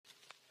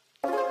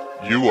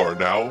You are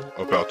now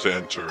about to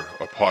enter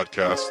a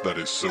podcast that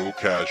is so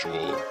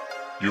casual,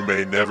 you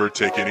may never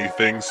take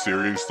anything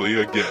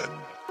seriously again.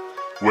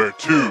 Where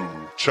two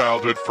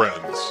childhood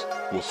friends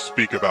will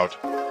speak about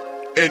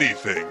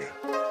anything,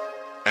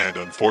 and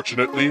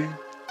unfortunately,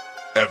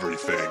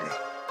 everything.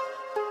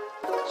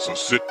 So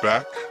sit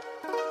back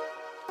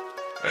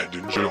and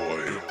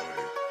enjoy.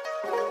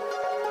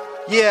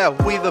 Yeah,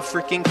 we the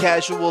freaking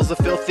casuals, the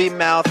filthy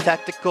mouth,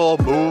 tactical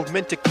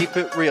movement to keep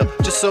it real.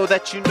 Just so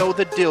that you know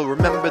the deal.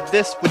 Remember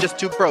this, we're just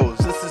two bros.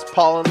 This is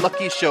Paul and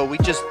Lucky Show. We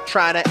just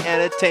trying to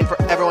entertain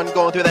for everyone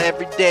going through that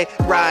everyday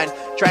grind.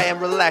 Try and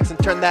relax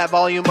and turn that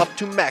volume up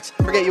to max.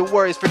 Forget your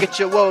worries, forget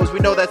your woes. We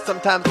know that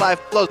sometimes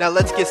life blows. Now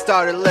let's get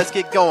started, let's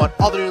get going.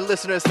 All the new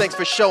listeners, thanks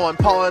for showing.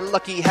 Paul and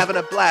Lucky having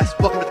a blast.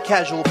 Welcome to the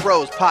Casual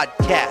Bros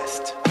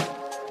Podcast.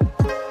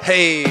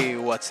 Hey,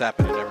 what's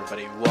happening,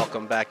 everybody?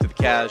 Welcome back to the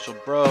Casual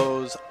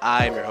Bros.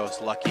 I'm your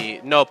host,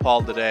 Lucky. No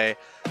Paul today.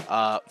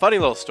 Funny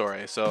little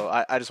story. So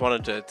I just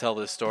wanted to tell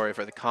this story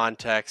for the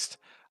context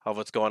of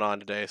what's going on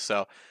today.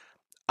 So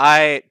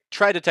I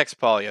tried to text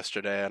Paul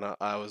yesterday, and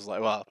I was like,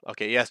 well,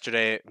 okay,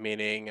 yesterday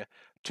meaning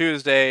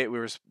Tuesday.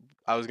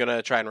 I was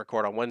gonna try and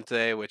record on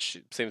Wednesday,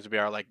 which seems to be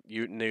our like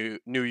new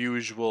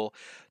usual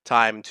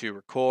time to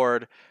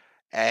record,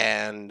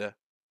 and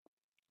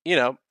you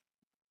know.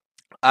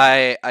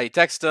 I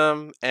text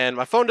him, and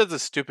my phone does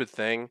this stupid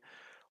thing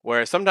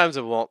where sometimes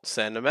it won't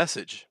send a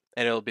message,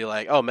 and it'll be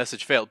like, "Oh,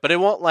 message failed," but it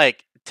won't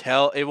like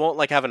have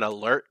an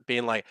alert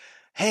being like,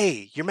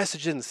 "Hey, your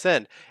message didn't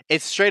send."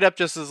 It's straight up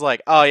just as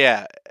like, "Oh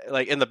yeah,"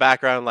 like in the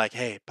background, like,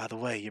 "Hey, by the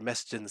way, your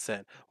message didn't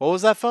send." What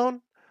was that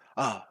phone?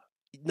 Oh,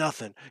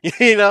 nothing.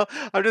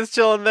 I'm just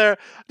chilling there,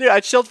 dude. I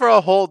chilled for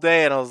a whole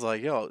day, and I was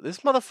like, "Yo,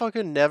 this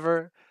motherfucker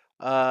never."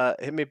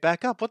 Hit me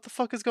back up. What the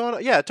fuck is going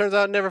on? Yeah, it turns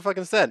out it never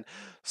fucking sent.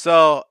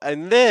 So,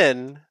 and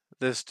then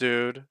this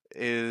dude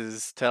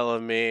is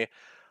telling me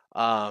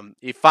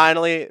he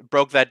finally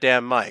broke that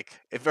damn mic.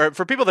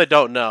 For people that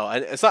don't know,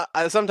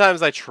 and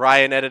sometimes I try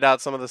and edit out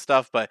some of the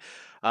stuff, but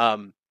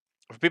um,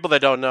 for people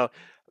that don't know,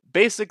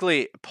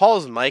 basically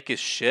Paul's mic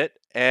is shit,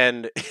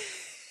 and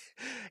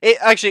it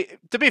actually,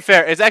 to be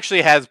fair, it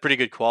actually has pretty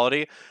good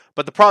quality.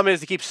 But the problem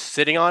is he keeps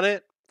sitting on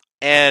it,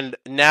 and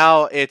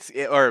now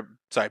or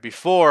sorry,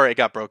 before it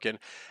got broken,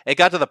 it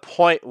got to the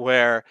point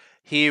where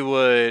he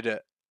would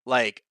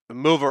like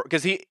move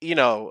because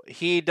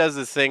he does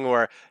this thing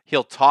where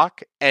he'll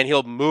talk and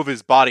he'll move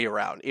his body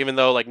around even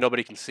though like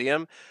nobody can see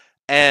him,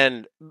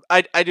 and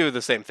I do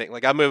the same thing.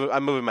 Like I'm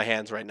moving my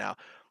hands right now,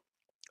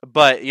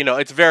 but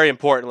it's very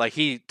important. Like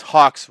he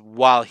talks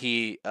while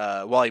he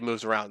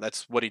moves around.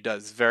 That's what he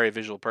does. Very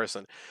visual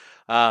person.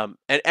 And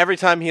every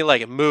time he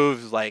like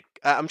moves, like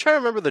I'm trying to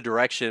remember the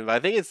direction, but I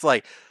think it's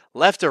like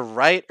left or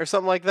right or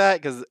something like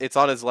that because it's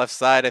on his left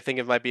side. I think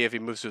it might be if he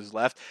moves to his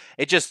left,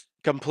 it just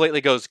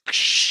completely goes,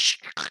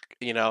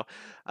 you know.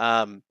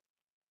 Um,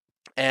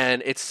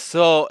 and it's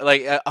so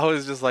like I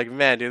was just like,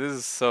 man, dude, this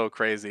is so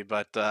crazy.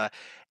 But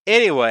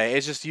anyway,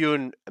 it's just you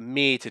and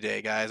me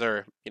today, guys,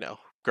 or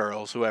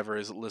girls, whoever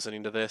is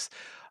listening to this.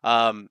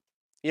 Um,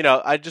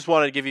 I just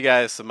wanted to give you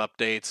guys some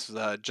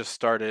updates. Just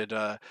started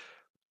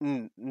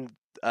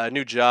a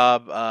new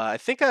job. I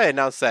think I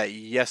announced that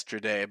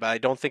yesterday, but I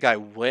don't think I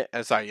went.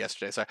 Sorry,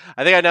 yesterday. Sorry,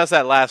 I think I announced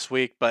that last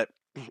week, but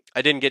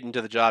I didn't get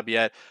into the job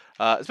yet.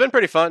 It's been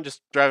pretty fun,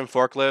 just driving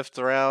forklifts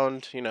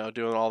around,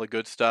 doing all the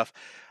good stuff.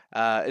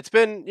 It's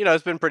been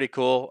pretty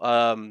cool.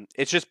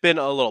 It's just been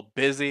a little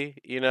busy,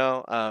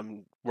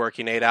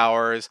 working 8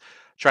 hours,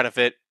 trying to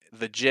fit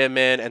the gym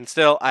in, and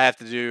still I have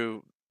to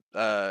do,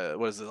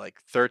 what is it,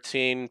 like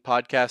 13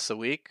 podcasts a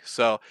week.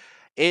 So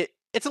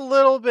it's a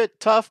little bit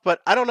tough,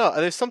 but I don't know.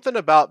 There's something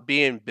about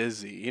being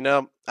busy, I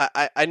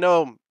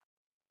know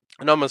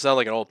I'm gonna sound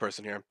like an old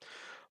person here,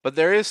 but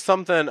there is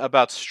something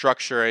about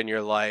structure in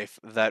your life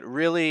that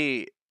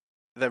really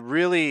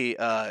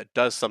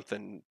does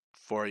something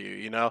for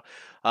you.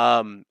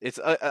 It's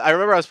I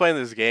remember I was playing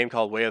this game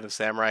called Way of the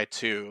Samurai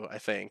 2, I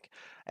think,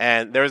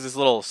 and there was this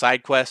little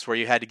side quest where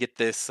you had to get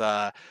this.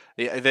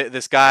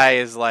 This guy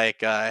is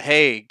like,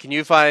 "Hey, can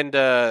you find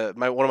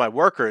my one of my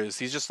workers?"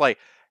 He's just like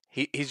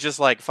he's just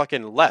like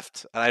fucking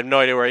left, and I have no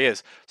idea where he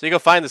is. So you go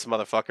find this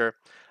motherfucker,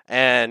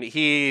 and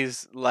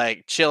he's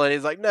like chilling.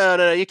 He's like, "No,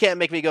 no, no, you can't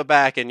make me go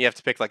back," and you have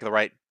to pick like the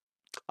right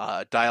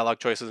dialogue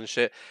choices and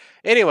shit.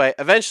 Anyway,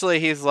 eventually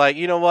he's like,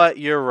 you know what?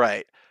 You're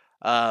right.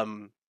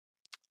 Um,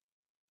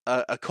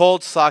 a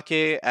cold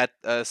sake at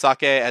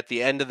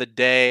the end of the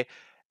day,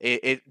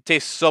 it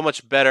tastes so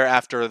much better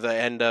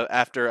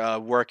after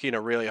working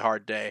a really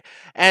hard day.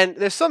 And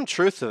there's some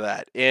truth to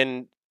that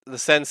in the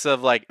sense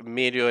of like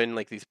me doing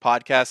like these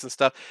podcasts and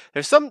stuff.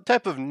 There's some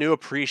type of new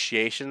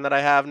appreciation that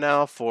I have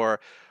now for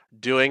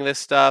doing this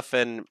stuff,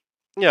 and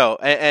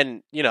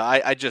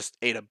I just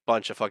ate a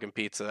bunch of fucking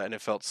pizza and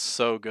it felt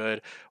so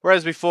good.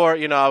 Whereas before,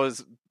 I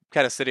was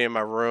kind of sitting in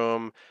my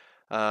room,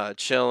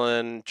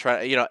 chilling,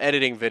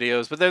 editing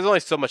videos. But there's only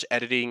so much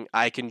editing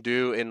I can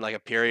do in like a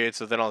period.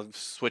 So then I'll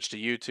switch to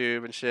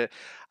YouTube and shit.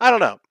 I don't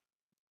know.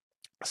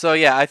 So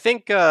yeah, I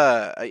think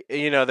I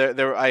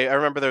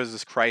remember there was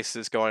this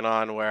crisis going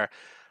on where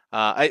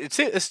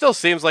it still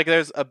seems like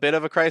there's a bit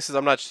of a crisis.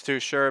 I'm not too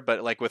sure,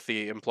 but like with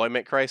the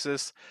employment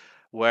crisis,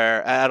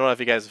 where I don't know if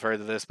you guys have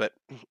heard of this, but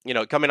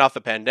coming off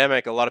the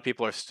pandemic, a lot of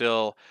people are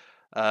still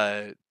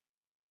uh,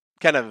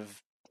 kind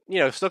of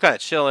still kind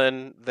of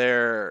chilling.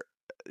 They're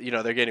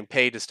getting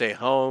paid to stay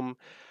home.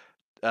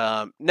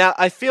 Now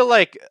I feel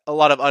like a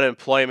lot of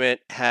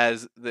unemployment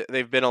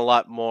they've been a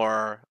lot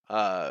more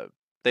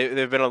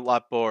they've been a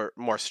lot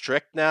more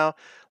strict now.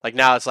 Like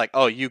now it's like,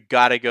 oh, you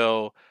gotta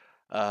go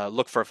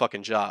look for a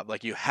fucking job.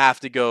 Like you have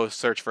to go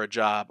search for a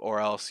job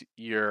or else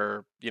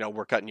we're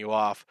cutting you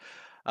off.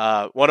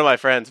 One of my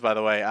friends, by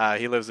the way,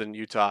 he lives in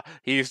Utah.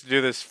 He used to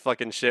do this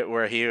fucking shit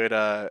where he would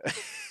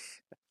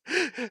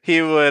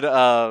he would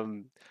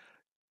um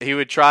he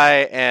would try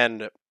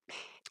and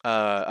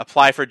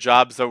apply for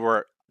jobs that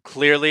were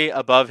clearly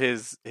above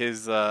what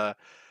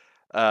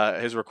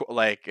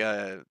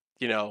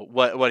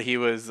he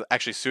was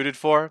actually suited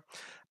for,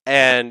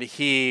 and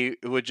he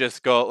would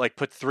just go like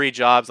put three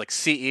jobs like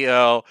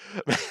CEO,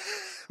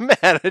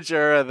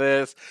 manager of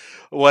this,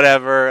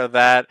 whatever of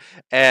that,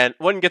 and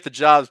wouldn't get the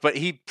jobs. But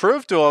he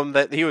proved to him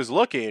that he was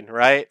looking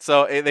right,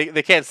 so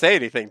they can't say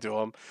anything to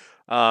him.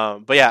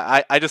 But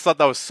yeah, I just thought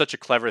that was such a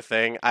clever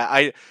thing.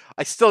 I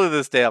still to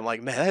this day I'm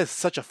like, man, that is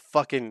such a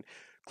fucking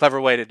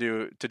clever way to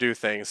do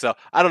things. So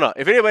I don't know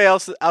if anybody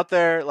else out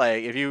there,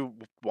 like if you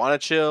want to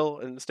chill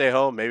and stay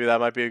home, maybe that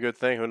might be a good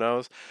thing. Who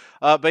knows?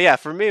 But yeah,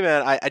 for me,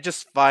 man, I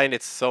just find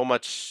it's so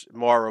much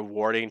more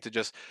rewarding to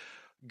just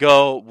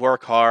go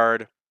work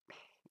hard,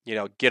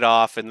 get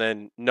off, and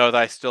then know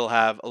that I still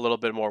have a little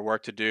bit more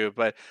work to do.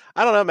 But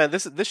I don't know, man.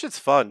 This shit's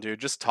fun, dude.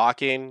 Just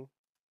talking,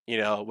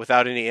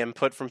 without any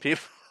input from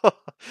people.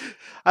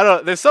 I don't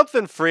know. There's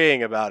something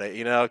freeing about it,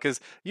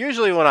 because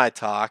usually when I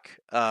talk,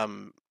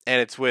 and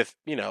it's with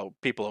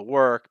people at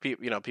work,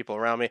 people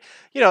around me,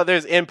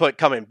 there's input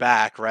coming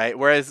back, right?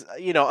 Whereas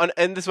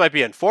and this might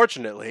be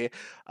unfortunately,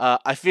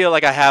 I feel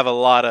like I have a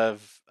lot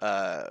of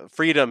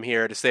freedom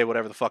here to say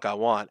whatever the fuck I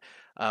want,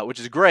 which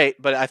is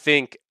great. But I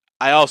think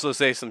I also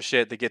say some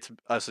shit that gets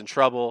us in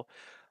trouble.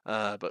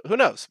 But who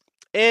knows?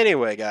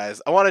 Anyway,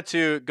 guys, I wanted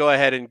to go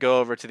ahead and go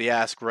over to the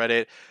Ask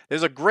Reddit.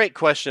 There's a great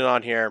question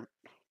on here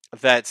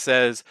that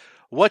says,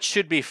 "What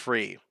should be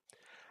free?"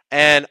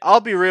 And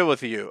I'll be real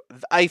with you.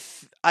 I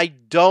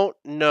don't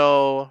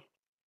know.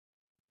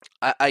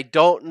 I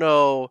don't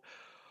know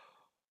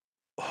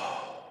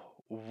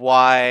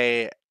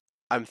why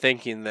I'm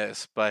thinking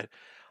this, but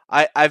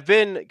I've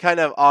been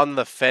kind of on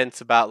the fence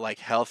about like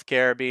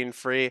healthcare being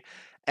free.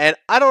 And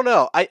I don't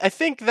know. I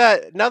think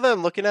that now that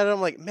I'm looking at it,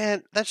 I'm like,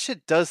 man, that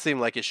shit does seem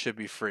like it should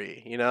be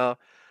free,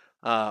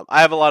 I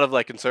have a lot of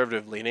like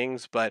conservative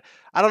leanings, but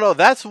I don't know.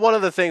 That's one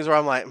of the things where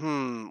I'm like,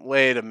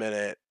 wait a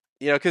minute.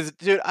 Because,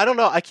 dude, I don't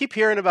know. I keep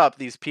hearing about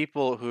these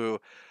people who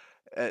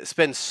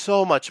spend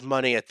so much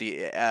money at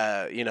the,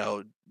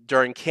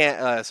 during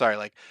sorry,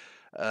 like,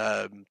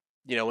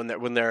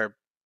 when they're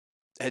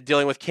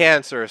dealing with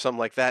cancer or something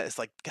like that. It's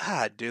like,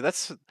 God, dude,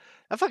 that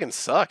fucking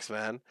sucks,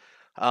 man.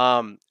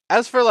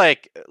 As for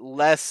like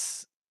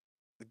less,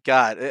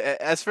 God,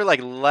 as for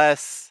like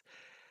less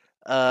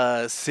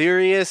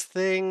serious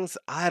things,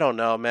 I don't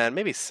know, man.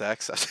 Maybe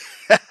sex.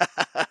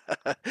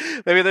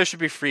 Maybe there should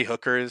be free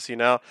hookers,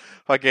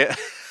 Fuck it.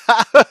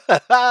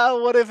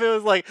 What if it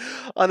was like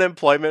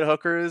unemployment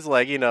hookers?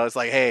 Like, it's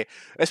like, hey,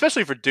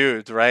 especially for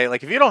dudes, right?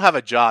 Like if you don't have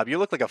a job, you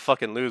look like a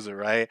fucking loser,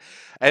 right?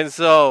 And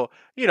so,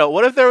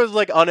 what if there was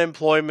like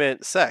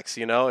unemployment sex,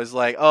 It's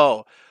like,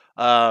 oh,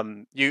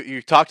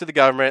 you talk to the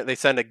government, they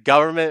send a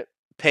government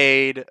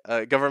paid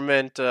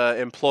government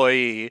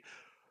employee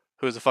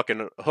who's a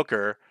fucking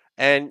hooker,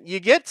 and you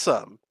get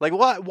some. Like,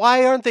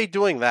 why aren't they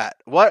doing that?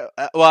 What?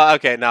 Well,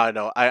 okay, now I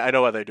know. I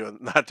know why they're doing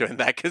not doing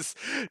that, because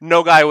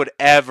no guy would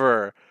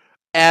ever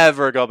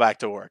go back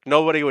to work.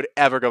 Nobody would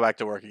ever go back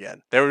to work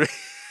again. There would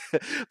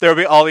there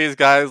would be all these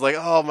guys like,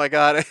 oh my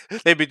god,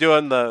 they'd be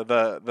doing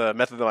the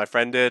method that my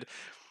friend did,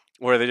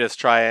 where they just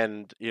try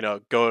and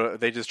go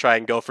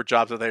for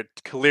jobs that they're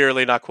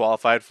clearly not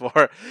qualified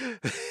for.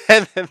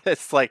 And then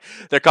it's like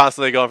they're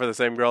constantly going for the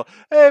same girl.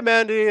 Hey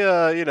Mandy,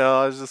 I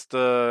was just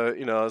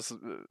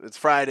it's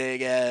Friday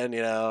again,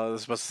 I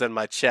was supposed to send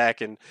my check,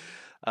 and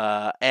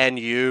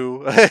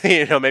you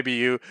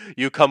maybe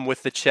you come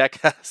with the check.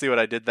 See what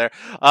I did there?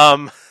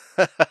 Oh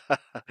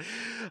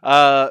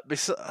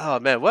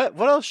man, what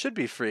else should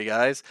be free,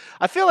 guys?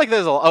 I feel like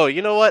there's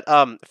you know what?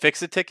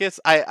 Fix It tickets.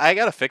 I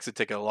got a Fix It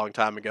ticket a long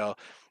time ago,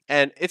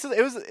 and it's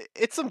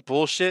some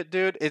bullshit,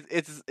 dude.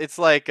 It's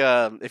like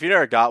if you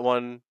never got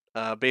one,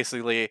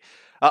 basically,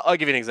 I'll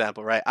give you an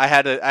example, right? I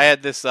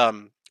had this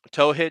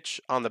tow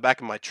hitch on the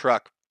back of my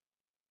truck,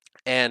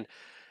 and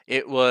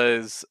it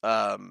was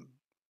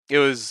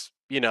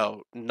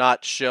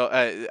not show.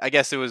 I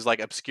guess it was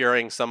like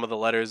obscuring some of the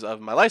letters of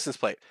my license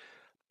plate.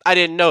 I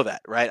didn't know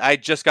that, right? I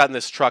had just gotten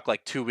this truck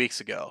like 2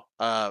 weeks ago.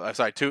 I'm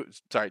sorry, 2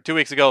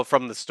 weeks ago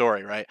from the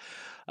story, right?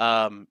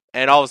 And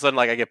all of a sudden,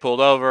 like I get pulled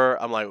over.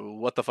 I'm like,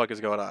 what the fuck is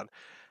going on?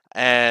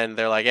 And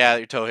they're like, yeah,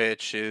 your tow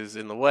hitch is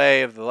in the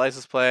way of the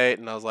license plate.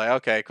 And I was like,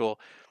 okay, cool.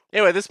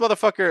 Anyway, this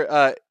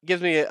motherfucker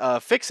gives me a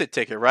fix-it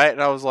ticket, right?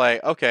 And I was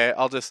like, okay,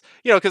 I'll just,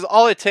 because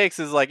all it takes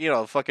is like,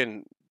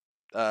 fucking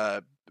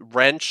uh,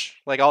 wrench,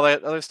 like all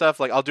that other stuff.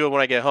 Like I'll do it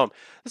when I get home.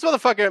 This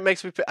motherfucker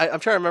makes me. I'm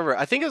trying to remember.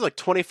 I think it was like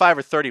 25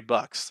 or 30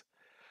 bucks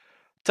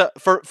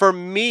for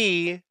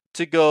me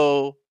to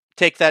go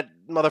take that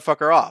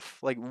motherfucker off.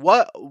 Like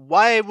what?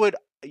 Why would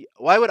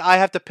I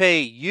have to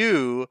pay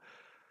you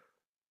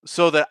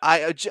so that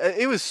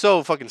It was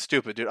so fucking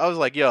stupid, dude. I was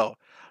like, yo.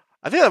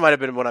 I think that might have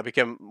been when I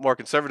became more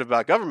conservative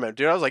about government,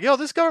 dude. I was like, yo,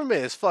 this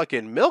government is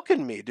fucking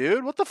milking me,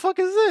 dude. What the fuck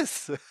is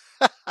this?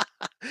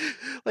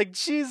 Like,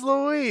 jeez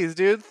Louise,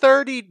 dude.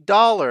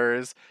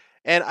 $30.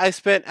 And I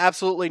spent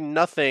absolutely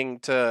nothing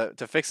to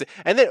fix it.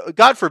 And then,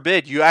 God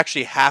forbid, you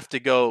actually have to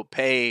go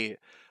pay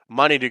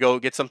money to go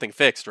get something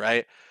fixed,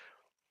 right?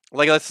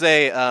 Like, let's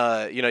say,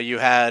 you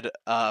had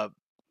a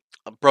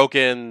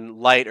broken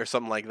light or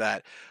something like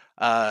that.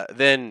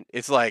 Then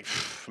it's like,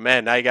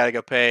 man, now you got to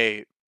go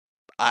pay.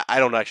 I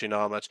don't actually know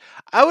how much.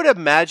 I would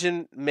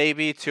imagine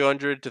maybe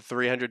 $200 to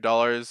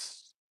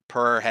 $300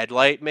 per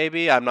headlight.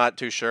 Maybe I'm not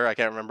too sure. I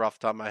can't remember off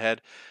the top of my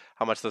head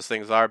how much those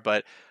things are.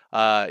 But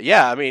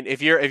yeah, I mean,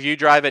 if you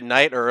drive at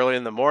night or early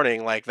in the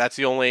morning, like that's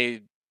the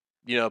only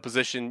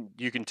position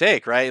you can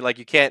take, right? Like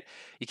you can't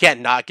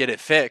not get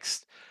it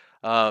fixed.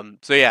 So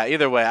yeah,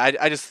 either way,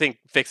 I just think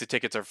fix-it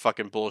tickets are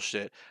fucking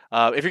bullshit.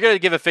 If you're gonna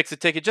give a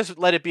fix-it ticket, just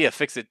let it be a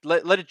fix-it.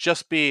 Let it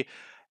just be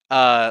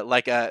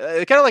like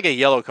a kind of like a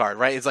yellow card,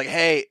 right? It's like,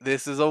 hey,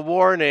 this is a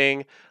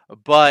warning,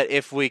 but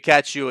if we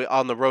catch you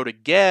on the road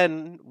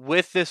again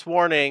with this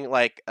warning,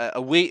 like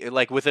a week,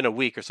 like within a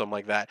week or something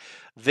like that,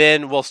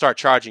 then we'll start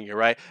charging you,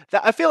 right?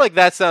 I feel like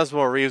that sounds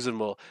more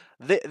reasonable.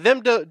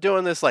 Them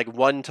doing this like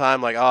one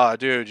time, like, oh,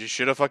 dude, you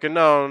should have fucking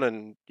known,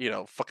 and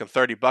fucking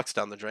 $30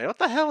 down the drain. What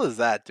the hell is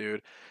that,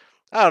 dude?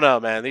 I don't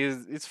know, man.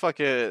 These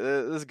fucking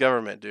this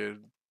government,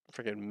 dude,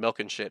 freaking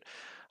milking shit.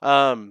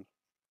 Um,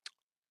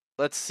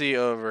 let's see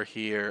over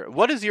here.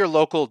 What is your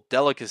local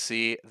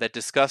delicacy that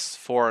disgusts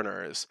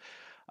foreigners?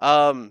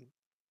 Um,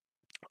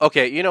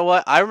 okay, you know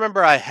what? I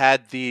remember I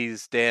had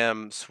these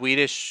damn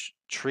Swedish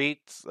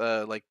treats,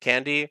 like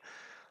candy,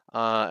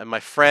 and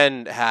my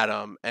friend had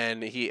them,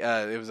 and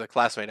it was a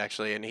classmate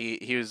actually, and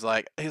he was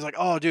like,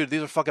 oh, dude,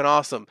 these are fucking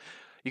awesome.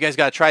 You guys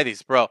gotta try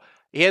these, bro.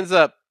 He ends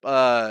up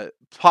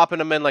popping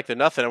them in like the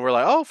nothing, and we're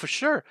like, oh, for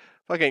sure,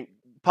 fucking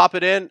pop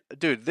it in,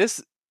 dude.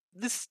 This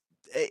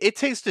it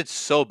tasted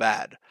so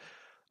bad.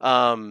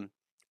 Um,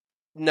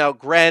 Now,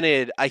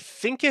 granted, I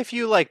think if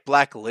you like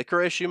black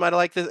licorice, you might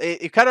like this.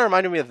 It kind of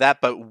reminded me of that,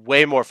 but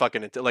way more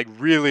fucking like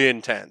really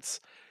intense.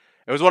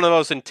 It was one of the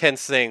most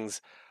intense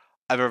things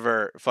I've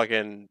ever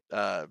fucking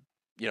ate.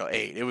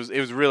 It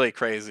was really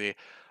crazy.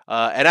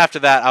 And after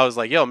that, I was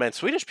like, yo, man,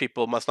 Swedish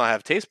people must not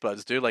have taste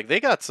buds, dude. Like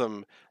they got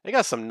some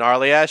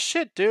gnarly ass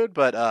shit, dude.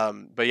 But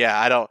yeah,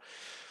 I don't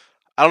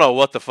know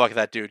what the fuck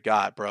that dude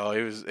got, bro.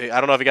 I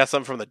don't know if he got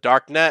something from the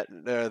dark net,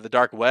 the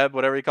dark web,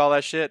 whatever you call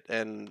that shit.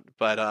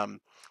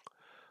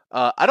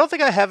 I don't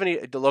think I have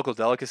any local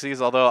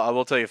delicacies, although I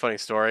will tell you a funny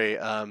story.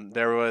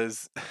 There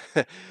was,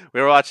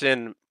 we were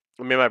watching,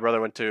 me and my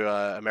brother went to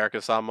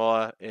America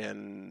Samoa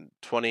in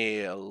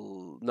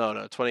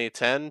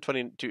 2010,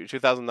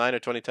 2009 or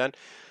 2010.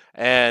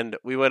 And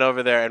we went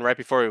over there, and right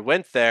before we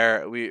went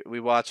there,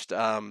 we watched,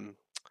 oh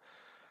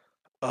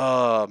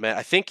man,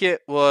 I think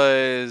it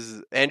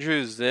was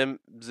Andrew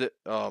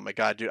oh my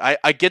God, dude.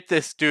 I get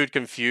this dude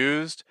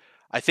confused.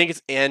 I think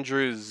it's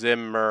Andrew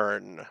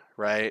Zimmern,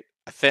 right?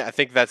 I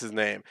think that's his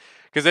name.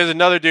 Because there's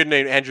another dude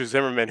named Andrew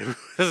Zimmerman who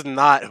is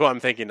not who I'm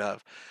thinking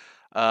of.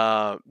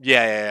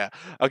 Yeah.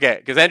 Okay,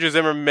 because Andrew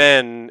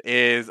Zimmerman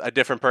is a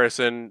different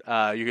person.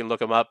 You can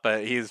look him up,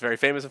 but he's very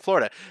famous in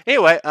Florida.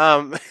 Anyway,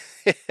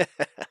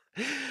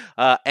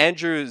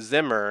 Andrew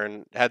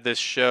Zimmern had this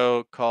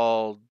show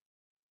called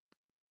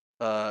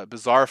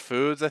Bizarre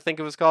Foods, I think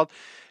it was called.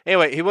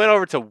 Anyway, he went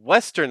over to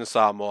Western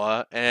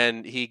Samoa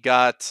and he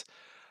got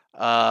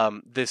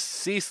this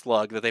sea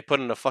slug that they put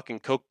in a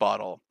fucking Coke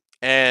bottle.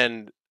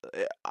 And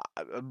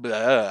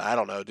I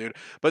don't know, dude.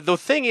 But the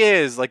thing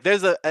is, like,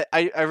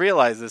 I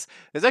realize this.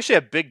 There's actually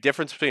a big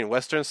difference between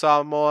Western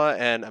Samoa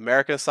and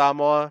American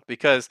Samoa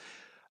because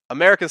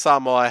American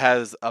Samoa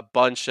has a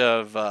bunch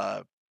of,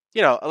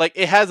 like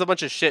it has a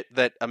bunch of shit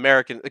that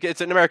it's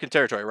an American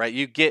territory, right?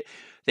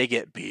 They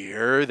get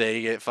beer,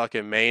 they get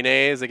fucking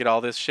mayonnaise, they get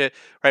all this shit,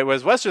 right?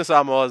 Whereas Western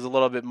Samoa is a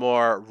little bit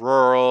more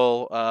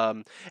rural.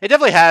 It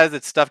definitely has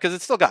its stuff because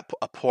it's still got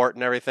a port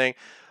and everything,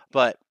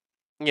 but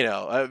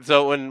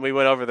so when we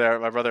went over there,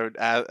 my brother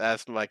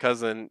asked my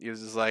cousin. He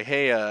was just like,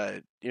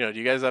 "Hey, do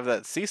you guys have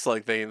that sea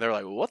slug thing?" And they're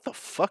like, "What the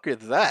fuck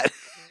is that?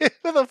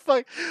 What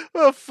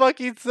the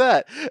fuck eats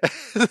that?"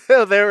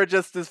 They were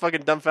just as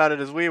fucking dumbfounded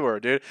as we were,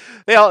 dude.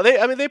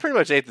 I mean, they pretty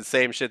much ate the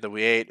same shit that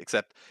we ate,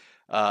 except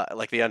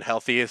like the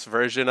unhealthiest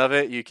version of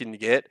it you can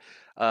get.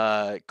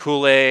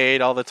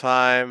 Kool-Aid all the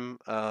time.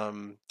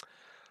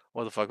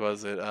 What the fuck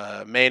was it?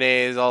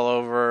 Mayonnaise all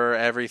over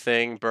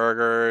everything,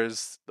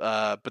 burgers.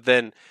 But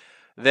then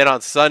Then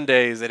on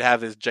Sundays they'd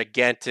have this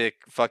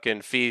gigantic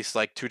fucking feast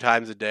like 2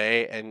 times a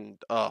day, and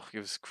oh, it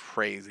was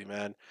crazy,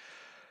 man.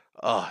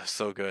 Oh,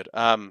 so good.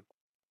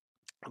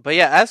 But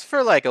yeah, as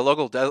for like a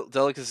local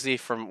delicacy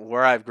from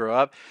where I grew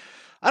up,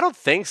 I don't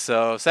think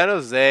so. San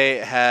Jose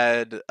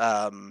had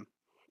I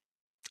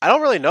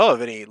don't really know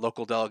of any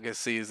local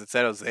delicacies that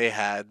San Jose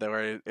had that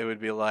were it would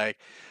be like.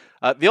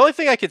 The only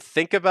thing I could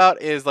think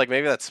about is like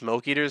maybe that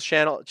Smoke Eaters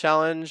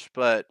challenge,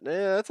 but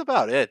that's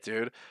about it,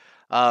 dude.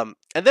 And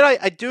then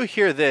I do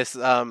hear this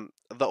the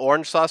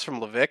orange sauce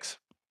from Levix,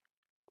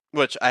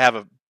 which I have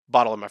a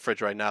bottle in my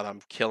fridge right now that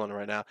I'm killing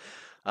right now,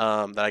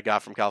 that I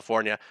got from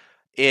California.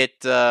 It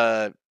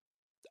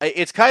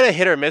it's kind of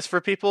hit or miss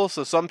for people.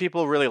 So some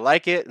people really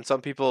like it, and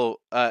some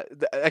people,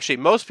 actually,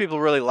 most people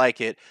really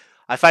like it.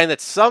 I find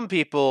that some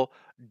people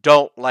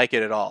don't like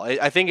it at all.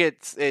 I think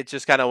it's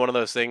just kind of one of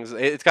those things.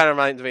 It kind of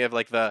reminds me of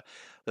like the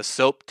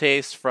soap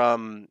taste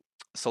from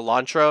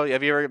cilantro.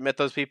 Have you ever met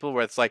those people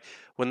where it's like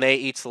when they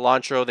eat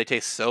cilantro, they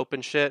taste soap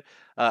and shit?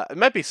 It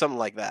might be something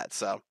like that.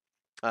 So,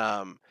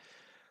 um,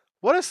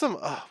 what are some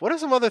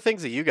other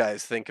things that you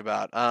guys think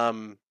about?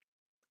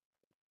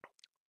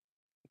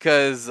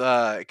 Because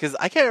I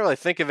can't really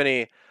think of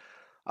any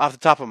off the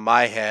top of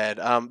my head.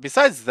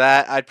 Besides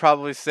that, I'd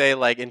probably say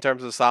like in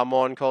terms of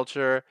Samoan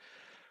culture.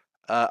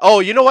 Oh,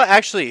 you know what?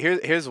 Actually,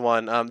 here's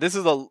one. This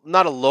is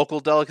not a local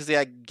delicacy,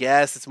 I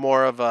guess. It's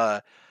more of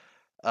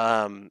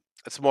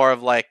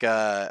like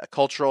a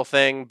cultural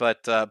thing.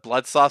 But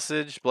blood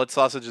sausage. Blood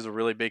sausage is a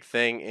really big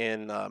thing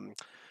in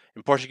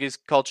Portuguese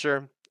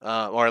culture,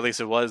 or at least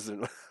it was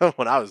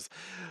when I was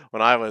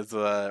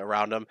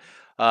around them.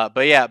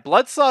 But yeah,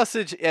 blood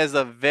sausage is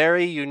a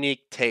very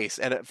unique taste,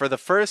 and for the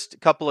first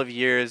couple of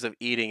years of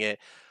eating it,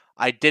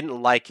 I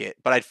didn't like it,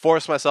 but I'd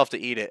force myself to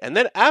eat it, and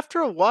then after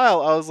a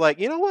while, I was like,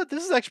 you know what,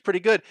 this is actually pretty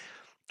good.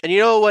 And you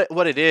know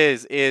what it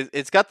is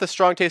it's got the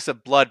strong taste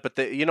of blood, but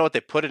you know what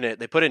they put in it?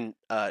 They put in,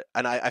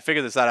 and I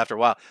figured this out after a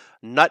while,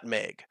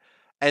 nutmeg,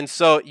 and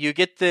so you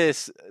get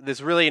this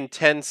really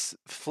intense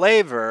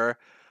flavor,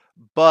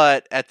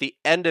 but at the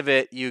end of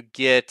it you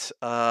get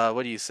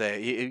what do you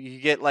say, you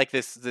get like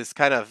this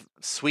kind of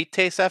sweet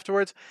taste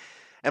afterwards,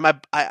 and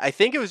I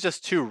think it was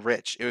just too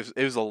rich. It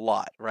was a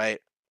lot, right?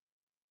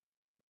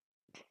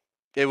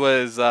 It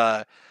was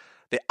the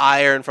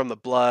iron from the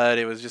blood.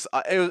 It was just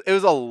it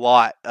was a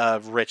lot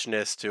of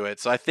richness to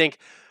it, so I think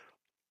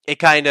it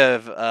kind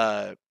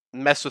of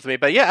messed with me.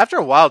 But yeah, after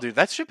a while, dude,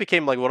 that shit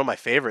became like one of my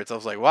favorites. I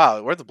was like,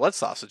 wow, where's the blood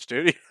sausage,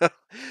 dude?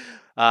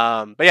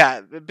 But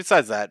yeah,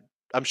 besides that,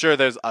 I'm sure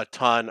there's a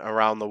ton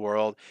around the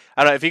world.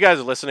 I don't know if you guys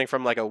are listening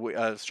from like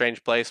a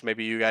strange place.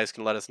 Maybe you guys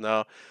can let us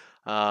know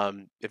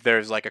if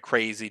there's like a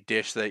crazy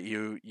dish that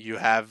you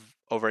have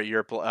over at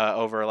your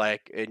over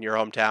like in your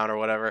hometown or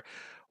whatever,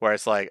 where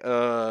it's like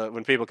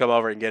when people come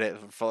over and get it,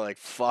 like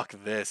fuck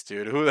this,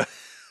 dude.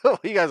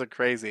 You guys are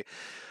crazy.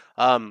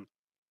 Um,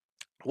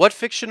 what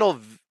fictional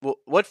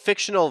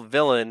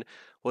villain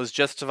was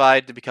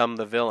justified to become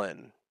the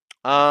villain?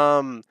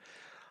 Um,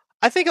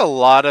 I think a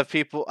lot of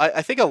people.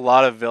 I think a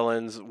lot of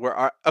villains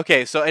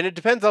okay. So, and it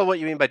depends on what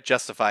you mean by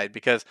justified,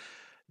 because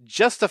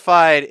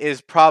justified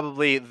is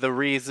probably the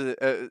reason.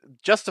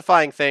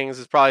 Justifying things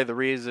is probably the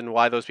reason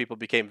why those people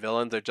became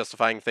villains. They're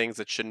justifying things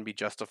that shouldn't be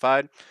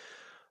justified.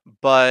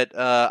 But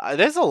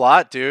there's a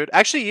lot, dude.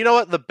 Actually, you know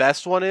what the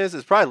best one is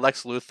probably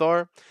Lex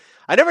Luthor.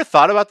 I never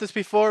thought about this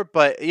before,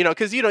 but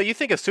because you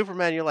think of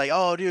Superman, you're like,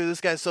 oh, dude,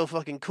 this guy's so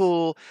fucking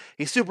cool.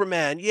 He's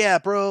Superman, yeah,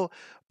 bro.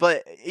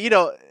 But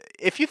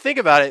if you think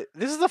about it,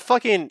 this is a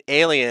fucking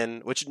alien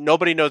which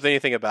nobody knows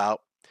anything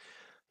about.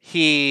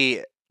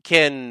 He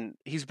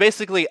he's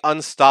basically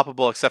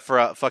unstoppable except for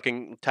a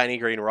fucking tiny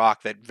green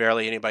rock that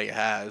barely anybody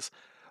has.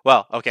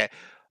 Well, okay,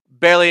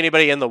 barely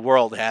anybody in the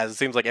world has. It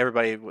seems like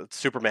everybody with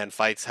Superman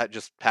fights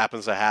just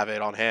happens to have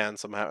it on hand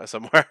somehow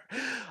somewhere.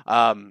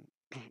 Um,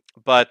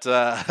 but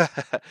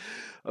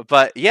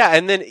but yeah,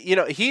 and then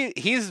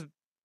he's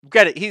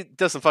got it. He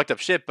does some fucked up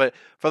shit, but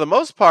for the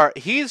most part,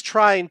 he's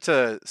trying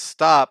to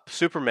stop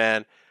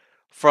Superman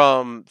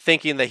from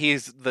thinking that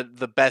he's the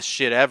best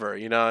shit ever.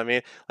 You know what I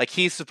mean? Like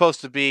he's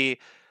supposed to be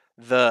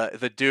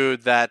the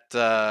dude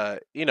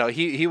that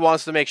he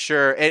wants to make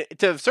sure, and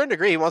to a certain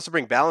degree, he wants to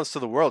bring balance to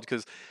the world,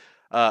 because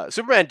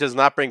Superman does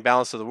not bring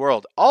balance to the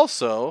world.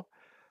 Also,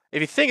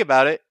 if you think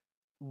about it,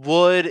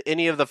 would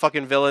any of the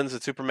fucking villains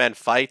that Superman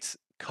fights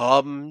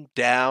come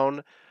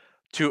down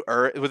to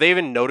Earth? Would they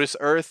even notice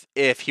Earth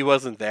if he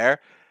wasn't there?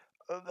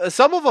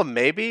 Some of them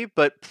maybe,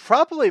 but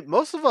probably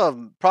most of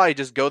them probably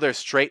just go there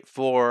straight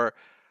for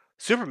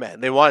Superman.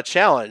 They want a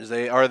challenge.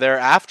 They are there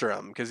after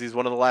him because he's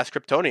one of the last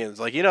Kryptonians.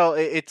 Like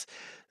it's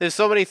there's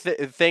so many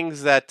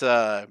things that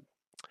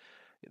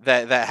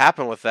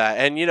happen with that,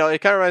 and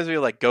it kind of reminds me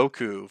of like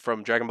Goku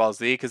from Dragon Ball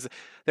Z, because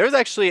there was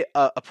actually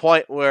a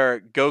point where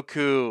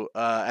Goku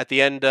at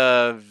the end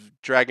of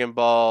Dragon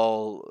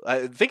Ball,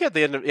 I think at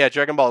the end of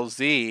Dragon Ball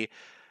Z,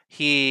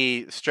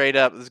 he straight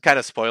up, this is kind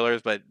of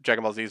spoilers, but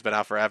Dragon Ball Z has been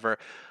out forever.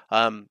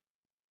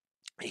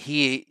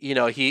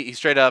 He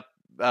straight up,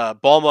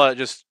 Bulma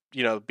just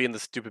being the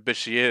stupid bitch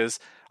she is.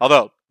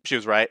 Although she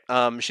was right.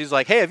 She's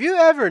like, hey, have you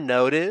ever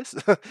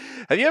noticed?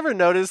 Have you ever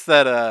noticed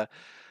that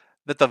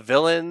that the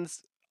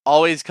villains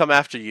always come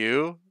after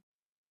you?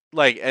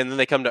 Like, and then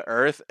they come to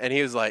Earth, and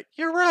he was like,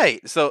 "You're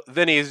right." So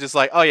then he's just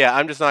like, "Oh yeah,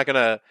 I'm just not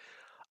gonna.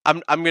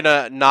 I'm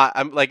gonna not.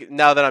 I'm like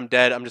now that I'm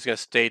dead, I'm just gonna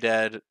stay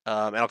dead.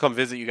 And I'll come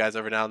visit you guys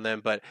every now and then,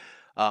 but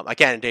I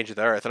can't endanger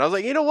the Earth." And I was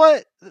like, you know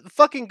what,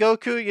 fucking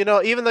Goku. You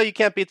know, even though you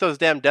can't beat those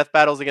damn death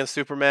battles against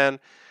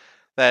Superman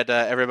that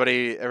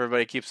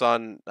everybody keeps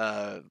on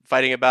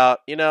fighting about,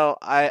 you know,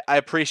 I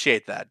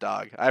appreciate that,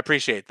 dog. I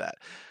appreciate that.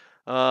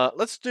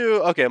 Let's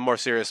do okay, a more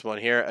serious one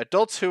here.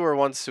 Adults who were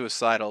once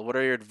suicidal.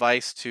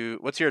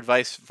 What's your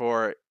advice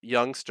for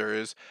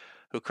youngsters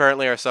who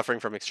currently are suffering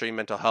from extreme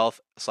mental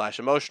health slash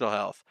emotional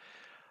health?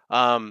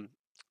 Um,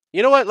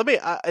 you know what? Let me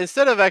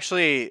instead of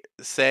actually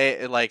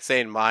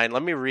saying mine,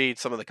 let me read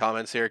some of the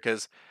comments here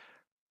because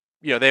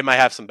you know they might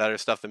have some better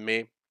stuff than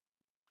me.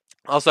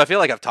 Also, I feel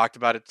like I've talked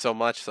about it so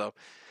much, so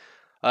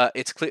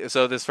it's clear.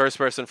 So this first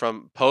person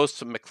from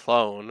Post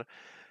McClone.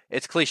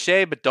 It's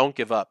cliche, but don't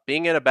give up.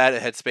 Being in a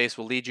bad headspace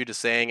will lead you to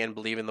saying and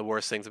believing the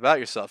worst things about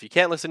yourself. You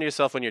can't listen to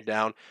yourself when you're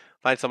down.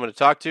 Find someone to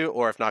talk to,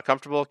 or if not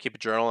comfortable, keep a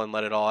journal and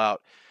let it all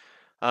out.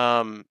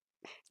 Um,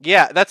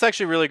 yeah, that's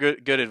actually really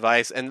good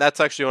advice, and that's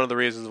actually one of the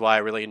reasons why I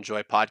really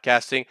enjoy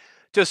podcasting.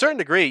 To a certain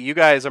degree, you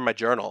guys are my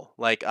journal.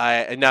 Like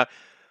now,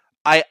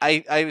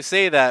 I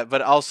say that,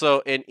 but also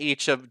in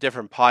each of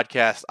different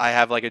podcasts, I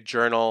have like a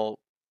journal.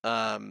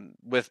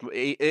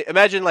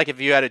 Imagine like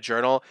if you had a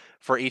journal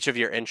for each of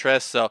your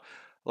interests. So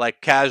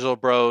like Casual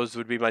Bros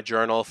would be my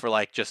journal for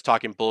like just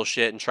talking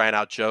bullshit and trying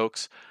out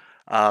jokes,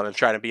 and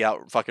trying to be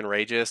out fucking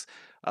rageous.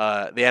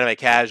 The Anime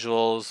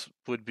Casuals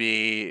would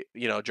be,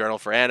 you know, journal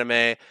for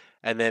anime,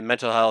 and then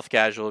Mental Health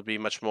Casual would be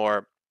much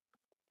more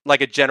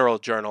like a general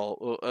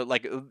journal,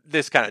 like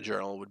this kind of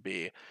journal would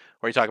be,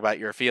 where you talk about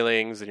your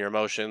feelings and your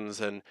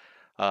emotions and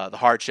the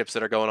hardships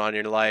that are going on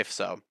in your life.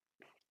 So,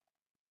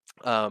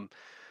 um,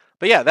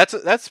 but yeah,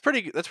 that's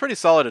pretty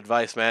solid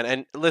advice, man.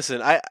 And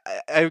listen, I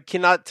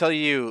cannot tell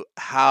you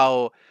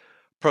how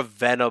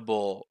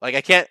preventable. Like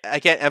I can't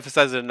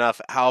emphasize it enough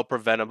how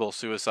preventable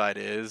suicide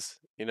is.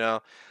 You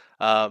know,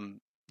 um,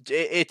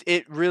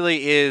 it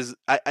really is.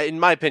 In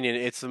my opinion,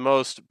 it's the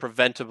most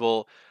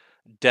preventable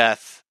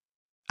death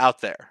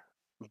out there.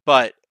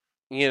 But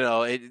you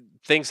know,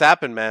 things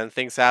happen, man.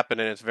 Things happen,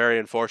 and it's very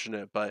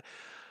unfortunate. But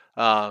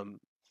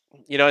um,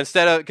 you know,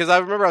 instead of because I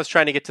remember I was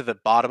trying to get to the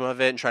bottom of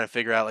it and trying to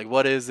figure out like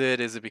what is it?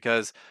 Is it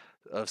because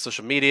of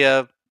social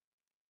media?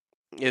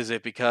 Is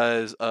it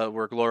because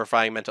we're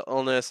glorifying mental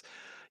illness?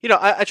 You know,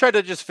 I tried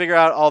to just figure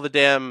out all the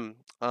damn.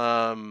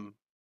 You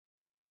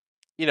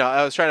know,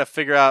 I was trying to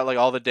figure out like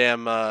all the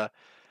damn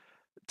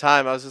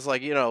time. I was just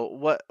like, you know,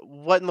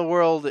 what in the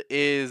world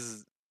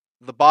is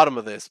the bottom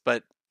of this?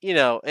 But you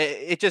know,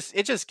 it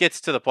just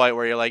gets to the point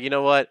where you're like, you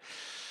know what?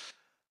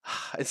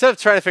 Instead of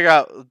trying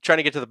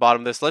to get to the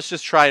bottom of this, let's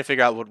just try and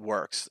figure out what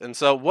works. And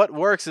so, what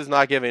works is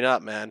not giving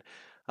up, man.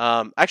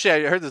 Actually,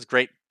 I heard this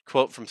great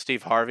quote from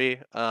Steve Harvey.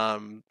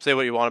 Say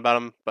what you want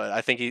about him, but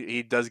I think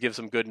he does give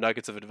some good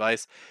nuggets of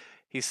advice.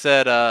 He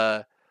said,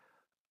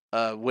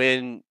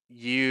 when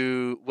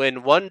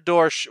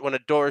a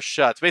door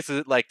shuts,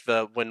 basically like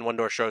the when one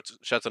door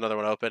shuts another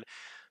one open.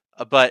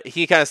 But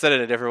he kind of said it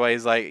in a different way.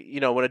 He's like, you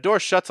know, when a door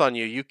shuts on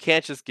you, you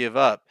can't just give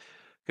up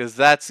because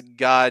that's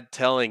God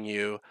telling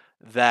you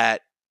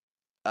that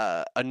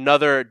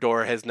another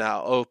door has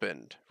now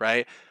opened,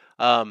 right?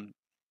 Um,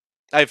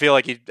 I feel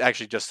like he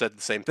actually just said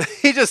the same thing.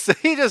 He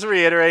just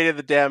reiterated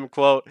the damn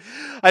quote.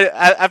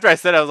 After I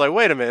said it, I was like,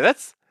 wait a minute,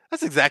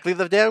 that's exactly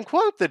the damn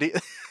quote that he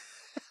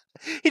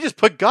he just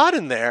put God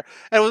in there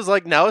and was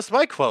like, now it's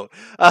my quote.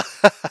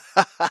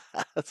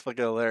 That's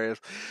fucking hilarious.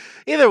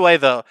 Either way,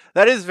 though,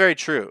 that is very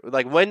true.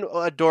 Like when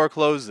a door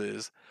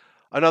closes,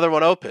 another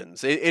one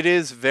opens. It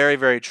is very,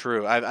 very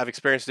true. I've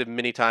experienced it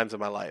many times in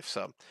my life.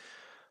 So,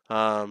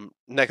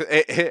 next,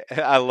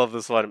 I love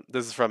this one.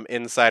 This is from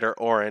Insider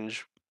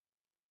Orange.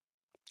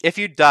 If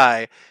you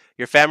die,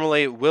 your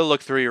family will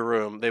look through your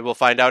room. They will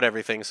find out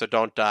everything, so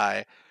don't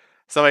die.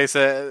 Somebody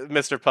said,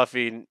 Mr.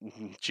 Puffy,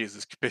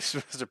 Jesus,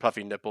 Mr.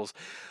 Puffy Nipples,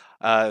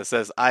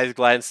 says, eyes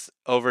glance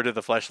over to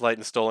the fleshlight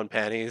and stolen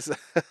panties.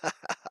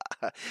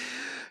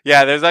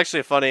 Yeah, there's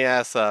actually a funny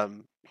ass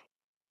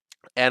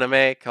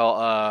anime called,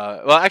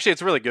 well, actually,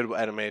 it's a really good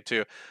anime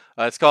too.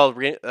 It's called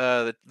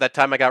That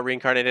Time I Got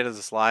Reincarnated as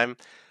a Slime.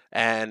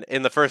 And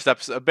in the first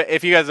episode,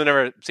 if you guys have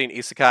never seen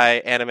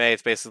isekai anime,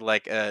 it's basically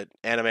like an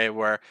anime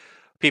where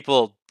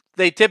people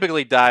they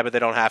typically die, but they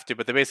don't have to.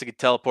 But they basically get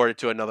teleported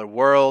to another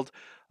world.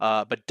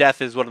 But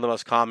death is one of the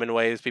most common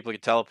ways people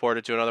get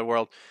teleported to another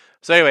world.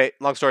 So anyway,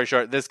 long story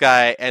short, this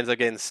guy ends up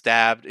getting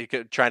stabbed.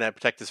 Trying to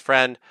protect his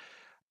friend,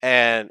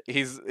 and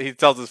he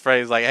tells his friend,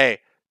 he's like, "Hey,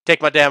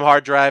 take my damn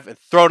hard drive and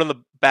throw it in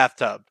the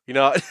bathtub." You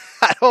know,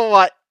 I don't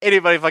want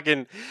anybody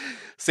fucking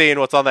seeing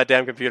what's on that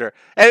damn computer.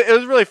 And it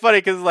was really funny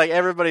because like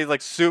everybody's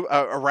like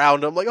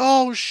around him, like,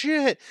 "Oh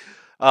shit."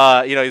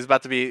 You know, he's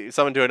about to be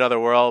summoned to another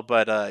world,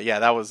 but yeah,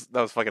 that was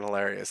fucking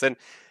hilarious, and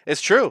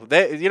it's true.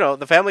 They, you know,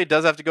 the family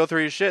does have to go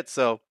through your shit,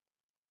 so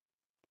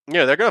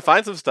they're gonna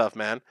find some stuff,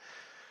 man.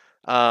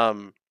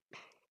 Um,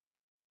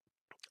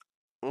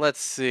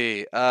 let's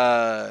see.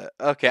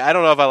 Okay, I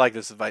don't know if I like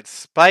this advice.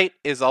 Spite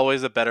is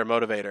always a better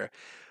motivator.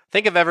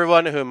 Think of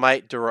everyone who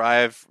might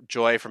derive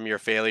joy from your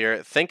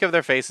failure. Think of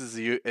their faces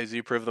as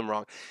you prove them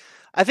wrong.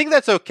 I think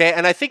that's okay,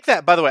 and I think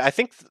that, by the way, I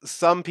think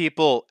some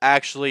people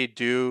actually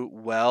do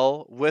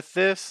well with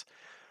this.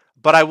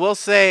 But I will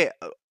say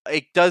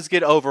it does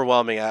get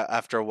overwhelming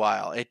after a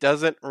while. It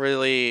doesn't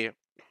really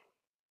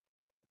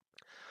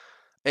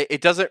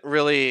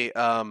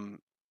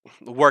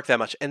work that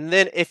much. And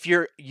then if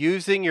you're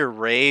using your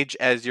rage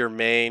as your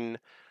main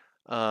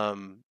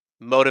um,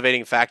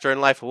 motivating factor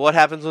in life, what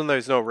happens when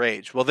there's no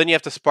rage? Well, then you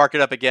have to spark it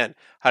up again.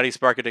 How do you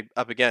spark it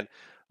up again?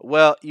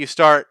 Well, you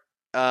start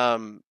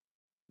um,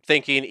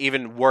 thinking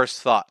even worse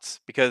thoughts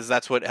because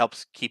that's what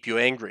helps keep you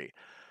angry.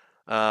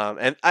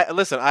 And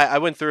I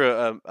went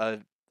through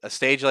a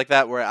stage like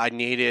that where I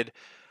needed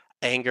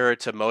anger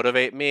to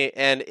motivate me,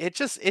 and it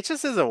just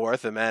isn't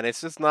worth it, man.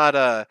 It's just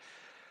not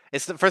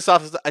it's first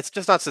off, it's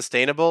just not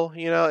sustainable.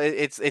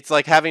 It's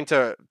like having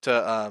to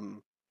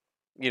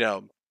you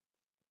know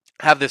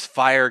have this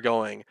fire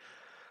going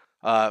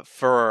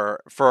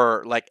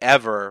for like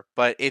ever,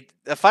 but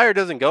the fire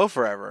doesn't go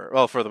forever.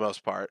 Well, for the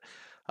most part,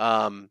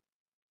 um,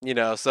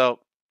 so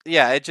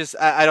yeah,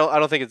 I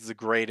don't think it's the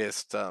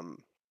greatest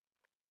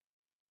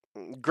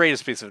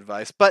piece of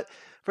advice, but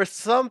for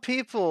some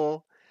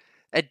people,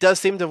 it does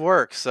seem to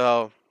work.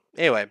 So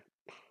anyway,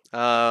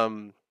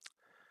 um,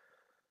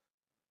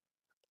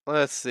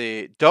 let's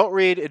see. Don't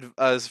read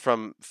as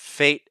from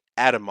Fate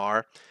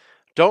Adamar.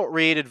 Don't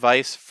read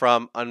advice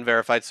from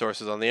unverified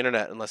sources on the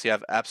internet unless you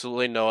have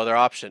absolutely no other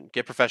option.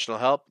 Get professional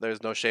help.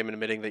 There's no shame in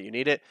admitting that you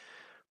need it.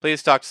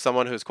 Please talk to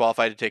someone who's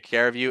qualified to take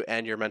care of you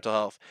and your mental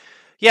health.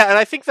 Yeah, and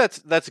I think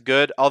that's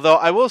good. Although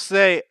I will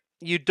say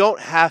you don't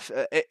have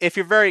if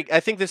you're very. I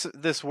think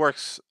this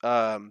works.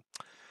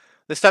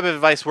 This type of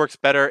advice works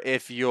better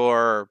if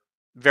you're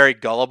very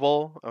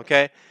gullible.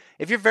 Okay,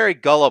 if you're very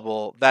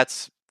gullible,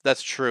 that's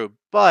true.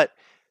 But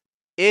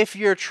if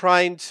you're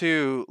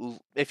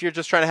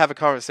just trying to have a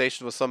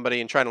conversation with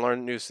somebody and trying to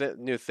learn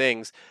new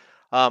things,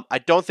 I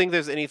don't think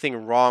there's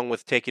anything wrong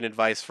with taking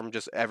advice from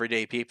just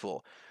everyday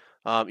people.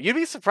 You'd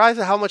be surprised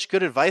at how much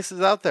good advice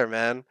is out there,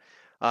 man.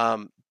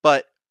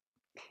 But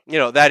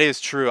that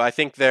is true. I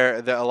think there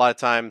a lot of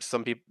times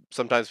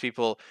sometimes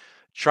people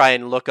try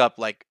and look up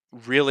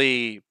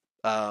really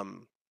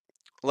um,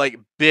 like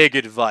big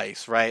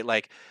advice, right?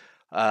 Like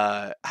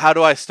how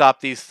do I stop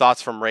these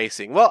thoughts from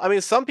racing? Well, I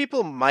mean, some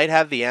people might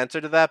have the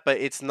answer to that, but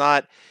it's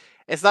not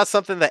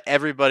something that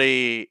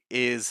everybody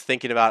is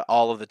thinking about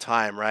all of the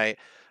time, right?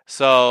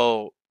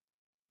 So,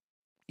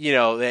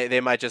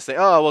 they might just say,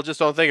 "Oh, well, just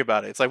don't think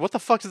about it." It's like, what the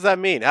fuck does that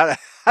mean? How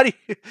do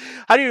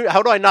you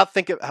how do I not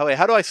think of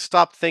how do I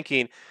stop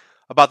thinking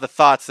about the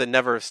thoughts that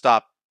never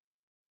stop?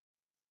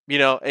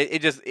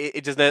 It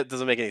just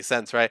doesn't make any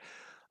sense, right?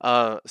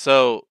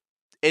 So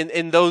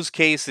in those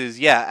cases,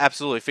 yeah,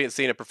 absolutely,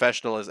 seeing a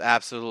professional is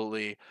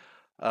absolutely,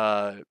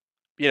 uh,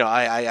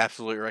 I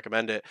absolutely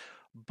recommend it.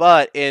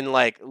 But in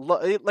like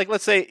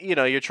let's say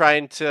you're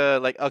trying to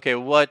like, okay,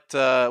 what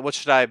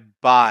should I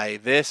buy,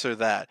 this or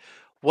that?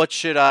 What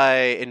should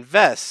I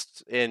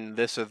invest in,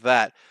 this or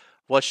that?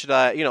 What should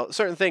I,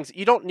 certain things.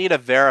 You don't need a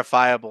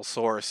verifiable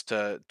source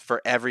to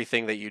for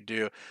everything that you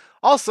do.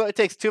 Also, it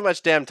takes too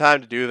much damn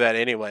time to do that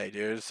anyway,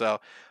 dude.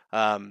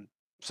 Um,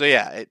 so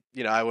yeah,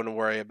 I wouldn't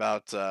worry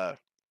about that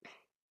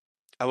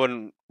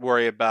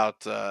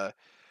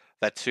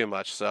too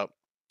much. So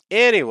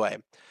anyway,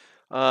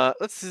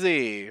 let's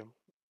see.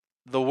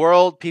 The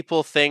world,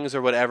 people, things,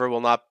 or whatever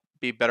will not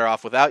be better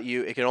off without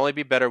you. It can only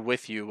be better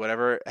with you.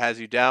 Whatever has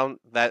you down,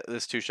 that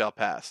this too shall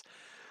pass.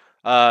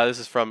 This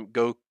is from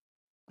Go.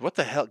 What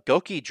the hell,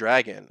 Goki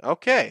Dragon?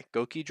 Okay,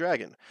 Goki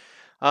Dragon.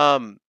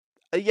 Um,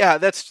 yeah,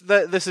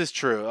 this is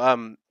true.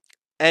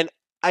 And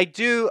I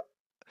do.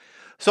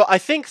 So I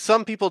think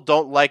some people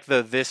don't like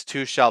the "this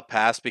too shall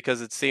pass"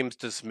 because it seems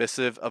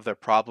dismissive of their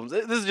problems.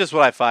 This is just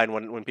what I find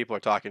when people are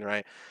talking,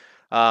 right?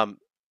 Um,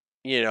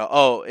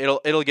 oh,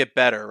 it'll get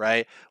better,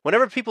 right?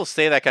 Whenever people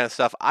say that kind of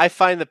stuff, I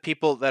find that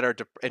people that are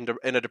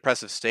in a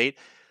depressive state,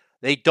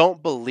 they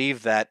don't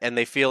believe that and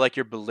they feel like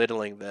you're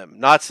belittling them.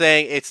 Not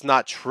saying it's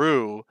not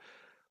true,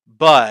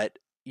 but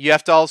you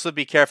have to also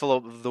be careful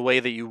of the way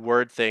that you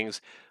word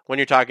things when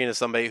you're talking to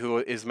somebody who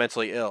is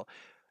mentally ill.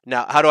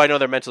 Now, how do I know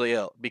they're mentally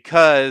ill?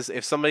 Because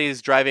if somebody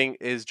is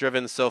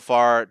driven so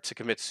far to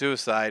commit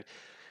suicide,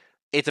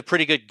 it's a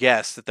pretty good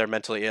guess that they're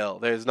mentally ill.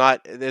 There's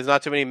not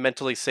too many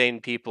mentally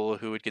sane people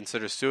who would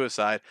consider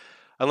suicide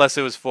unless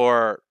it was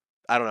for,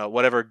 I don't know,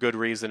 whatever good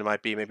reason it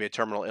might be, maybe a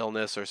terminal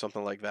illness or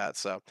something like that.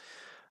 So,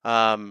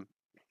 um,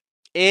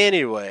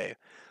 anyway,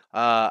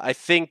 I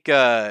think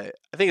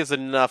it's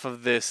enough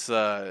of this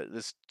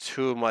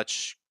too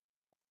much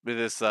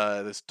this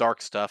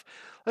dark stuff.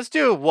 Let's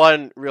do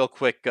one real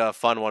quick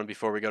fun one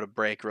before we go to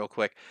break real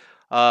quick.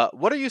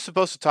 What are you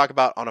supposed to talk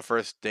about on a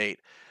first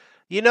date?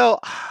 You know,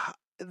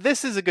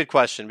 this is a good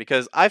question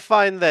because I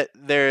find that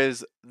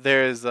there's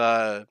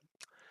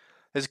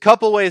There's a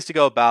couple ways to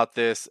go about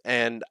this,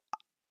 and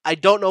I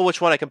don't know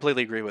which one I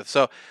completely agree with.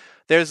 So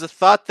there's a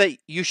thought that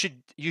you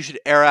should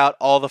air out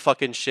all the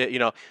fucking shit.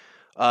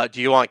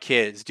 Do you want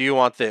kids? Do you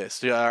want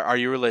this? Are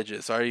you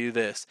religious? Are you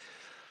this?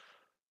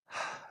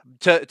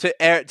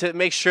 To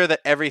make sure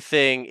that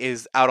everything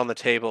is out on the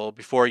table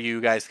before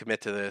you guys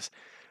commit to this.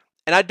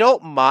 And I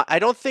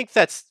don't think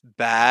that's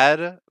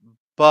bad,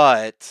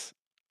 but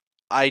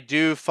I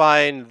do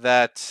find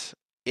that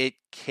it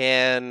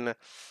can.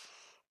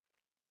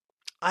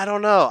 I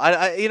don't know.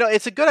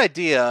 It's a good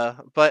idea,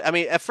 but I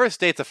mean, at first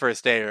date's a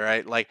first date,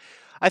 right? Like,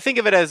 I think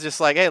of it as just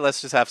like, hey,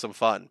 let's just have some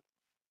fun.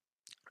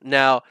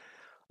 Now,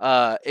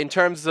 in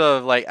terms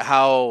of like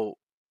how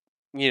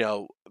you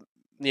know,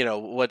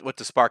 what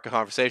to spark a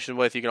conversation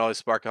with, you can always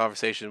spark a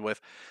conversation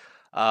with.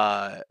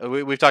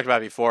 We've talked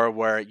about it before,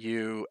 where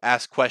you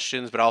ask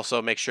questions, but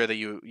also make sure that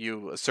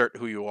you assert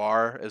who you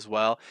are as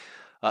well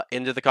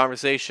into the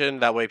conversation.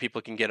 That way,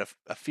 people can get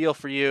a feel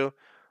for you.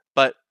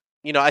 But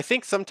I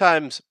think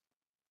sometimes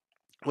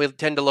we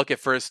tend to look at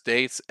first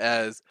dates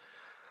as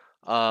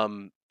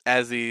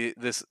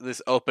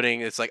this opening.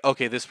 It's like,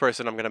 okay, this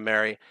person I'm gonna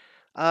marry.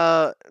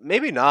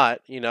 Maybe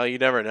not. You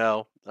never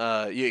know.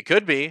 It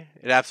could be.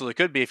 It absolutely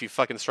could be if you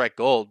fucking strike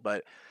gold.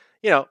 But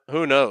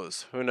who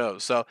knows? Who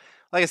knows? So,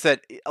 like I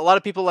said, a lot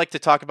of people like to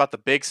talk about the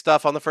big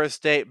stuff on the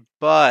first date,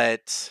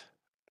 but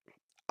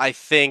I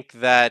think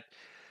that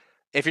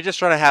if you're just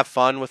trying to have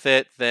fun with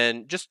it,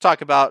 then just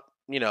talk about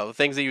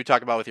things that you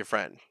talk about with your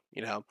friend.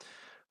 You know.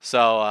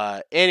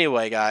 So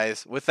anyway,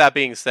 guys, with that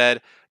being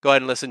said, go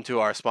ahead and listen to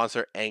our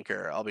sponsor,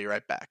 Anchor. I'll be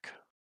right back.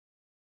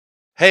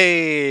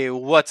 Hey,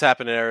 what's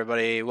happening,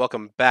 everybody?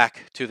 Welcome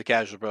back to the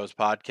Casual Bros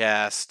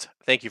podcast.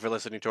 Thank you for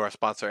listening to our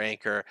sponsor,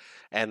 Anchor,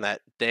 and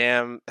that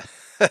damn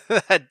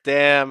that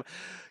damn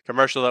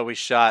commercial that we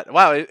shot.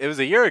 Wow, it was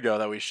a year ago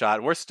that we shot,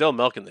 and we're still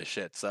milking this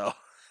shit. So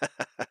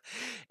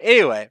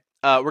anyway,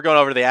 we're going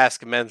over to the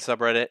Ask Men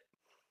subreddit.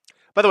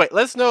 By the way,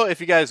 let us know if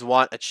you guys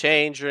want a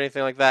change or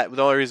anything like that.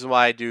 The only reason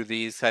why I do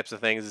these types of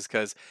things is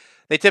because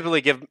they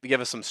typically give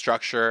us some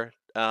structure.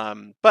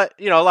 But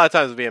a lot of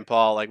times with me and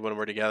Paul, like when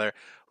we're together,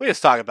 we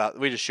just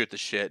shoot the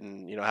shit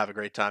and have a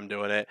great time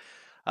doing it.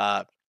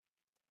 But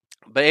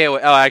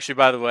anyway, actually,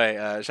 by the way,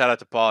 shout out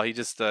to Paul. He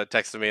just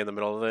texted me in the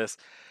middle of this,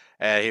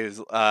 and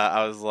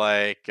I was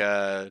like,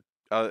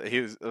 he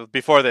was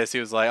before this,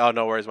 he was like, oh,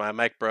 no worries, my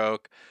mic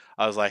broke.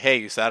 I was like, hey,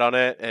 you sat on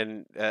it,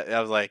 and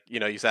I was like,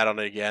 you sat on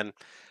it again.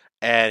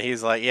 And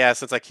he's like, yeah,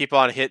 since I keep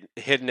on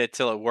hitting it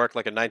till it worked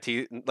like a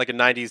 90s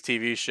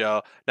TV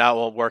show, now it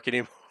won't work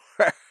anymore.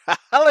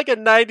 I like a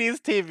 90s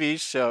TV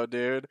show,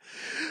 dude.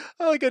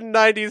 I like a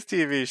 90s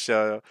TV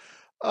show.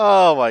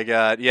 Oh my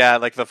god. Yeah,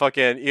 like the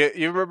fucking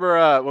you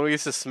remember when we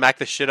used to smack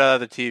the shit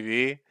out of the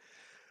TV?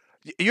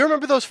 You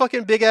remember those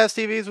fucking big ass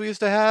TVs we used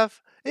to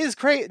have? It is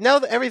great. Now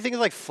that everything is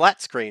like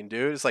flat screen,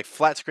 dude. It's like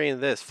flat screen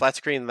this, flat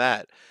screen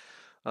that.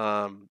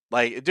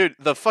 Like, dude,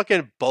 the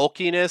fucking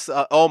bulkiness.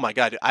 Oh my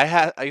god, dude.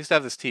 I used to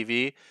have this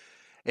TV.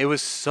 It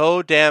was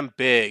so damn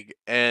big,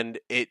 and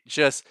I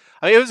mean,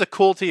 it was a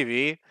cool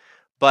TV,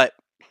 but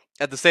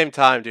at the same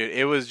time, dude,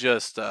 it was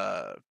just,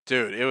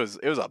 dude, it was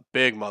a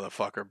big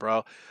motherfucker,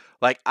 bro.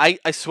 Like, I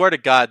swear to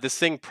God, this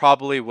thing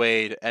probably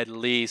weighed at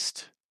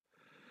least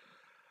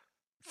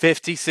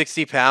 50,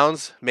 60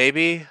 pounds,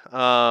 maybe.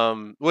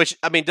 Which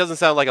I mean, doesn't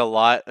sound like a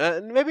lot.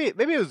 Maybe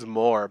it was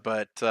more,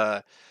 but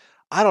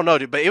I don't know,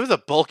 dude, but it was a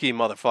bulky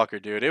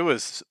motherfucker, dude. It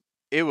was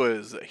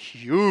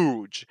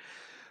huge.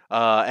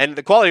 And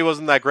the quality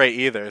wasn't that great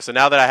either. So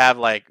now that I have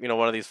like,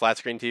 one of these flat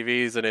screen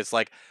TVs and it's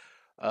like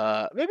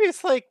maybe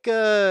it's like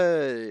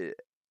 3/4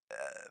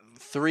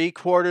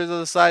 of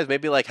the size,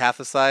 maybe like half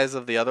the size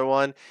of the other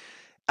one.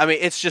 I mean,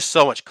 it's just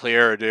so much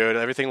clearer, dude.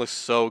 Everything looks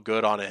so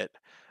good on it.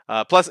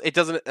 Plus it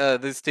doesn't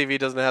this TV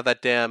doesn't have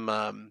that damn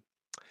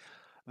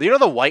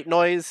the white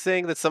noise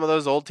thing that some of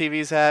those old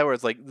TVs had, where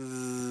it's like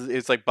zzz,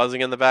 it's like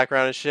buzzing in the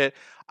background and shit.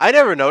 I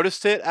never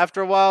noticed it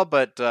after a while,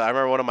 but I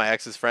remember one of my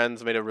ex's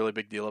friends made a really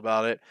big deal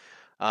about it.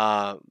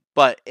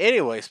 But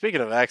anyway,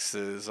 speaking of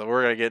exes,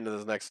 we're gonna get into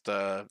this next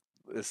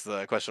this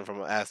question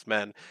from Asked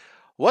Men.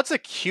 What's a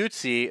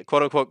cutesy,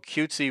 quote unquote,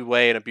 cutesy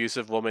way an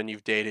abusive woman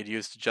you've dated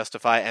used to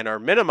justify and or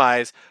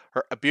minimize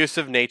her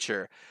abusive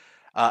nature?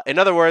 In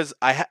other words,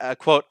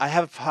 quote, I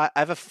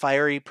have a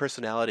fiery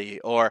personality,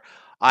 or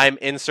I'm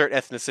insert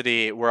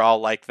ethnicity, we're all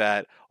like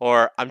that,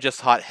 or I'm just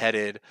hot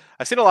headed.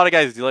 I've seen a lot of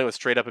guys dealing with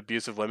straight up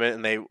abusive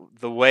women, and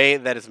the way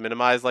that it's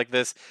minimized like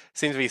this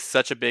seems to be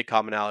such a big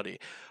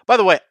commonality. By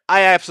the way,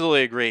 I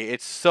absolutely agree.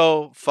 It's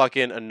so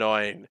fucking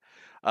annoying.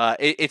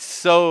 It's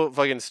so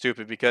fucking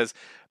stupid because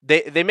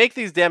they make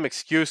these damn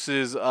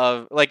excuses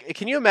of like,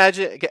 can you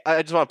imagine?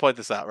 I just want to point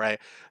this out, right?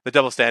 The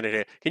double standard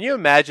here. Can you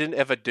imagine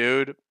if a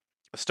dude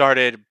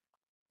started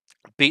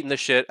beating the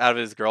shit out of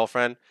his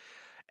girlfriend,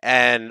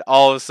 and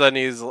all of a sudden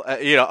he's,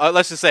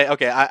 let's just say,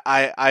 okay,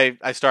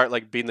 I start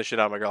like beating the shit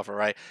out of my girlfriend,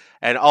 right?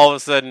 And all of a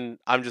sudden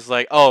I'm just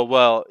like, oh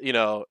well,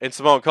 in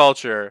Samoan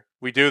culture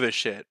we do this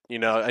shit,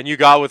 and you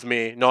got with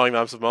me knowing that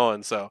I'm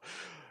Samoan, so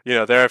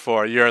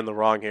therefore you're in the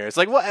wrong here. It's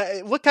like,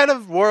 what kind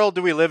of world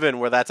do we live in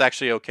where that's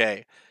actually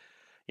okay?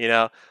 You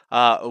know,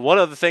 one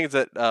of the things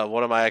that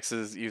one of my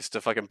exes used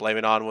to fucking blame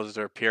it on was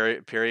her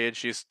period.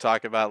 She used to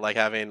talk about like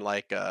having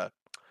like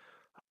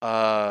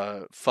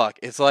fuck,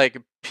 it's like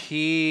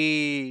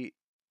it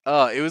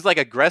was like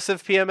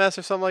aggressive PMS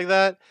or something like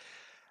that.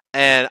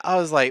 And I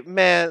was like,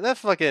 man,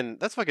 that's fucking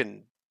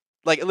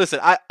like, listen,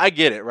 I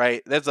get it,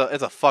 right? It's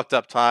a fucked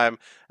up time,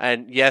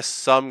 and yes,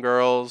 some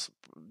girls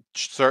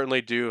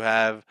certainly do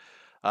have.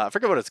 I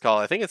forget what it's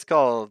called. I think it's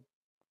called.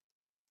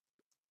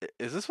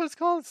 Is this what it's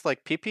called? It's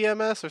like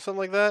PPMS or something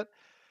like that.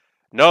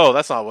 No,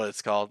 that's not what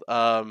it's called.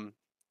 No.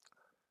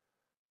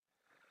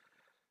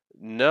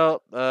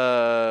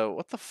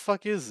 What the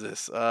fuck is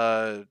this?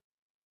 Hold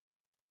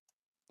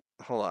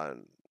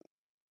on.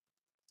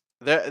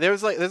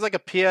 There's like a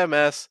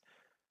PMS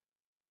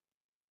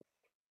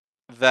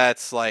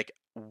that's like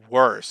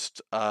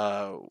worst.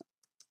 There's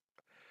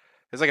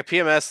like a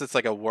PMS that's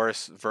like a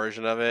worse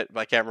version of it, but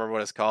I can't remember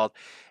what it's called.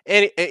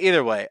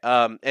 Either way,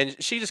 and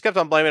she just kept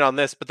on blaming it on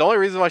this, but the only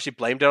reason why she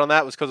blamed it on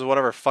that was because of one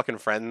of her fucking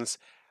friends,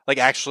 like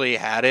actually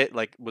had it,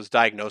 like was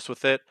diagnosed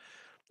with it.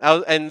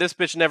 And this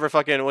bitch never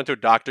fucking went to a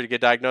doctor to get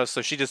diagnosed,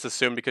 so she just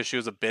assumed because she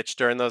was a bitch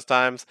during those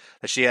times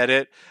that she had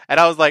it. And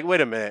I was like,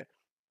 wait a minute,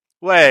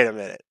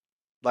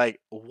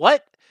 like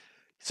what?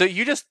 So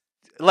you just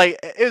like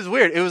it was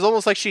weird. It was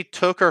almost like she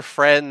took her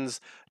friend's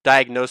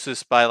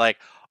diagnosis by like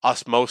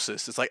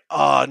osmosis. It's like,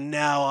 oh,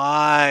 now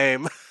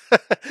I'm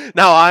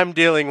now I'm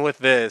dealing with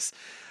this.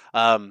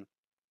 Um,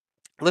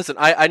 Listen,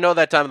 I know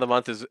that time of the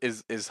month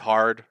is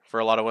hard for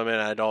a lot of women.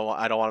 And I don't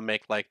want to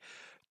make like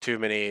too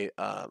many.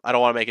 I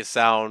don't want to make it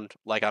sound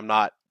like I'm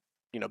not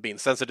being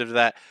sensitive to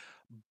that.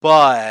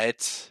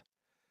 But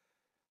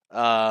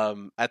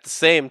at the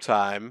same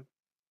time,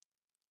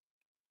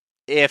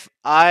 if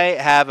I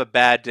have a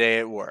bad day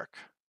at work,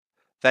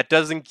 that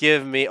doesn't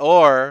give me,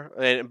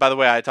 and by the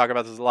way, I talk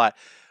about this a lot.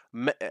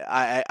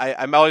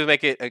 I'm always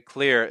make it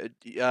clear.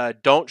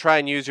 Don't try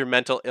and use your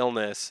mental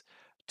illness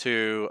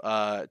to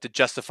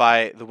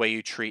justify the way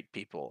you treat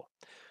people.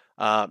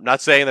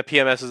 Not saying that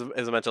PMS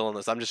is a mental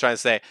illness. I'm just trying to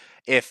say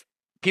if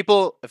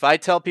I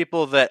tell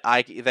people that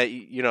I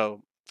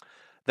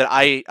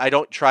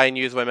don't try and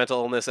use my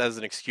mental illness as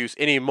an excuse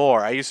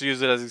anymore. I used to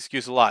use it as an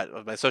excuse a lot.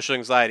 Of my social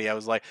anxiety, I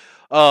was like,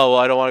 oh, well,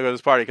 I don't want to go to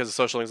this party because of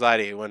social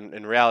anxiety, when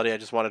in reality, I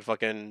just wanted to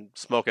fucking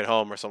smoke at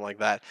home or something like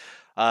that.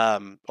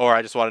 Or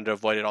I just wanted to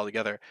avoid it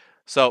altogether.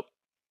 So,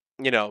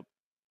 you know,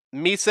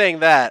 me saying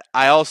that,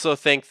 I also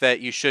think that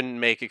you shouldn't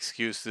make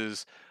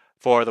excuses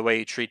for the way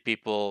you treat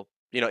people.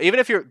 Even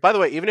if you're, by the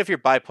way, even if you're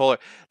bipolar,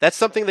 that's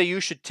something that you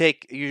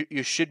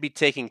should be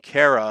taking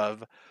care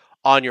of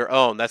on your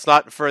own. That's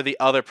not for the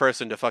other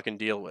person to fucking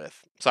deal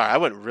with. Sorry, I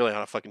went really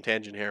on a fucking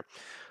tangent here.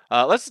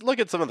 Let's look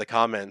at some of the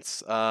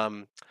comments.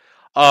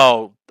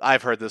 Oh,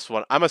 I've heard this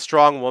one. I'm a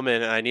strong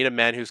woman and I need a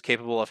man who's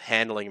capable of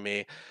handling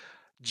me.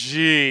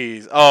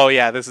 Jeez. Oh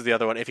yeah, this is the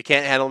other one. If you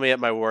can't handle me at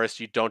my worst,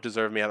 you don't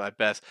deserve me at my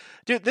best.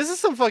 Dude, this is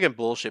some fucking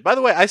bullshit. By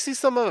the way, I see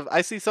some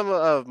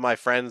of my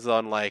friends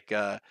on like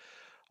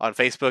on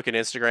Facebook and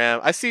Instagram.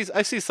 I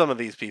see some of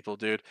these people,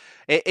 dude.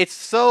 It's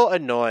so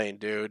annoying,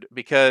 dude,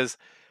 because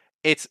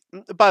it's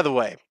by the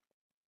way,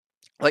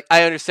 like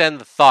I understand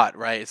the thought,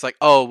 right? It's like,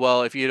 oh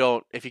well, if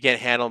you can't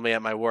handle me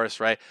at my worst,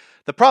 right?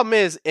 The problem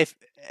is if,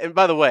 and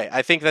by the way,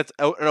 I think that's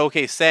an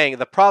okay saying.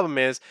 The problem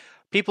is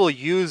people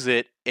use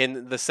it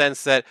in the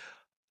sense that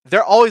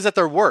they're always at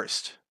their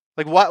worst.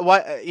 Like why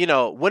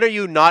when are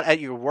you not at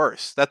your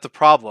worst? That's the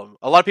problem.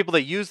 A lot of people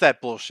that use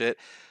that bullshit,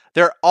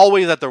 they're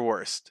always at their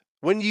worst.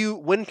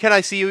 When can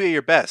I see you at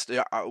your best?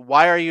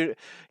 Why are you,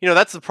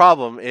 that's the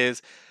problem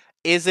is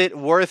it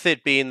worth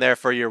it being there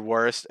for your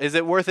worst? Is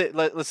it worth it?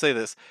 Let's say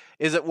this.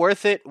 Is it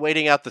worth it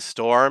waiting out the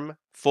storm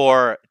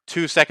for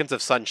 2 seconds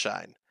of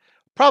sunshine?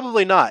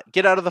 Probably not.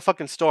 Get out of the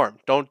fucking storm.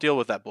 Don't deal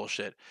with that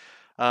bullshit.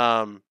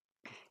 Um,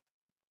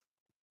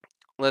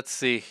 let's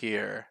see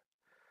here.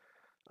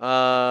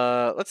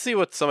 Let's see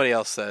what somebody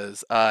else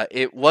says.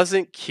 It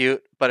wasn't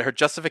cute, but her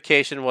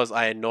justification was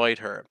I annoyed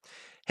her.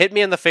 Hit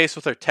me in the face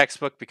with her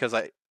textbook because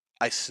I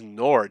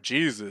snore.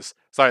 Jesus.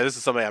 Sorry, this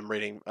is somebody I'm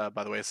reading,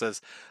 by the way. It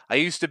says, I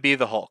used to be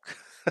the Hulk.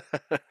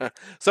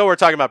 So we're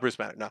talking about Bruce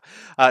Banner.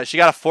 No. She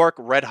got a fork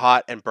red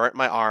hot and burnt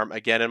my arm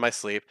again in my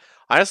sleep.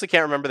 I honestly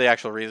can't remember the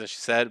actual reason she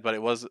said, but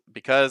it was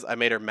because I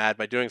made her mad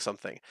by doing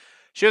something.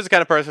 She was the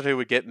kind of person who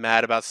would get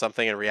mad about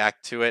something and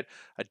react to it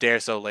a day or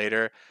so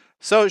later.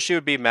 So she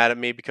would be mad at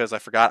me because I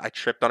forgot I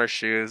tripped on her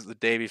shoes the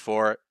day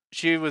before.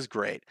 She was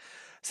great.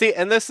 See,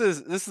 and this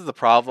is the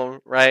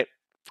problem, right?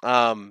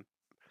 Um,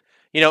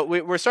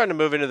 we're starting to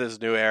move into this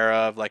new era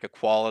of like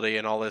equality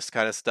and all this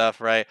kind of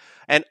stuff, right?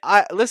 And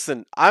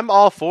I'm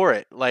all for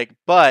it. Like,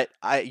 but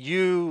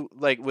you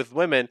like with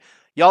women,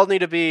 y'all need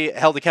to be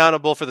held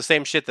accountable for the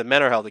same shit that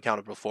men are held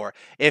accountable for.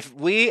 If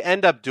we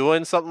end up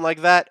doing something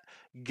like that,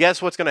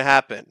 guess what's going to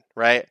happen,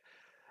 right?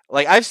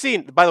 Like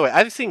by the way,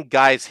 I've seen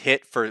guys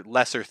hit for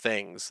lesser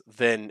things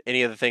than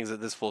any of the things that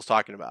this fool's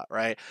talking about,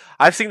 right?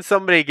 I've seen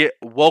somebody get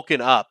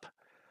woken up,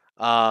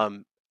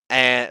 um,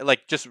 and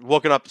like just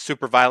woken up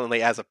super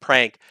violently as a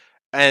prank,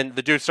 and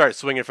the dude started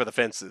swinging for the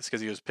fences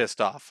because he was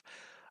pissed off.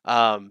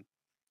 Um,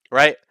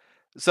 right?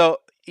 So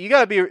you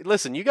gotta be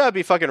listen. You gotta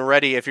be fucking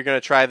ready if you're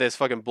gonna try this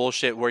fucking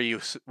bullshit where you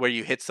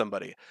hit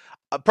somebody.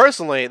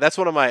 Personally, that's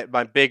one of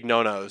my big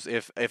no nos.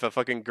 If a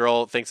fucking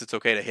girl thinks it's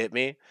okay to hit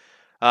me,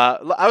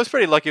 I was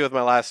pretty lucky with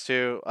my last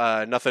two.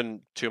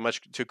 Nothing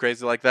too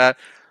crazy like that.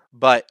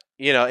 But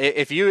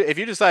if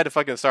you decide to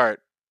fucking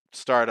start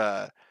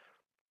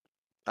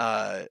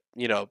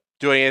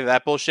doing any of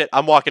that bullshit,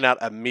 I'm walking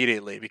out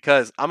immediately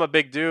because I'm a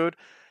big dude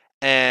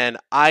and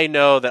I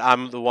know that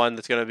I'm the one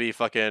that's gonna be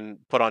fucking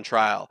put on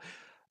trial.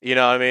 You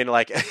know what I mean?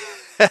 Like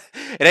it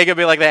ain't gonna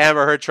be like the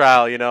Amber Heard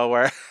trial,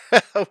 where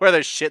where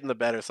there's shit in the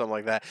bed or something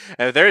like that.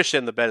 And if there is shit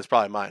in the bed, it's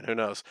probably mine. Who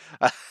knows?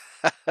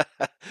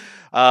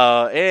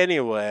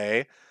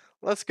 Anyway,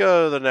 let's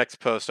go to the next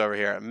post over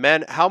here.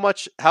 Men, how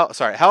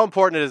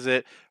important is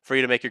it for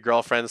you to make your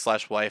girlfriend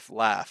slash wife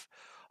laugh?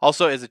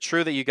 Also, is it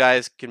true that you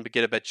guys can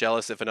get a bit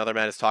jealous if another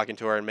man is talking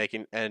to her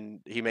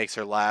and he makes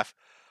her laugh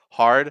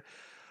hard?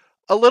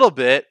 A little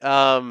bit.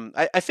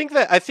 I think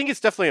it's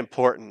definitely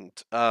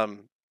important.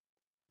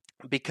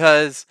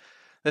 Because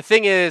the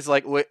thing is,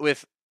 like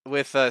with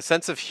a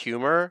sense of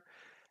humor,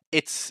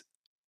 it's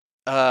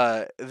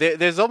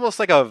there's almost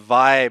like a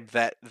vibe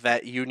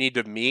that you need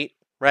to meet,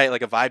 right?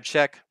 Like a vibe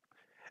check.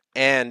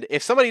 And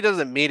if somebody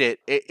doesn't meet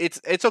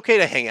it's okay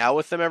to hang out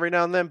with them every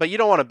now and then, but you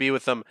don't want to be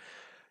with them,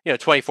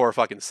 24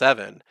 fucking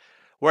 7.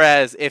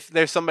 Whereas if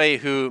there's somebody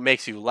who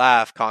makes you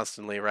laugh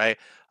constantly, right?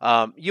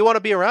 You want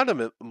to be around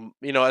them,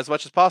 as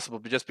much as possible,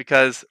 just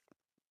because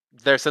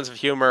their sense of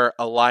humor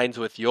aligns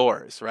with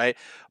yours, right?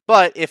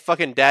 But if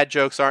fucking dad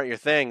jokes aren't your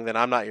thing, then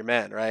I'm not your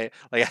man, right?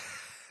 Like,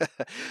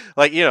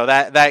 like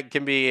that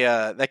can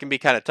be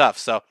kind of tough.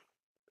 So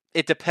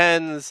it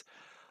depends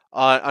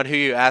on who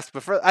you ask.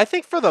 But I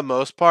think for the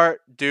most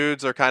part,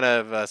 dudes are kind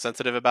of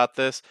sensitive about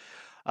this.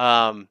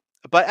 Um,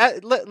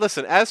 but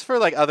listen, as for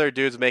like other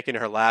dudes making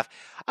her laugh,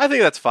 I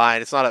think that's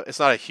fine. It's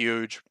not a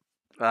huge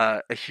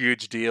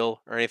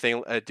deal or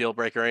anything, a deal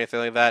breaker or anything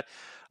like that.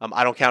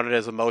 I don't count it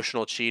as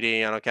emotional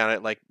cheating. I don't count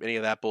it like any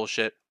of that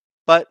bullshit.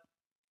 But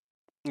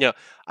you know,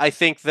 I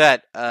think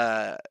that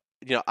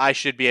I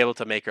should be able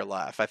to make her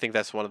laugh. I think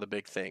that's one of the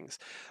big things.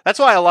 That's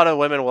why a lot of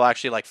women will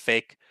actually like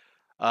fake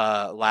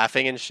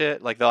laughing and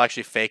shit. Like they'll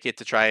actually fake it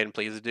to try and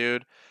please a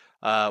dude,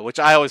 which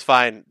I always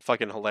find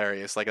fucking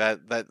hilarious. Like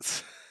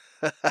that's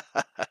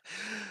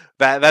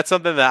that's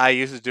something that I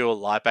used to do a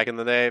lot back in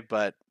the day,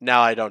 but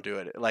now I don't do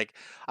it. Like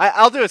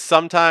I'll do it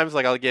sometimes.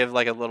 Like I'll give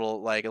like a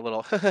little that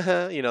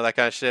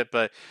kind of shit.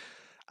 But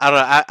I don't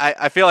know.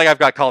 I feel like I've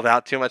got called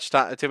out too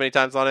many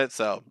times on it.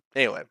 So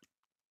anyway,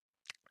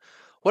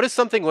 what is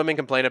something women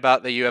complain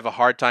about that you have a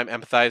hard time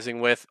empathizing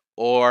with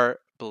or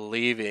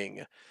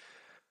believing?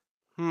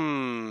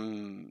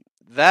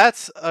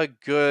 That's a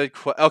good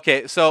question.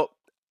 Okay, so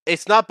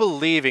it's not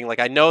believing. Like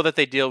I know that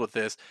they deal with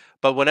this,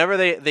 but whenever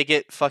they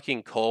get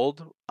fucking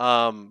cold,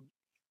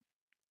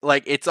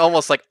 like it's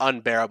almost like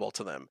unbearable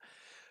to them.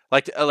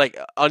 Like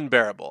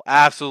unbearable,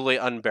 absolutely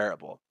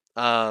unbearable.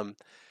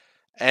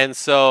 And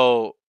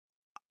so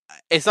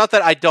it's not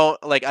that I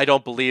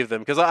don't believe them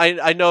because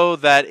I know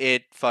that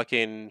it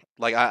fucking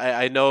like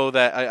I know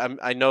that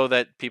I know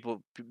that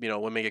people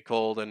women get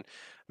cold and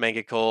men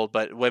get cold,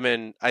 but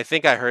women, I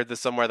think I heard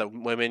this somewhere that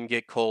women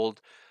get cold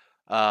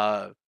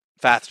uh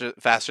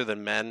faster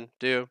than men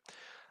do.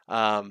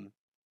 Um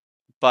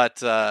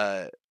but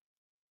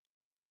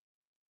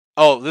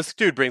Oh, this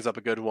dude brings up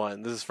a good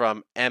one. This is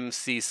from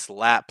MC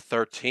Slap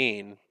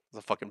 13. It's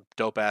a fucking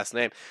dope ass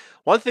name.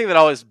 One thing that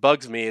always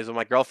bugs me is when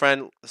my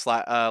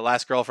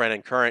last girlfriend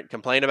and current,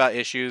 complain about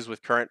issues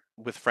with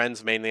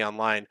friends mainly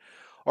online,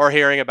 or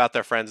hearing about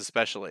their friends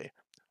especially.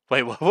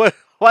 Wait, what?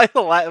 Why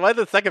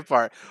the second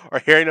part? Or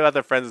hearing about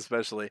their friends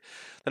especially.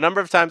 The number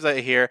of times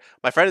I hear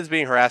my friend is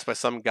being harassed by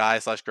some guy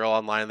slash girl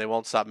online and they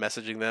won't stop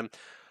messaging them.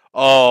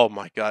 Oh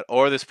my god.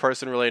 Or this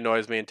person really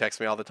annoys me and texts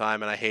me all the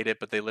time and I hate it,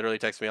 but they literally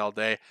text me all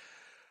day.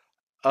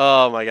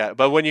 Oh my god.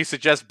 But when you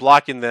suggest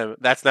blocking them,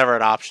 that's never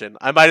an option.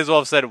 I might as well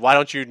have said, why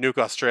don't you nuke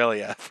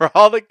Australia? For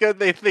all the good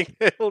they think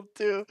it'll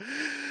do.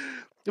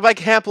 If I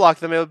can't block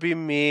them, it would be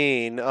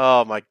mean.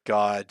 Oh my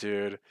god,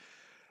 dude.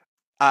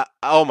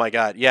 Oh my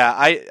god.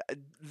 Yeah,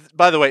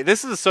 by the way,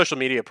 this is a social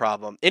media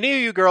problem. Any of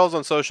you girls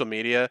on social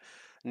media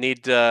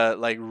need to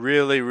like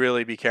really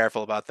really be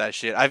careful about that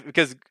shit.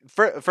 Because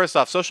first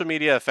off, social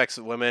media affects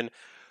women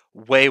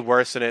way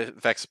worse than it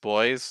affects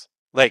boys.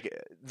 Like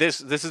this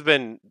has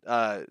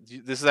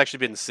actually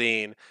been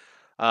seen,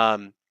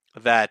 um,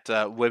 that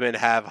women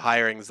have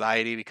higher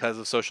anxiety because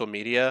of social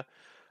media,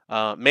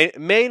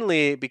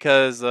 mainly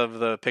because of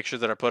the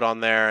pictures that are put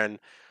on there and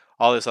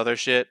all this other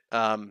shit.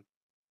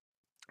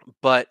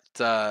 But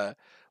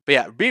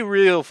yeah, be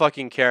real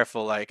fucking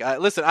careful. Like,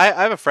 listen, I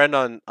have a friend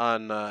on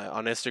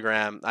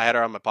Instagram. I had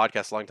her on my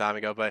podcast a long time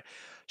ago, but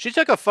she's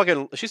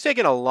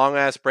taking a long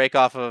ass break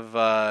off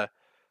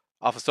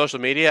of social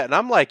media, and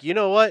I'm like, you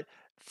know what?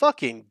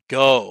 Fucking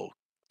go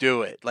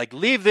do it. Like,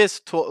 leave this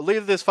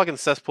fucking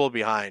cesspool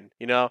behind.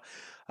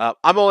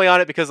 I'm only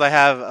on it because I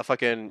have a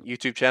fucking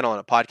YouTube channel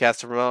and a podcast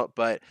to promote,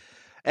 but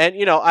and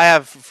I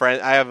have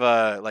friends, I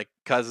have like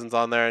cousins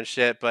on there and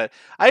shit, but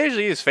I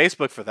usually use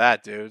Facebook for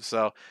that, dude.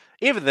 So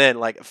even then,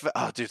 like,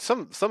 oh, dude,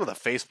 some of the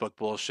Facebook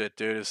bullshit,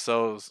 dude, is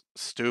so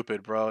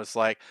stupid, bro. It's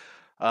like,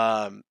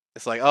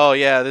 oh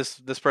yeah,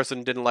 this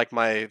person didn't like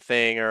my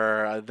thing,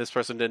 or this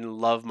person didn't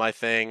love my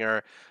thing,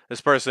 or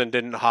this person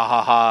didn't ha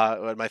ha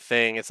ha at my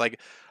thing. It's like,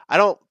 I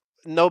don't.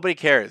 Nobody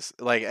cares.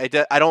 Like,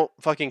 I don't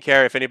fucking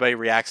care if anybody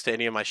reacts to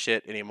any of my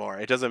shit anymore.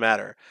 It doesn't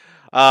matter.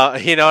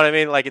 You know what I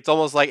mean? Like, it's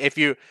almost like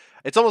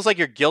it's almost like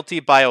you're guilty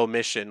by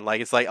omission.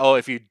 Like, it's like, oh,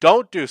 if you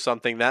don't do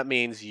something, that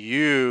means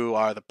you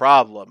are the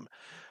problem.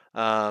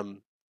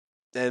 Um,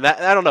 and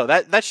that, I don't know,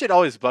 that shit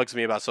always bugs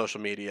me about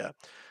social media.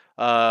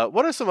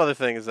 What are some other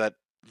things that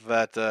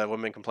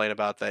women complain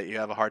about that you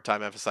have a hard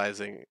time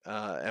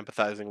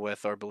empathizing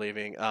with or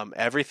believing?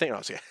 Everything. Oh,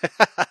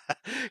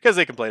 because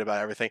they complain about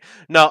everything.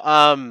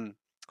 No.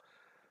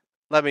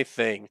 Let me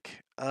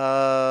think.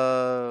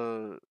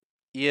 I'd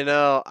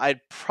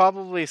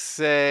probably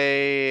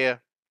say,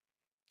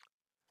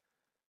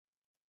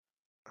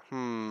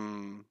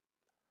 hmm.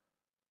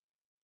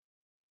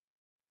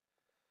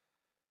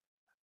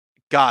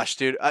 Gosh,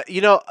 dude.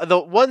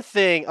 The one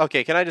thing.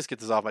 Okay, can I just get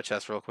this off my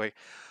chest real quick?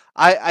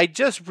 I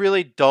just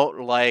really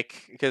don't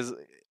like, because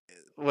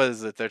what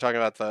is it? They're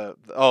talking about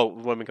oh,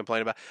 women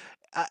complain about.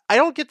 I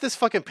don't get this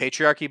fucking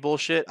patriarchy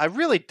bullshit. I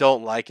really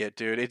don't like it,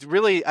 dude.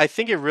 I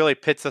think it really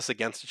pits us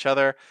against each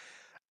other,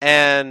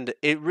 and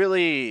it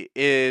really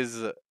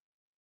is.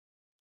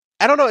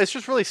 I don't know. It's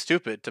just really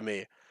stupid to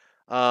me.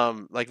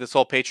 Like this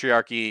whole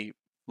patriarchy,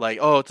 like,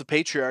 oh, it's a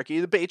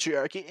patriarchy, the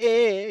patriarchy,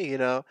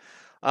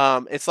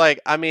 It's like,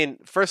 I mean,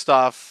 first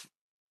off,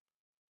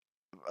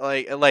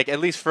 like at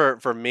least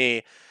for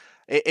me,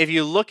 if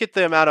you look at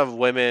the amount of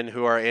women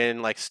who are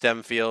in like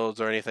STEM fields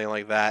or anything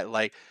like that,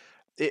 like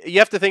you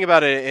have to think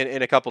about it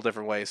in a couple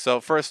different ways.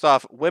 So first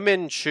off,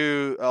 women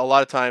choose a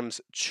lot of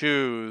times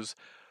choose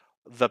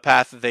the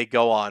path that they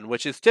go on,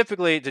 which is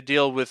typically to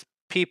deal with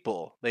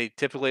people. They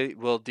typically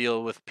will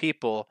deal with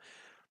people,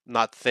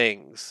 not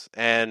things.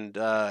 And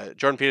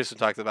Jordan Peterson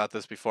talked about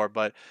this before,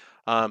 but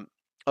um,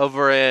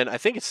 over in, I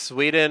think it's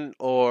Sweden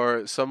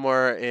or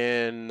somewhere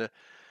in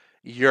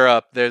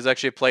Europe, there's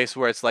actually a place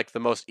where it's like the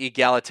most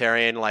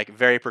egalitarian, like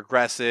very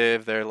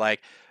progressive.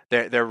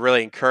 They're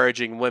really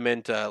encouraging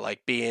women to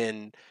like be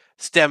in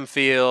STEM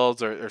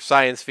fields or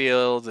science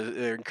fields.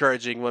 They're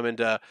encouraging women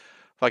to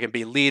fucking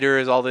be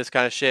leaders, all this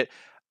kind of shit.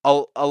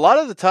 A lot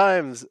of the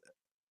times,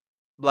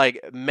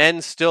 like,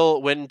 men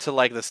still went into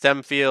like the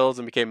STEM fields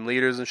and became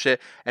leaders and shit,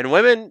 and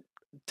women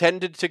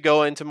tended to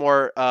go into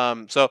more.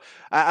 So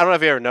I don't know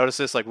if you ever noticed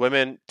this. Like,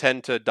 women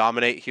tend to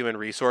dominate human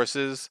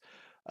resources.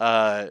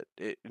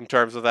 In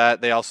terms of that,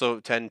 they also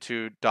tend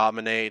to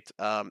dominate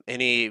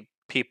any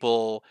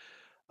people.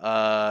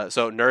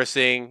 So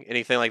nursing,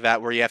 anything like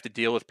that, where you have to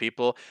deal with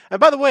people. And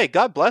by the way,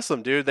 God bless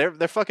them, dude.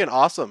 They're fucking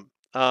awesome.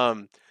 I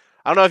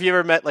don't know if you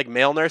ever met like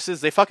male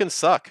nurses. They fucking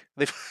suck.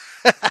 They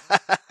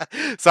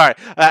Sorry,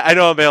 I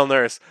know a male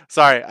nurse.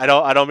 Sorry, I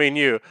don't mean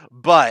you,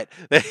 but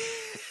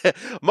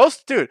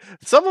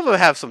some of them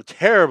have some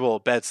terrible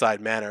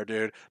bedside manner,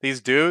 dude.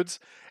 These dudes,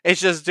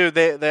 it's just, dude.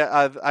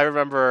 I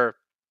remember,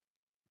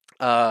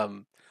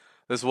 um,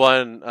 this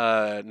one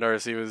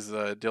nurse. He was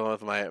dealing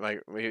with my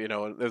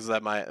this was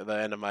at the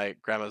end of my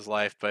grandma's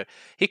life, but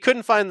he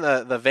couldn't find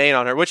the vein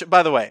on her, which,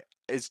 by the way,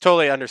 is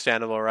totally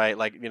understandable, right?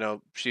 Like,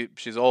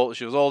 she's old.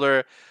 She was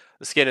older.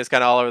 The skin is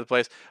kind of all over the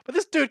place. But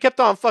this dude kept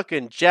on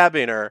fucking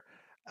jabbing her,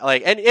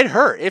 like, and it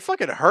hurt. It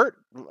fucking hurt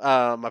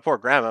my poor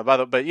grandma.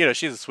 But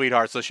she's a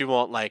sweetheart, so she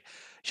won't, like,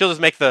 she'll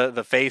just make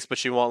the face, but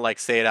she won't like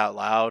say it out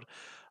loud.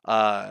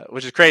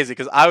 Which is crazy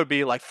because I would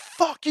be like,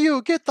 "Fuck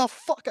you, get the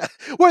fuck out.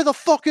 Where the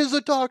fuck is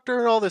the doctor?"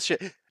 and all this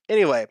shit.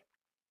 Anyway,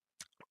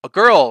 a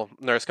girl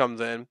nurse comes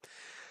in,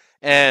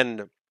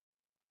 and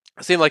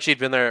it seemed like she'd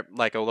been there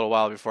like a little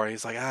while before.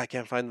 He's like, I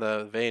can't find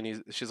the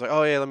vein. She's like,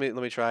 oh yeah, let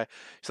me try.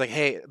 She's like,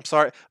 hey, I'm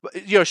sorry,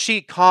 but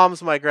she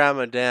calms my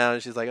grandma down.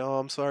 She's like, oh,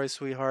 I'm sorry,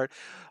 sweetheart.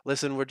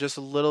 Listen, we're just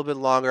a little bit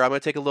longer. I'm gonna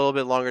take a little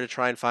bit longer to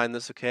try and find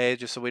this, okay?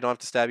 Just so we don't have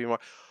to stab you more.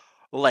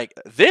 Like,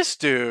 this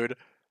dude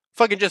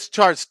fucking just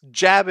starts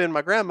jabbing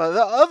my grandma.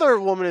 The other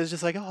woman is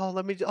just like,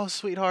 oh,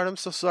 sweetheart, I'm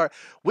so sorry.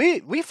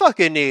 We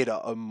fucking need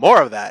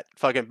more of that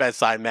fucking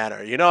bedside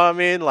manner. You know what I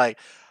mean? Like,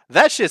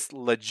 that shit's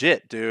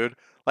legit, dude.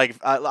 Like,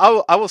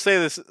 I will say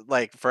this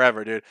like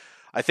forever, dude.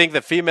 I think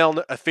that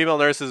female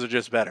nurses are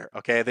just better.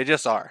 Okay, they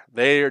just are.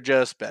 They are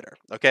just better.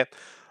 Okay.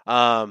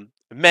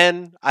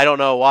 Men, I don't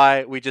know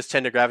why we just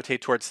tend to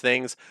gravitate towards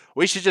things.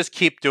 We should just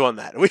keep doing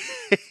that.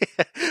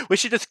 We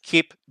should just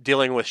keep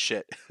dealing with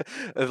shit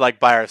like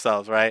by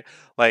ourselves, right?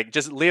 Like,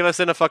 just leave us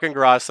in a fucking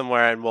garage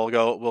somewhere and we'll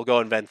go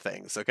invent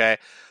things, okay?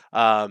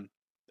 Um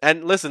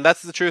and listen,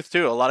 that's the truth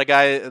too. A lot of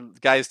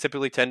guys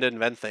typically tend to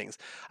invent things.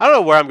 I don't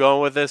know where I'm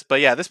going with this,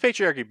 but yeah, this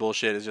patriarchy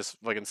bullshit is just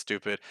fucking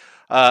stupid.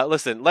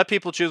 Listen, let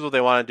people choose what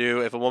they want to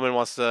do. If a woman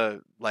wants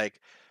to,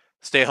 like,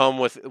 stay home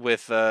with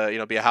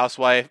be a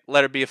housewife,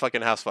 let her be a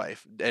fucking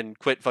housewife and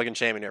quit fucking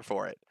shaming her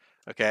for it.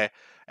 Okay?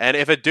 And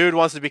if a dude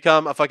wants to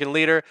become a fucking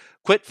leader,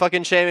 quit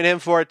fucking shaming him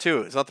for it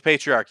too. It's not the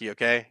patriarchy,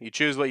 okay? You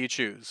choose what you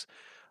choose.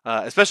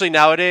 Especially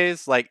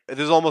nowadays, like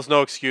there's almost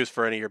no excuse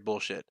for any of your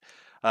bullshit.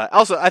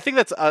 Also, I think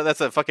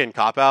that's a fucking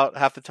cop out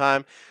half the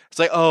time. It's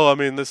like, oh, I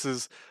mean, this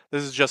is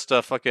just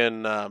a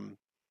fucking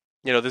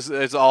this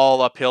is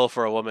all uphill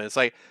for a woman. It's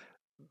like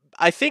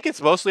I think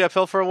it's mostly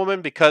uphill for a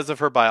woman because of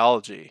her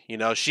biology.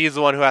 She's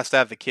the one who has to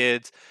have the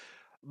kids,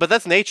 but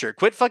that's nature.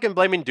 Quit fucking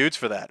blaming dudes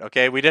for that,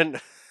 okay? We didn't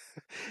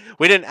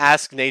we didn't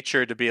ask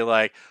nature to be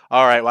like,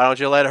 all right, why don't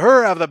you let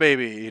her have the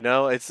baby?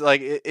 It's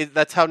like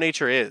that's how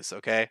nature is,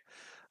 okay?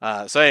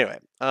 So anyway,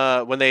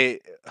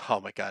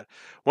 oh my god,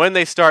 when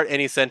they start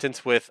any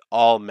sentence with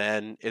 "all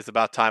men," it's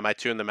about time I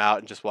tune them out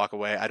and just walk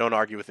away. I don't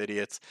argue with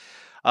idiots.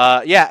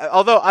 Yeah,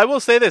 although I will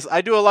say this,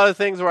 I do a lot of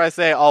things where I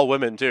say all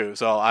women too.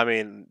 So I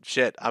mean,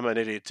 shit, I'm an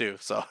idiot too.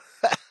 So,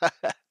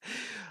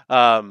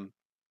 um,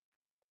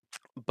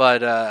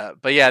 but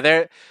yeah,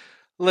 there.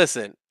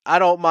 Listen, I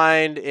don't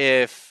mind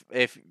if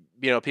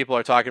people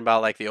are talking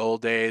about like the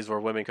old days where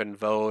women couldn't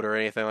vote or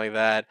anything like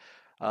that.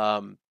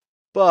 Um,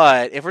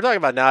 but if we're talking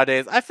about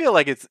nowadays, I feel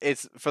like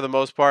it's for the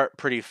most part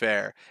pretty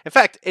fair. In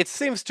fact, it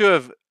seems to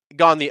have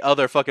gone the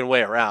other fucking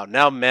way around.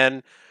 Now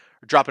men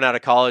are dropping out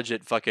of college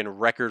at fucking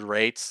record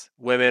rates.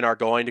 Women are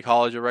going to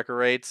college at record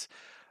rates.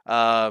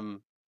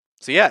 Um,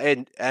 so yeah,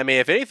 and I mean,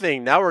 if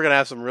anything, now we're gonna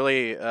have some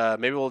really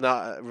maybe we'll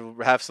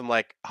have some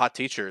like hot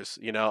teachers,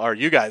 or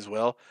you guys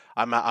will.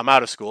 I'm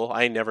out of school.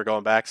 I ain't never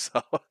going back,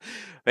 so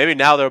maybe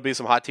now there'll be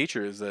some hot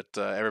teachers that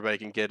everybody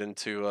can get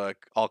into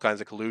all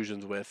kinds of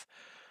collusions with.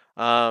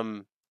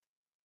 Um,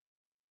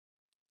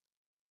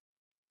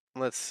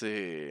 let's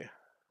see.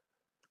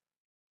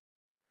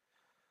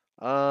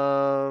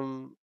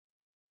 Um,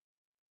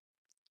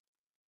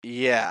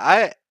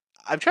 yeah,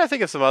 I'm trying to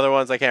think of some other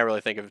ones. I can't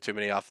really think of too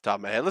many off the top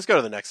of my head. Let's go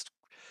to the next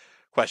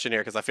question here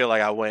because I feel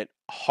like I went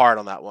hard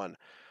on that one.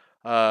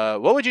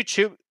 What would you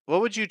choose? What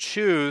would you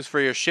choose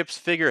for your ship's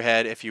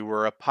figurehead if you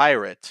were a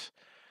pirate?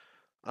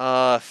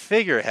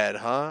 Figurehead,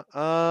 huh?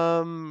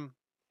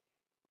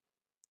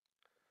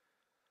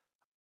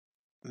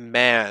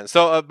 Man.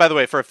 So, by the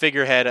way, for a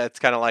figurehead, it's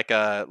kind of like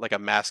a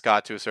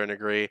mascot to a certain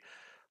degree.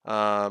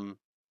 Um,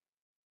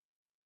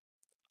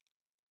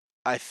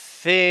 I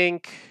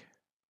think.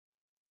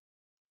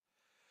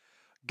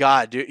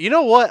 God, dude. You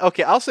know what?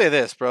 Okay, I'll say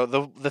this, bro.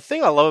 The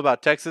thing I love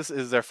about Texas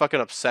is their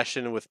fucking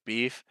obsession with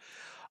beef.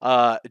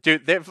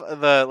 Dude, they're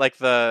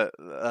the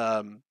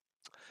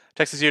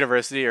Texas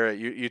University or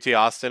UT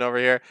Austin over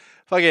here.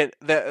 Fucking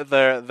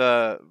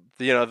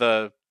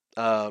the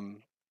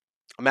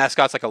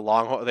mascot's like a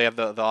longhorn. They have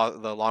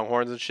the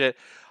longhorns and shit.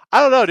 I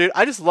don't know, dude.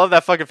 I just love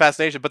that fucking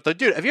fascination. But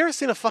dude, have you ever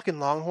seen a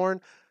fucking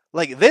longhorn?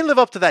 Like they live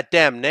up to that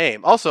damn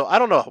name. Also, I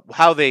don't know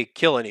how they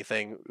kill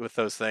anything with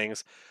those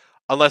things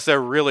unless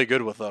they're really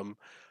good with them.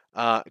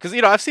 Because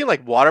I've seen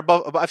like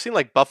I've seen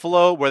like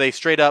buffalo where they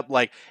straight up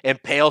like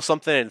impale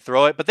something and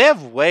throw it, but they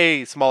have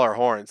way smaller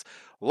horns.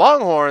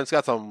 Longhorns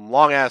got some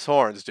long ass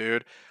horns,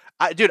 dude.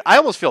 I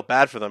almost feel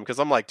bad for them because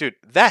I'm like, dude,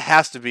 that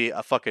has to be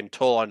a fucking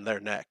toll on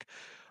their neck.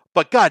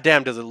 But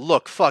goddamn, does it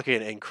look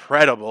fucking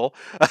incredible?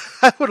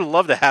 I would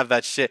love to have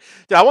that shit,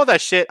 dude. I want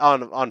that shit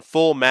on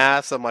full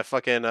mass on my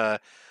fucking on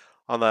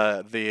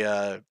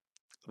the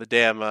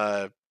damn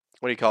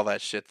what do you call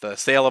that shit? The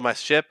sail of my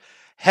ship.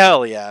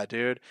 Hell yeah,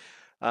 dude.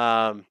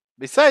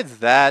 Besides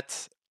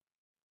that,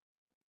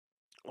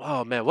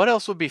 oh man, what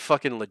else would be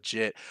fucking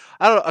legit?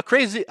 I don't know.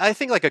 I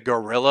think like a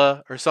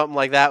gorilla or something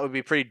like that would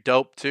be pretty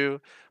dope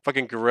too.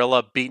 Fucking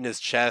gorilla beating his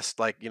chest,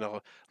 like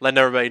letting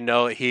everybody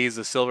know that he's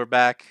a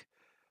silverback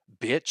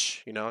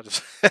bitch.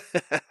 Just.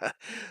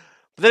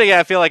 But then again,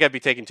 I feel like I'd be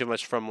taking too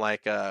much from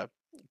like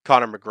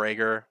Conor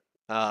McGregor,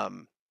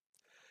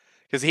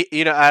 because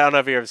I don't know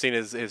if you've ever seen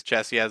his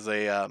chest. He has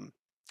a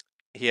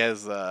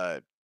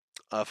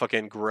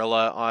fucking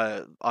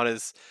gorilla on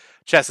his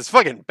chest. It's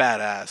fucking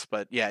badass.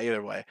 But yeah,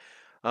 either way.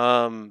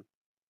 Um,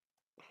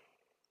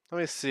 Let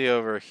me see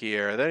over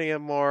here. Are there any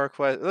more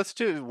questions? Let's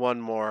do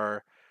one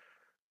more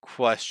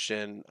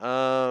question.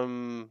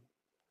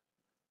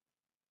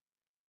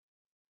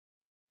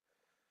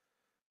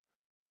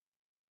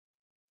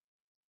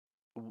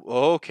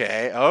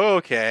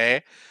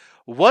 Okay.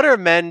 What are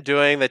men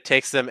doing that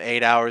takes them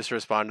 8 hours to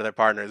respond to their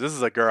partners? This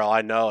is a girl,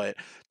 I know it.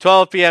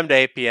 12 p.m. to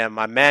 8 p.m.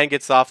 My man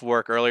gets off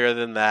work earlier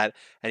than that,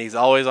 and he's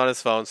always on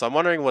his phone. So I'm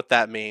wondering what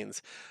that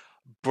means,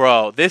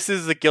 bro. This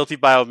is the guilty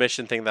by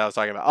omission thing that I was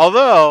talking about.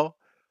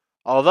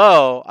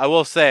 Although I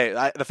will say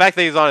the fact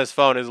that he's on his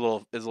phone is a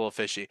little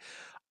fishy.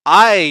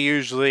 I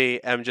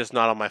usually am just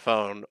not on my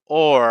phone,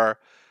 or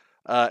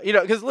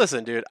because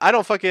listen, dude, I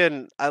don't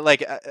fucking. I'll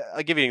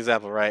give you an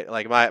example, right?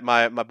 Like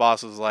my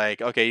boss was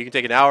like, okay, you can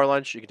take an hour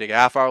lunch, you can take a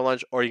half hour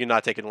lunch, or you can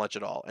not take a lunch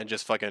at all and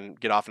just fucking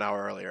get off an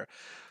hour earlier.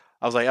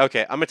 I was like,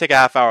 okay, I'm gonna take a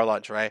half hour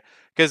lunch, right?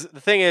 Because the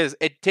thing is,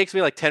 it takes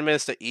me like 10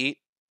 minutes to eat,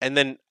 and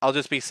then I'll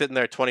just be sitting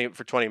there 20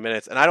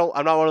 minutes, and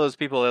I'm not one of those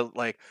people that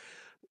like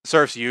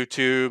surfs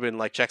YouTube and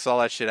like checks all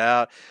that shit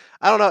out.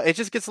 I don't know. It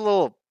just gets a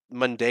little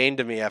mundane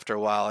to me after a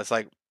while. It's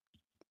like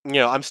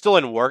I'm still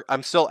in work.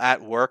 I'm still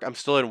at work. I'm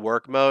still in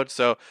work mode.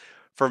 So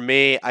for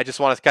me, I just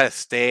want to kind of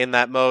stay in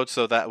that mode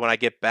so that when I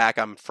get back,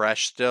 I'm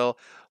fresh still.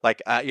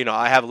 Like, I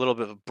have a little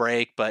bit of a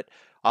break, but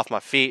off my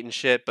feet and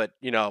shit. But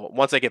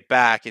once I get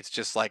back, it's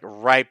just like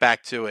right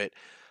back to it.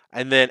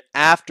 And then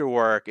after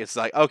work, it's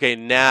like, okay,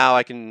 now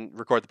I can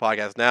record the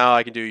podcast. Now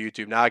I can do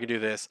YouTube. Now I can do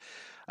this.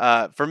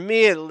 For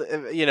me,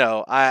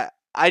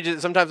 I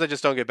just sometimes I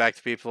just don't get back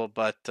to people,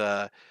 but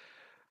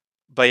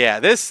yeah,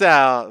 this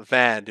sound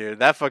van, dude,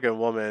 that fucking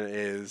woman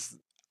is.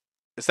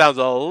 It sounds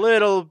a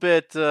little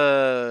bit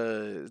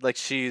like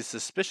she's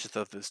suspicious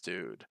of this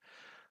dude.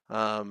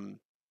 Um,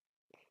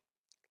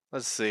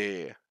 let's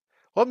see.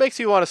 What makes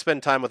you want to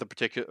spend time with a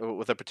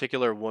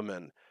particular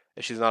woman?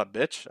 If she's not a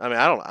bitch, I mean,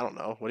 I don't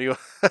know. What do you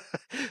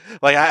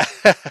like?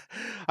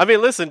 I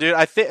mean, listen, dude.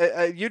 I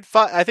think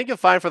you'll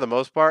find for the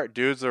most part,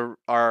 dudes are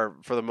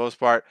for the most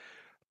part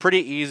pretty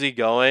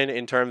easygoing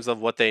in terms of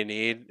what they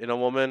need in a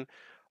woman.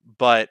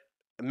 But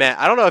man,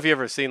 I don't know if you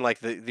ever seen like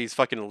these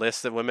fucking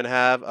lists that women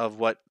have of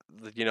what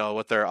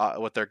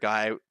their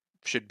guy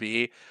should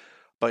be.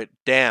 But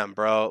damn,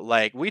 bro,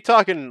 like we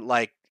talking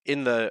like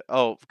in the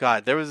oh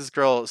god, there was this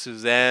girl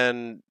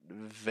Suzanne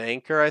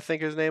Vanker, I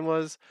think his name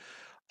was,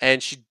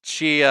 and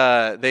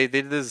they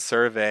did this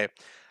survey,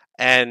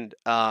 and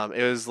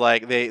it was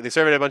like they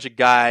surveyed a bunch of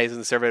guys and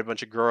they surveyed a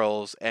bunch of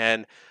girls,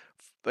 and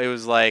it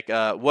was like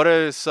what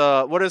are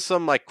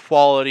some like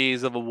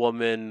qualities of a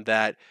woman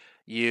that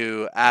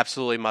you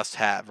absolutely must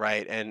have,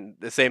 right? And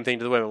the same thing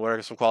to the women. What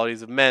are some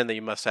qualities of men that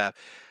you must have?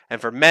 And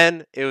for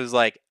men, it was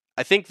like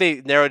I think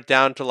they narrowed it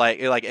down to like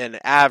an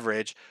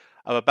average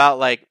of about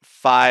like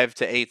 5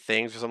 to 8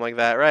 things or something like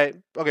that, right?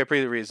 Okay,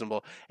 pretty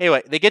reasonable.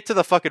 Anyway, they get to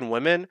the fucking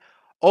women,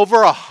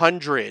 over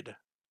 100.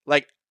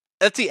 Like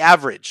that's the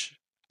average.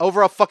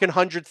 Over a fucking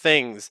 100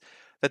 things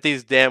that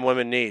these damn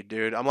women need,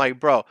 dude. I'm like,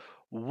 bro,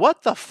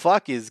 what the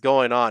fuck is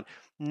going on?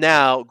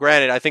 Now,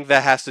 granted, I think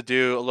that has to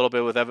do a little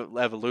bit with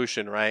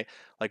evolution, right?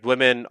 Like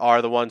women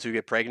are the ones who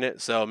get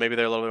pregnant, so maybe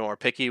they're a little bit more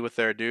picky with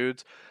their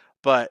dudes.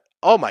 But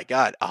oh my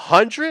god,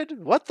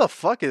 100? What the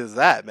fuck is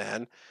that,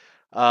 man?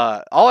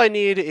 All I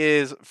need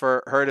is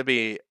for her to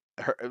be.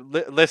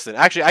 Listen,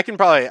 actually, I can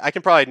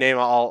probably name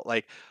all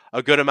like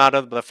a good amount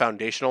of the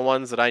foundational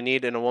ones that I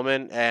need in a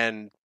woman,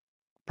 and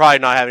probably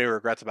not have any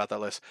regrets about that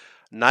list.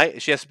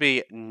 She has to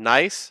be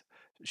nice.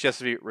 She has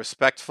to be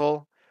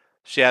respectful.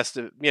 She has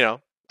to,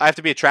 I have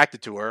to be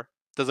attracted to her.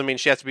 Doesn't mean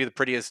she has to be the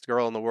prettiest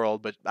girl in the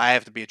world, but I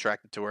have to be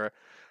attracted to her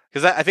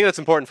because I think that's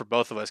important for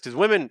both of us. Because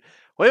women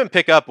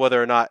pick up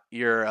whether or not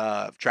you're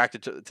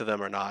attracted to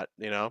them or not.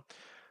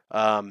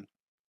 Um,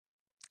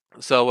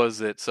 so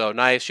was it so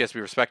nice? She has to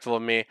be respectful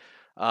of me.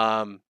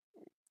 Um,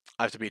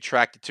 I have to be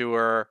attracted to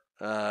her.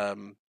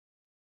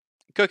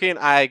 Cooking,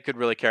 I could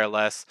really care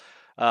less.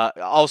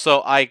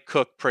 Also, I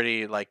cook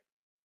pretty like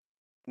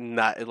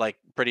not like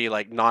pretty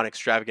like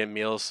non-extravagant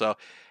meals. So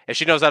if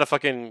she knows how to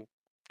fucking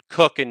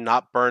cook and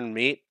not burn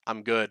meat,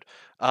 I'm good.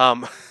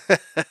 Um,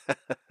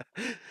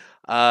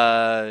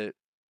 uh,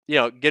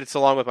 gets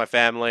along with my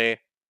family.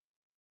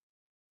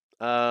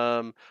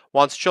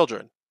 Wants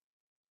children.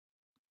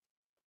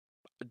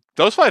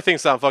 Those 5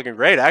 things sound fucking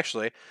great,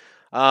 actually.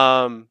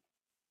 Um,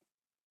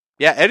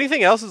 yeah,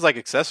 anything else is like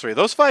accessory.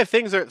 Those 5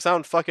 things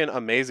sound fucking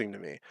amazing to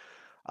me.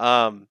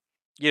 Um,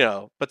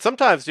 but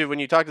sometimes, dude, when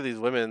you talk to these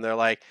women, they're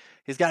like,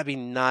 he's got to be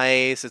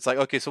nice. It's like,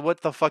 okay, so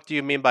what the fuck do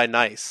you mean by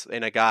nice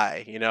in a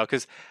guy?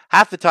 Because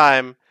half the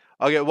time,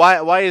 okay,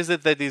 why is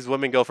it that these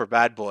women go for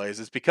bad boys?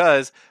 It's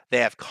because they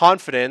have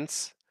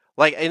confidence.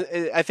 Like,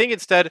 I think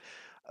instead,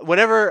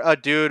 whenever,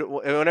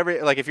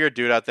 like, if you're a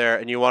dude out there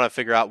and you want to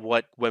figure out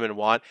what women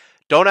want,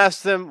 don't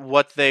ask them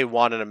what they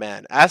want in a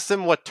man. Ask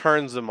them what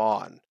turns them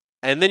on.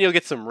 And then you'll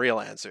get some real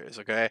answers,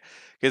 okay?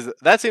 Because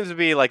that seems to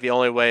be like the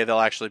only way they'll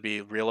actually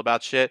be real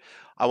about shit.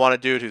 I want a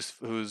dude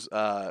who's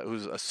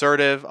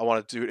assertive. I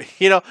want a dude,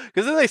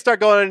 because then they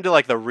start going into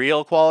like the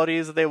real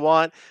qualities that they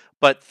want.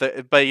 But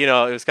it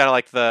was kind of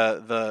like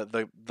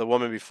the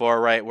woman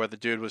before, right, where the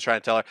dude was trying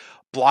to tell her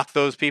block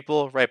those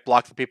people, right,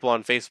 block the people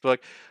on Facebook,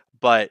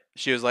 but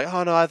she was like,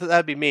 oh no,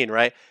 that'd be mean,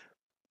 right?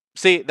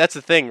 See, that's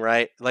the thing,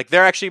 right? Like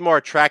they're actually more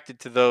attracted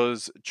to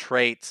those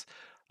traits.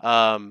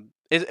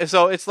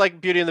 So it's like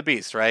Beauty and the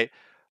Beast, right?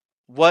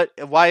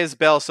 Why is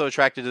Belle so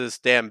attracted to this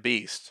damn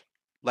beast?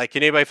 Like,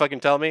 can anybody fucking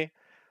tell me?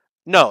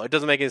 No, it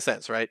doesn't make any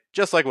sense, right?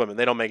 Just like women,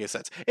 they don't make any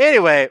sense.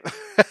 Anyway,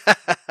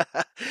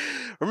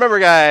 remember,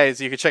 guys,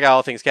 you can check out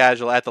All Things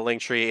Casual at the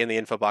link tree in the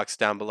info box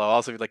down below.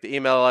 Also, if you'd like to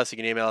email us, you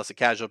can email us at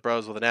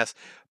casualbros with an S,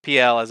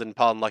 PL as in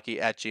Paul and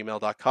Lucky at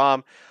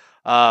gmail.com.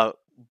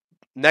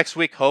 Next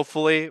week,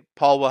 hopefully,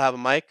 Paul will have a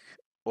mic,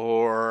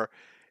 or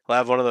he'll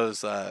have one of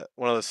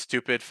those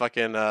stupid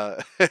fucking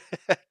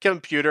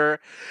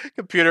computer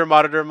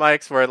monitor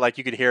mics where like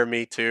you can hear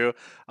me too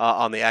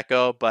on the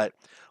echo, but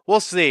we'll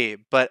see.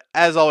 But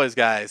as always,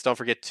 guys, don't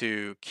forget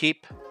to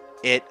keep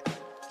it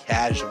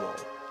casual.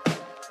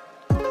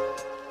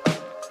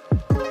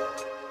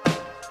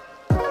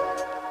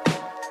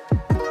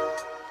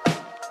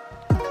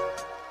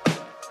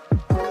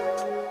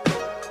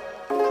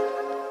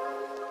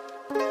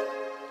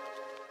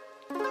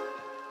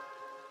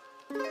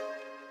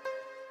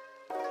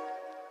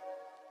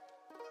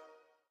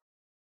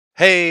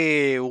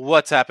 Hey,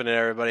 what's happening,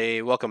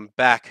 everybody? Welcome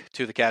back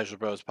to the Casual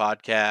Bros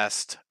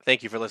podcast.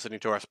 Thank you for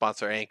listening to our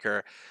sponsor,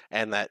 Anchor,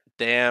 and that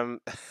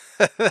damn,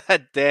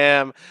 that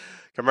damn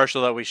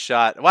commercial that we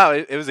shot. Wow,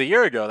 it was a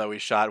year ago that we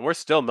shot, and we're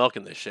still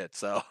milking this shit.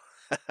 So,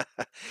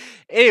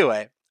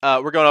 anyway,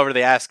 we're going over to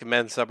the Ask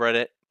Men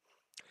subreddit.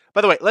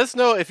 By the way, let us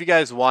know if you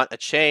guys want a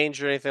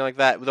change or anything like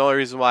that. The only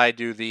reason why I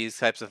do these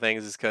types of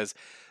things is because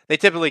they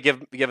typically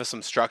give us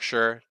some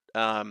structure.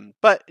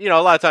 But you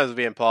know, a lot of times with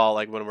me and Paul,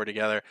 like when we're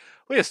together,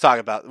 we just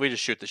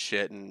shoot the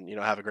shit and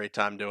have a great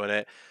time doing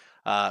it.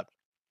 Uh,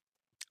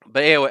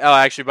 but anyway, oh,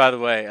 actually, by the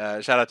way,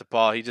 shout out to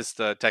Paul. He just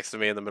texted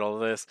me in the middle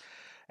of this,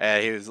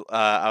 and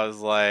I was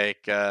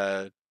like,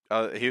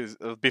 he was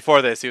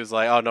before this, he was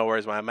like, oh, no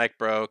worries, my mic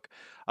broke.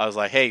 I was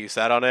like, hey, you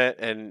sat on it,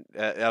 and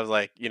I was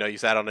like, you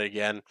sat on it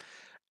again.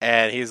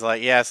 And he's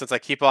like, yeah, since I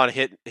keep on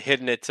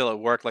hitting it till it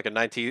worked like a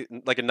 90s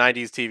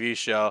TV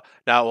show,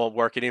 now it won't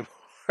work anymore.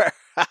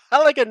 I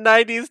like a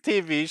 90s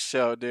TV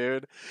show,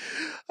 dude.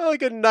 I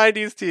like a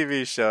 90s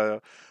TV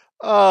show.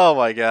 Oh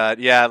my god.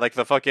 Yeah, like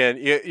the fucking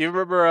you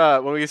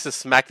remember when we used to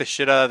smack the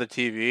shit out of the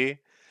TV?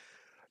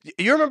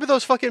 You remember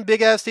those fucking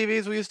big ass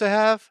TVs we used to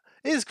have?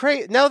 It is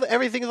great. Now that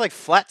everything is like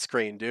flat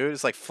screen, dude.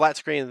 It's like flat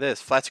screen this,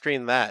 flat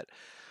screen that.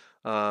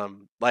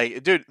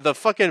 Like, dude, the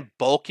fucking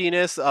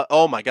bulkiness.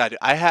 Oh my god, dude.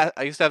 I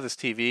used to have this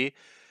TV.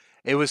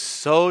 It was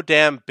so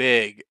damn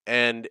big,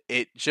 and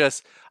I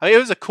mean, it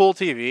was a cool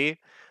TV,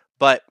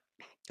 but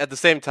at the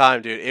same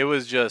time, dude, it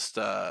was just,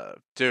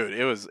 dude,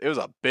 it was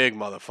a big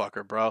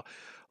motherfucker, bro.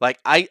 Like,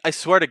 I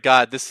swear to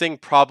God, this thing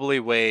probably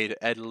weighed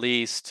at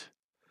least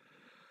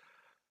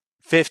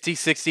 50,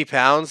 60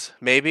 pounds,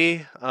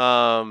 maybe.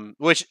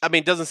 Which I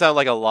mean, doesn't sound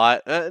like a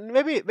lot.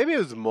 Maybe it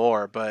was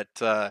more,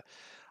 but I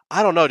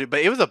don't know, dude.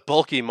 But it was a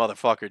bulky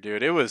motherfucker,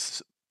 dude. It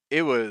was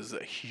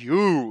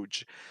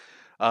huge.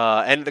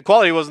 And the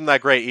quality wasn't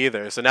that great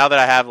either. So now that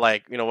I have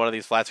like one of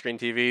these flat screen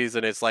TVs,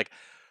 and it's like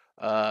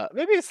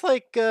maybe it's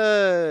like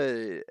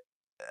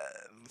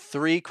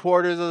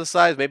 3/4 of the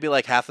size, maybe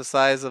like half the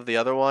size of the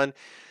other one.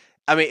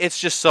 I mean, it's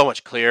just so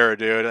much clearer,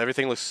 dude.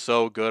 Everything looks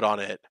so good on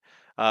it.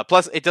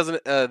 Plus, it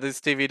doesn't. This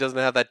TV doesn't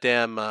have that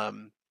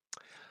damn.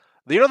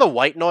 The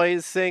white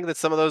noise thing that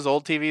some of those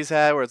old TVs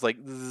had, where it's like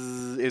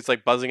zzz, it's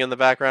like buzzing in the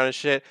background and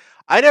shit.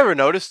 I never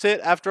noticed it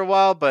after a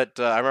while, but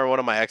I remember one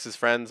of my ex's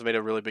friends made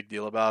a really big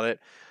deal about it.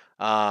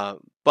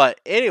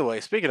 But anyway,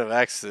 speaking of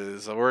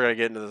exes, we're gonna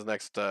get into this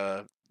next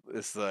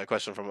this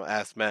question from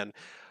Asked Men.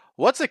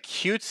 What's a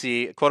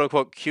cutesy, quote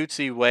unquote,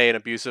 cutesy way an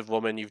abusive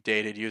woman you've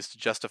dated used to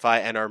justify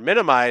and or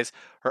minimize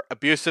her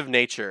abusive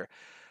nature?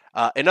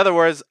 In other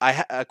words,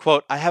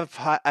 quote, I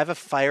have a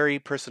fiery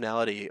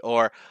personality,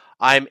 or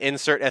I'm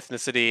insert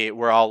ethnicity,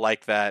 we're all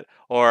like that,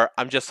 or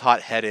I'm just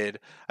hot headed.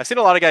 I've seen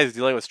a lot of guys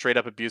dealing with straight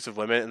up abusive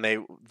women,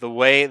 and the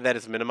way that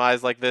it's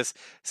minimized like this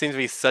seems to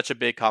be such a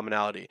big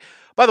commonality.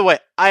 By the way,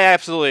 I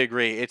absolutely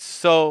agree. It's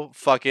so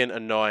fucking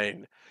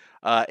annoying.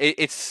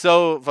 It's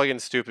so fucking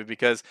stupid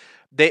because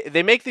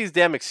they make these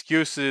damn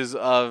excuses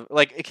of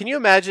like, can you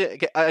imagine?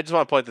 I just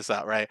want to point this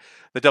out, right?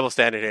 The double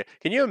standard here.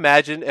 Can you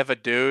imagine if a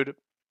dude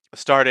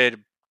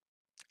started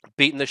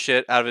beating the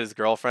shit out of his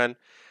girlfriend,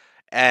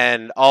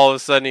 and all of a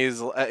sudden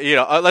he's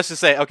let's just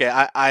say, okay,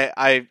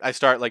 I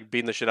start like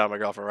beating the shit out of my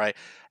girlfriend, right?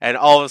 And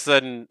all of a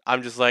sudden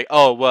I'm just like,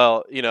 oh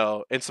well,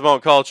 in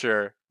Samoan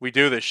culture we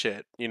do this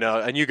shit,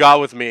 and you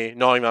got with me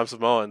knowing I'm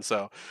Samoan,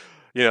 so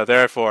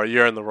therefore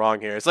you're in the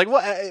wrong here. It's like,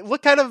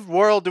 what kind of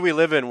world do we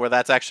live in where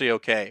that's actually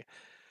okay?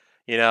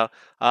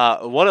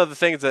 One of the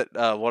things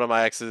that one of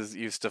my exes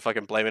used to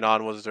fucking blame it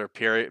on was her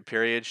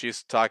period. She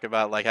used to talk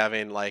about like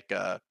having like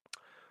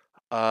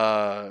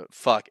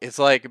fuck. It's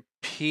like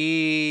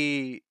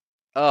it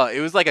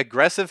was like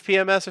aggressive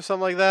PMS or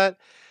something like that.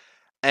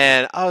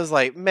 And I was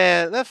like,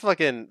 man, that's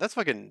fucking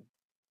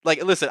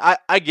like, listen,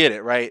 I get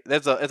it, right?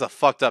 It's a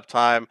fucked up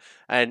time.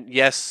 And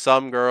yes,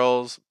 some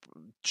girls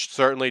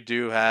certainly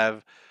do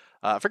have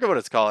I forget what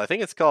it's called. I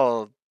think it's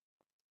called,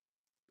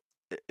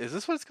 is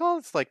this what it's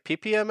called? It's like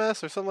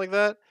PPMS or something like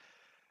that.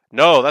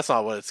 No, that's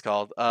not what it's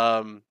called.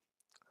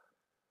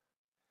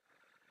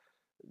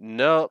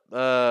 No,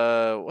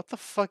 what the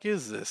fuck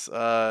is this?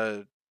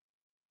 Hold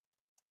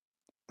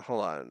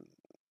on.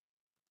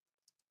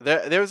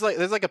 There's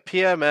like a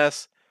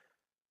PMS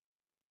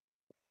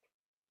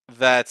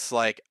that's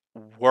like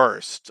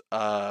worst.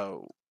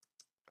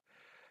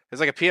 There's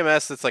like a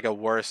PMS that's like a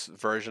worse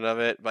version of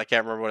it, but I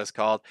can't remember what it's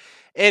called.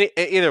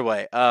 Either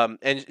way,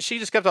 and she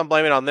just kept on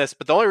blaming it on this,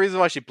 but the only reason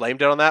why she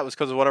blamed it on that was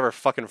because of one of her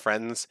fucking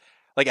friends,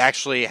 like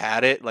actually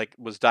had it, like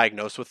was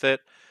diagnosed with it.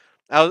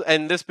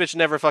 And this bitch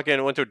never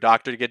fucking went to a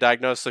doctor to get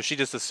diagnosed, so she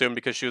just assumed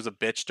because she was a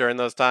bitch during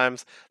those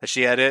times that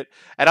she had it.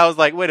 And I was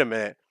like, wait a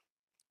minute,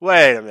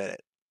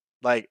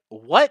 like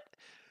what?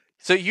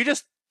 So you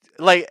just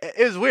like,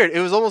 it was weird.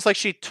 It was almost like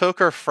she took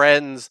her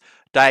friend's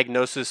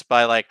diagnosis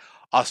by like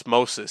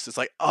osmosis. It's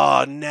like,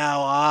 oh,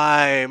 now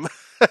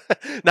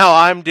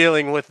I'm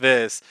dealing with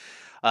this.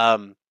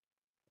 Um,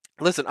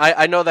 Listen,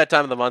 I know that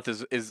time of the month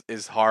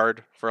is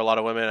hard for a lot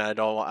of women. I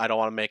don't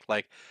want to make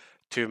like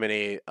too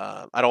many.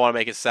 I don't want to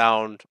make it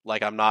sound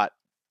like I'm not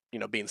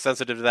being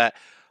sensitive to that.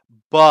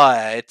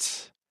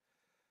 But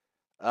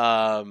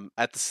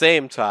at the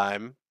same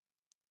time,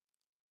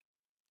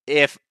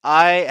 if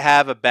I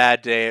have a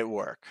bad day at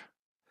work,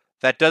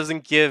 that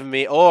doesn't give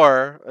me,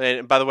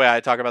 and by the way, I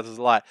talk about this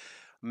a lot.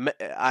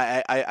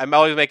 I'm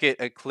always make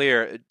it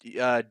clear.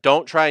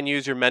 Don't try and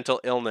use your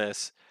mental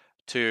illness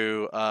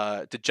to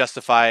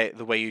justify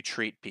the way you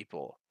treat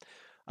people.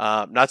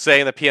 Not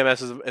saying that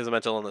PMS is a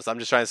mental illness. I'm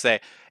just trying to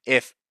say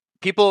if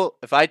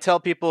I tell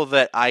people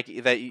that I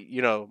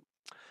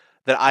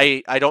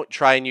don't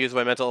try and use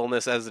my mental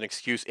illness as an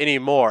excuse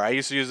anymore. I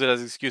used to use it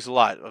as an excuse a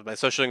lot. Of my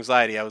social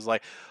anxiety, I was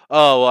like,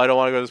 oh, well, I don't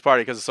want to go to this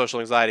party because of social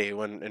anxiety,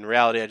 when in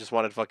reality, I just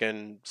wanted to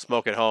fucking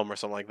smoke at home or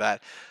something like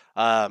that.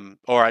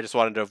 Or I just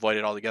wanted to avoid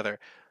it altogether.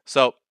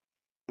 So,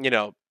 you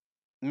know,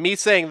 me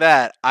saying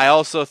that, I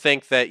also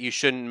think that you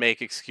shouldn't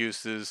make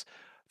excuses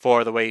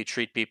for the way you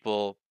treat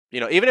people.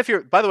 Even if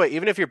you're, by the way,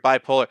 even if you're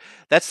bipolar,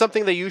 that's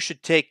something that you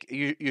should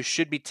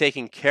be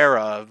taking care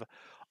of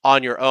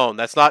on your own.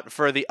 That's not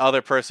for the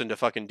other person to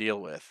fucking deal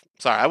with.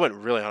 Sorry, I went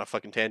really on a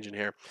fucking tangent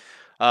here.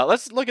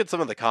 Let's look at some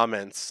of the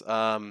comments.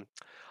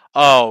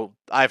 Oh,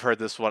 I've heard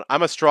this one.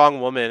 I'm a strong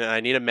woman and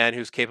I need a man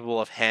who's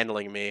capable of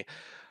handling me.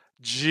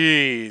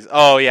 Jeez.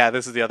 Oh yeah,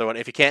 this is the other one.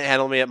 If you can't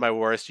handle me at my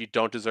worst, you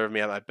don't deserve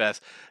me at my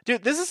best.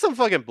 Dude, this is some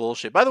fucking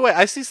bullshit. By the way,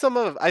 I see some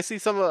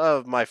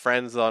of my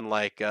friends on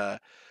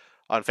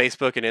on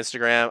Facebook and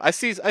Instagram. I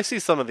see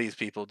some of these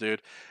people,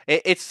 dude.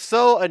 It's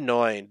so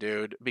annoying,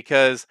 dude,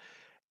 because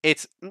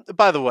it's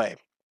by the way,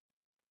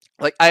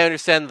 like I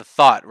understand the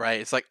thought,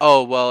 right? It's like,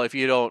 oh well, if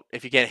you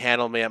can't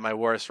handle me at my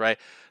worst, right?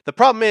 The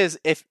problem is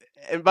if,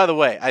 and by the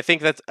way, I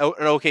think that's an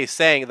okay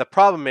saying. The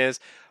problem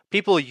is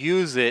people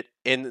use it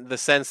in the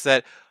sense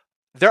that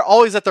they're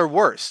always at their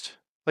worst.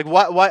 Like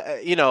why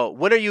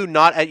when are you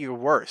not at your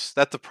worst?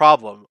 That's the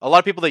problem. A lot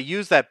of people that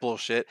use that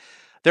bullshit,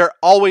 they're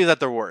always at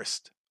their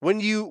worst.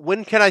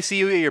 When can I see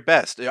you at your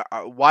best?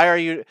 Why are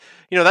you,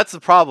 that's the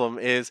problem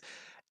is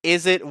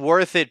it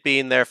worth it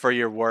being there for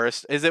your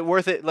worst? Is it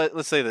worth it?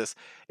 Let's say this.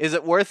 Is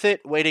it worth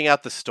it waiting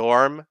out the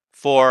storm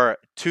for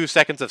 2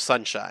 seconds of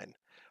sunshine?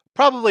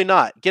 Probably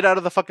not. Get out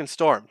of the fucking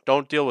storm.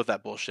 Don't deal with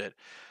that bullshit.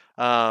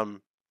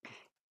 Um,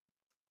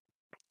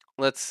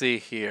 let's see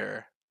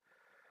here.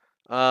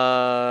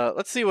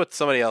 Let's see what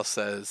somebody else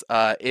says.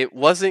 It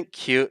wasn't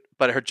cute,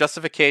 but her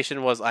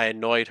justification was I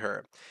annoyed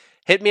her.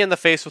 Hit me in the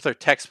face with her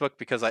textbook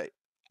because I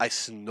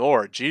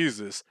snore.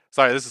 Jesus.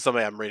 Sorry, this is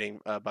somebody I'm reading,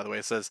 by the way.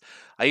 It says,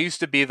 I used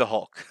to be the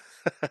Hulk.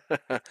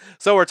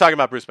 So we're talking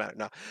about Bruce Banner.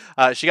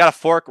 No. She got a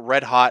fork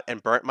red hot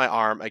and burnt my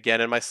arm again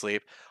in my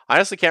sleep. I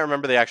honestly can't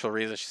remember the actual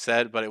reason she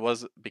said, but it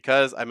was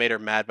because I made her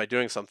mad by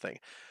doing something.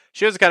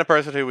 She was the kind of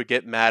person who would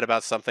get mad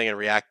about something and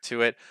react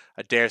to it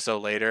a day or so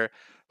later.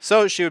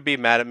 So she would be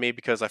mad at me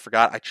because I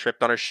forgot I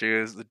tripped on her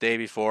shoes the day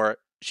before.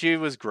 She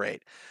was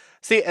great.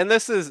 See, and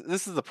this is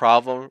the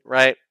problem,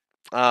 right?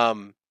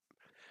 Um,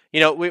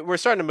 we're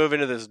starting to move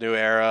into this new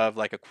era of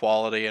like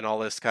equality and all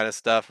this kind of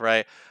stuff,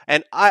 right?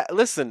 And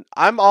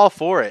I'm all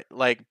for it.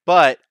 Like,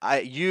 but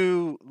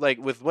like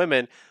with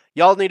women,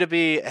 y'all need to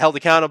be held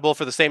accountable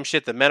for the same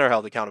shit that men are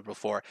held accountable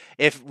for.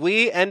 If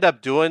we end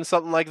up doing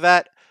something like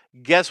that,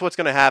 guess what's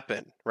going to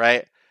happen,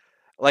 right?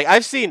 Like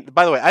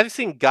by the way, I've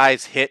seen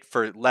guys hit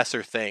for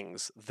lesser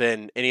things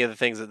than any of the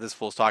things that this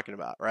fool's talking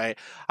about, right?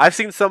 I've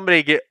seen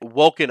somebody get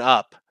woken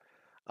up,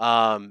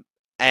 um,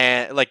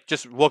 and like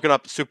just woken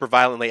up super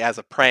violently as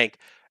a prank,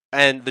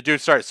 and the dude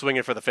started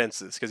swinging for the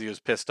fences because he was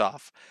pissed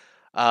off,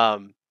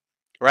 um,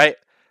 right?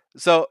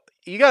 So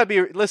you gotta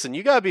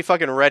be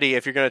fucking ready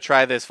if you're gonna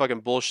try this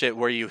fucking bullshit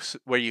where you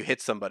hit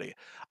somebody.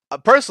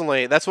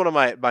 Personally, that's one of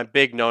my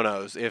big no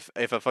nos. If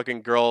a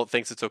fucking girl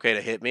thinks it's okay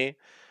to hit me,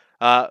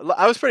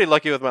 I was pretty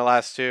lucky with my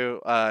last two.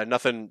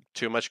 Nothing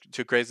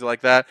too crazy like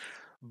that.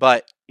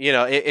 But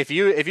if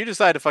you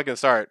decide to fucking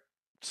start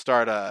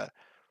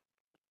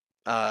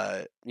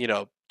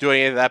doing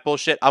any of that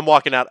bullshit, I'm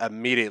walking out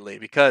immediately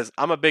because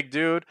I'm a big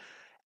dude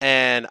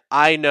and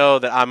I know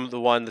that I'm the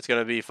one that's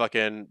gonna be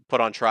fucking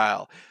put on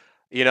trial.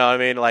 You know what I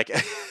mean? Like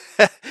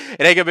it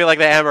ain't gonna be like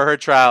the Amber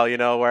Heard trial,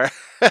 where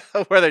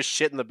where there's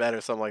shit in the bed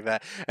or something like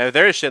that. And if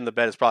there is shit in the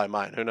bed, it's probably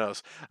mine. Who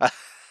knows?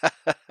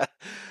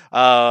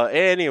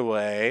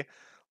 Anyway,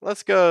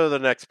 let's go to the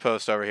next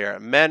post over here.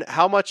 Men,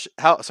 how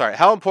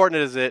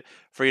important is it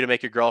for you to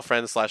make your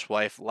girlfriend slash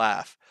wife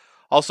laugh?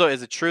 Also,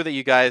 is it true that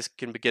you guys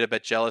can get a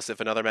bit jealous if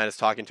another man is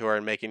talking to her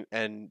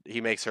and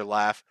he makes her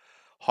laugh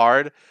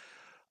hard?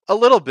 A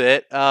little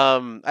bit.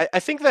 I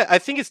think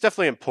it's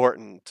definitely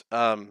important.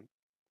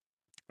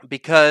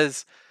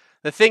 Because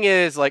the thing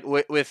is, like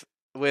with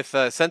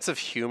a sense of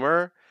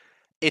humor,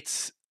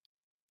 it's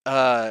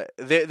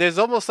there's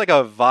almost like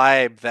a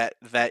vibe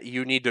that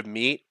you need to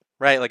meet,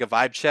 right? Like a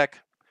vibe check.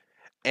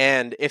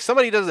 And if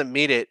somebody doesn't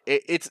meet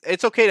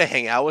it's okay to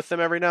hang out with them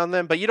every now and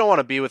then, but you don't want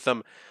to be with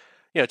them,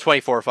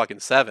 24 fucking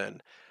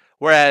 7.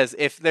 Whereas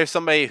if there's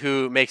somebody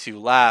who makes you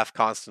laugh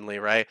constantly,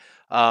 right?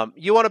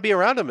 You want to be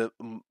around them,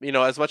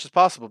 as much as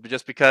possible,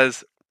 just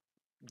because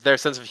their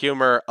sense of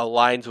humor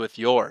aligns with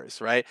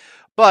yours, right?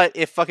 But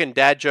if fucking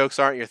dad jokes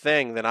aren't your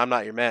thing, then I'm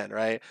not your man,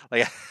 right?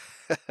 Like,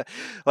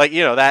 like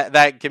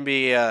that can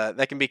be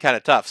kind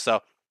of tough.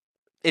 So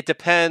it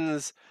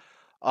depends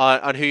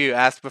on who you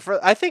ask. But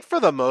I think for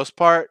the most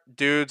part,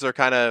 dudes are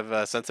kind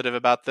of sensitive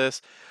about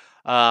this.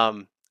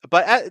 Um,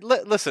 but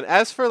listen,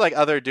 as for like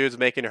other dudes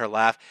making her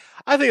laugh,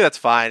 I think that's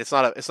fine. It's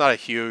not a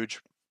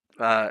huge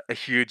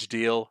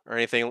deal or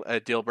anything, a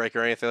deal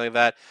breaker or anything like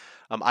that.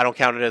 I don't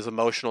count it as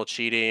emotional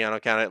cheating. I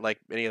don't count it like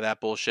any of that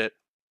bullshit.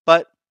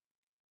 But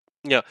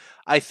you know,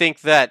 I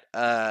think that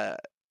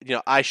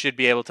I should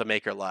be able to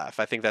make her laugh.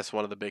 I think that's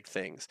one of the big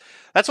things.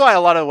 That's why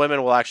a lot of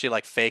women will actually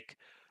like fake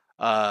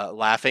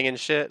laughing and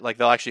shit. Like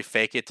they'll actually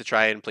fake it to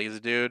try and please a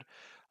dude,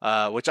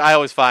 which I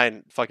always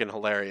find fucking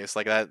hilarious.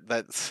 Like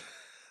that's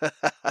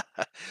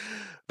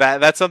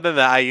that's something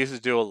that I used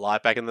to do a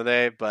lot back in the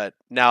day, but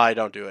now I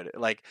don't do it.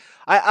 Like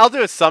I'll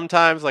do it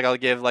sometimes. Like I'll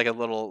give like a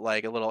little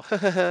that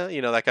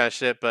kind of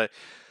shit. But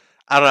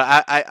I don't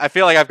know. I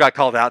feel like I've got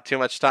called out too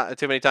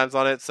many times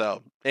on it.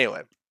 So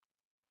anyway,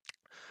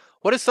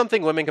 what is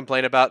something women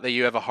complain about that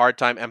you have a hard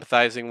time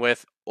empathizing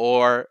with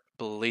or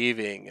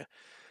believing?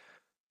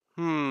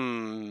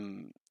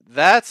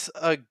 That's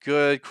a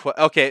good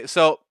question. Okay,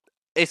 so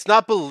it's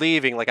not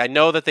believing. Like I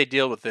know that they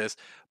deal with this,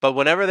 but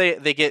whenever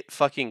they get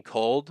fucking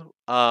cold,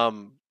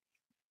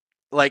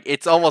 like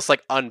it's almost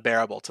like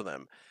unbearable to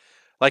them.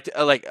 Like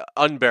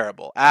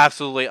unbearable,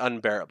 absolutely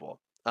unbearable.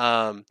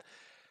 And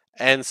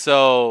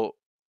so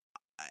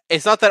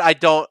it's not that I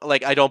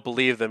don't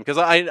believe them because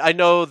I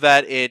know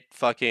that it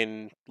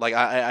fucking like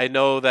I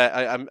know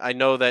that I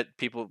know that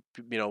people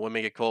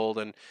women get cold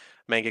and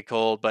men get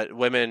cold, but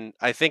women,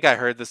 I think I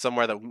heard this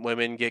somewhere that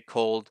women get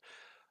cold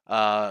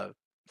uh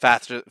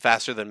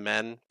faster than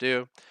men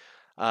do.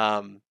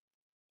 Um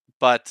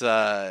but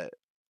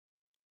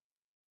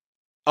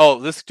Oh,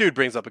 this dude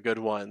brings up a good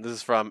one. This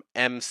is from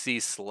MC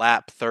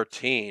Slap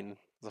 13.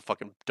 It's a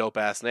fucking dope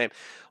ass name.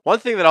 One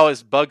thing that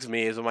always bugs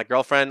me is when my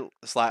girlfriend,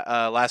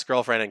 last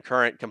girlfriend, and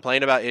current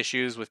complain about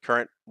issues with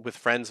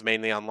friends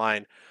mainly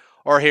online,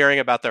 or hearing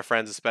about their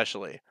friends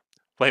especially.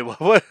 Wait,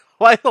 what?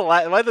 Why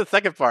the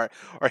second part?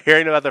 Or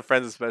hearing about their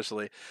friends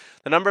especially.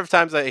 The number of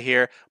times I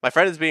hear my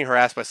friend is being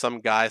harassed by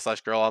some guy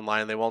slash girl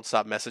online and they won't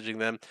stop messaging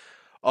them.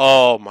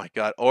 Oh my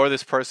god. Or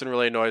this person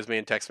really annoys me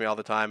and texts me all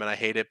the time and I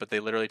hate it, but they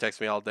literally text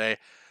me all day.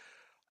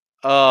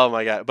 Oh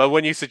my god. But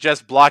when you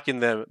suggest blocking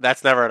them,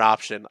 that's never an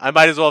option. I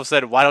might as well have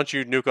said, why don't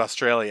you nuke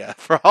Australia?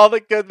 For all the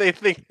good they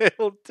think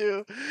they'll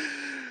do.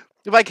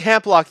 If I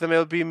can't block them, it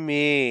would be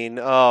mean.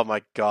 Oh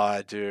my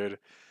god, dude.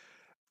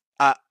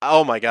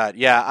 Oh my god.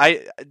 Yeah,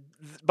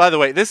 by the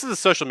way, this is a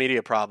social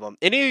media problem.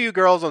 Any of you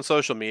girls on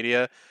social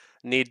media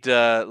need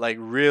to like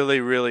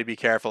really really be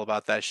careful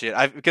about that shit.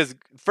 Because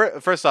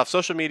first off,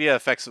 social media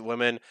affects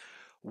women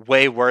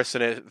way worse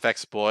than it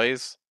affects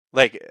boys.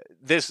 Like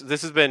this has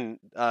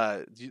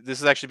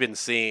actually been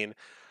seen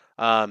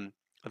um,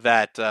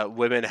 that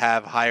women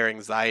have higher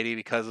anxiety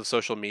because of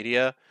social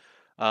media,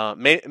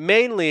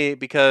 mainly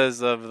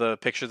because of the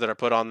pictures that are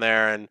put on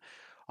there and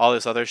all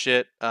this other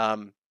shit.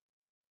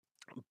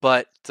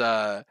 But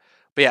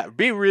but yeah,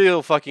 be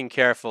real fucking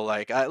careful.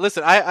 Like,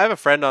 listen, I have a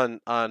friend on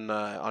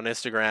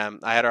Instagram.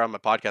 I had her on my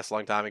podcast a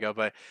long time ago,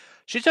 but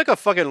she's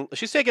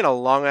taking a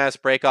long ass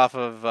break off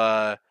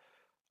of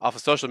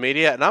social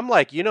media, and I'm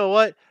like, you know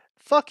what?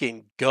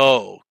 Fucking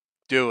go,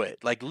 do it.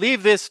 Like,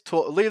 leave this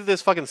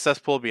fucking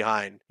cesspool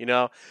behind.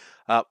 I'm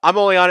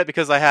only on it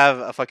because I have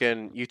a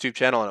fucking YouTube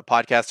channel and a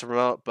podcast to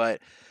promote,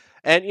 but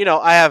and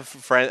I have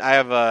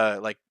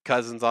like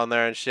cousins on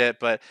there and shit,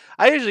 but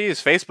I usually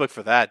use Facebook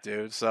for that,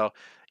 dude. So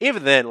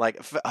even then, like,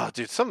 oh,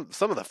 dude, some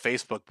of the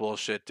Facebook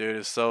bullshit, dude,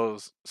 is so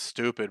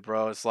stupid,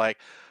 bro. It's like,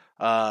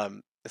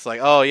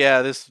 oh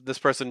yeah, this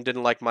person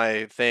didn't like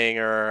my thing,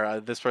 or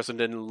this person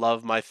didn't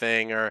love my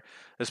thing, or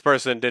this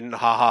person didn't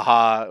ha ha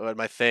ha at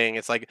my thing.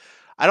 It's like,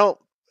 I don't.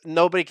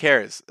 Nobody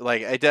cares.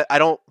 Like, I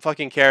don't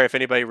fucking care if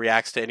anybody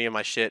reacts to any of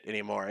my shit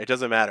anymore. It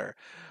doesn't matter.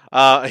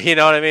 You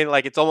know what I mean?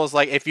 Like, it's almost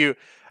like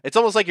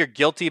you're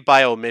guilty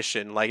by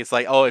omission. Like, it's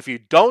like, oh, if you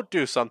don't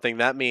do something,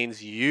 that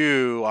means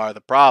you are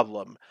the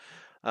problem.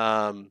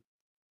 Um,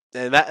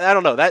 and that I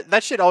don't know,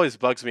 that shit always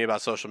bugs me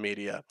about social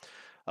media.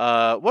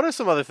 What are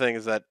some other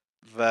things that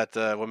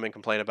women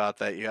complain about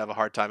that you have a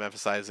hard time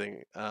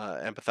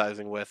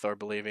empathizing with or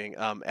believing?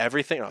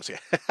 Everything. Oh,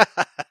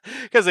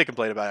 because they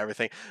complain about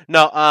everything.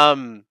 No.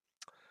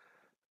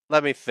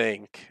 Let me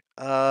think.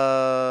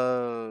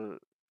 I'd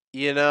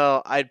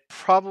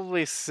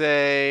probably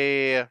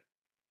say,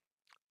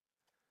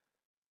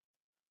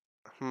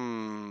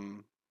 hmm.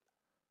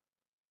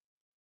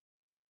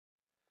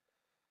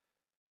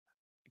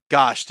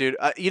 Gosh, dude.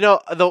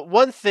 The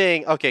one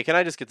thing. Okay, can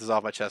I just get this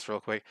off my chest real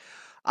quick?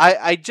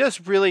 I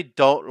just really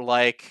don't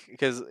like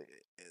because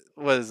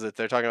what is it?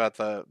 They're talking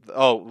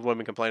about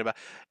women complain about.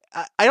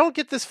 I don't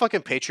get this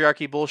fucking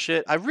patriarchy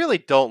bullshit. I really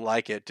don't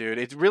like it, dude.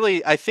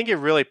 I think it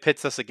really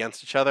pits us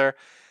against each other,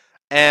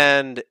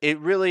 and it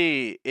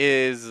really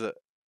is.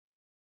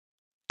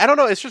 I don't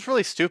know. It's just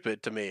really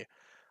stupid to me.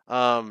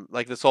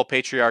 Like this whole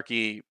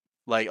patriarchy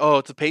like, oh,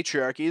 it's a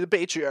patriarchy, the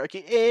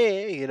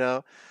patriarchy, you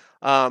know.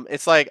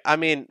 It's like, I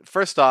mean,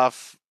 first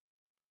off,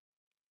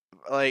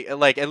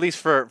 like at least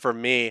for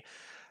me,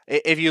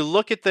 if you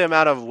look at the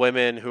amount of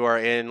women who are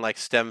in like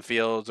STEM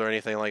fields or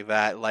anything like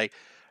that, like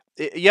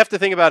you have to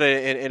think about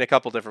it in a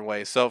couple different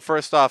ways. So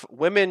first off,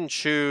 women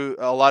choose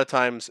a lot of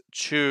times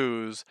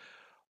choose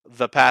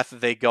the path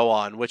that they go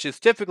on, which is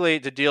typically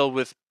to deal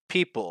with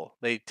people.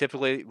 They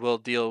typically will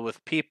deal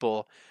with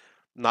people,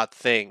 not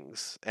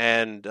things.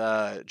 And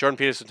Jordan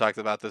Peterson talked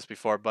about this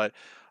before, but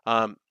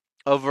um,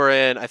 over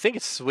in I think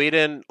it's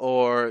Sweden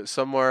or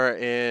somewhere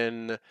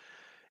in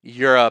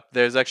Europe,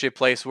 there's actually a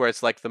place where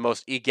it's like the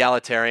most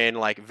egalitarian,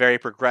 like very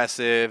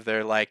progressive.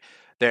 They're like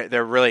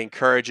they're really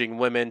encouraging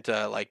women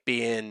to like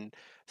be in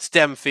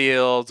STEM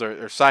fields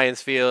or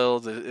science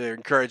fields. They're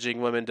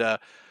encouraging women to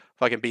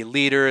fucking be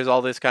leaders,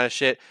 all this kind of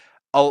shit.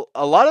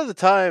 A lot of the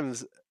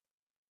times,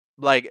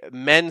 like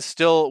men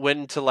still went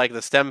into like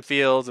the STEM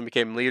fields and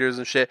became leaders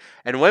and shit,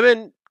 and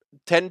women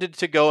tended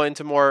to go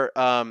into more.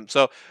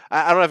 So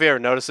I don't know if you ever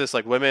noticed this.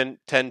 Like women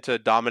tend to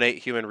dominate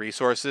human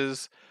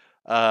resources.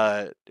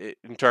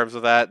 In terms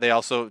of that, they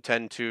also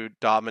tend to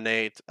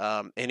dominate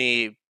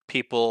any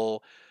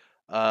people.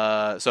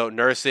 So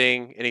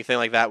nursing, anything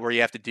like that, where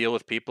you have to deal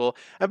with people.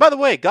 And by the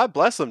way, God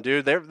bless them,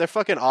 dude. They're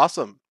fucking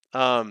awesome.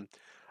 I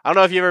don't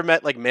know if you ever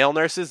met like male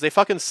nurses. They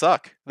fucking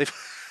suck. They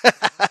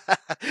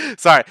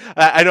Sorry,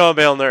 I know a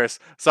male nurse.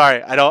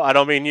 Sorry, I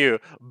don't mean you,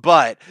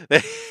 but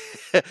they,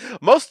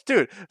 most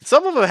dude,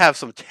 some of them have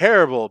some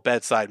terrible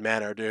bedside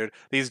manner, dude.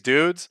 These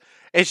dudes,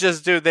 it's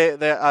just, dude.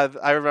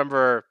 I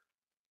remember,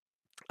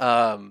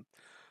 um,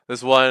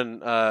 this one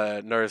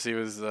nurse. He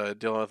was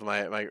dealing with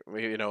my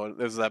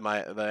this was at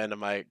the end of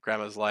my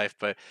grandma's life,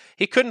 but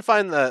he couldn't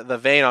find the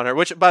vein on her.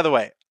 Which, by the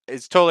way,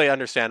 is totally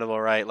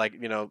understandable, right? Like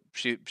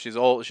she's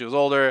old. She was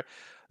older.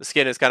 The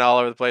skin is kind of all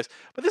over the place.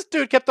 But this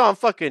dude kept on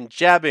fucking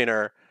jabbing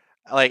her,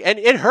 like, and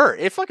it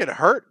hurt. It fucking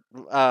hurt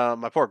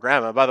my poor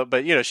grandma.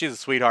 But she's a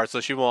sweetheart, so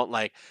she won't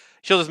like.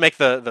 She'll just make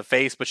the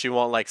face, but she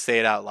won't like say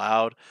it out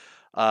loud.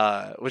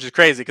 Which is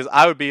crazy because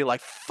I would be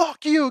like,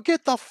 "Fuck you,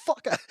 get the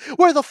fuck out.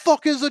 Where the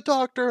fuck is the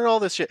doctor?" and all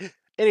this shit.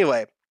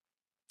 Anyway,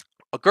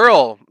 a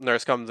girl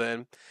nurse comes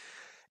in,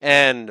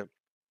 and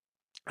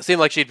it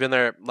seemed like she'd been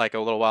there like a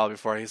little while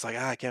before. He's like,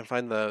 I can't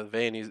find the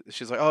vein.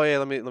 She's like, oh yeah,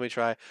 let me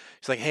try.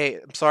 She's like, hey,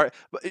 I'm sorry,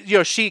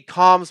 but she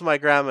calms my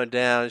grandma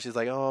down. She's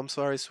like, oh, I'm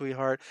sorry,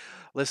 sweetheart.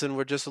 Listen,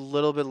 we're just a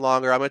little bit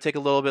longer. I'm gonna take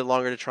a little bit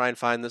longer to try and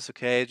find this,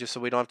 okay? Just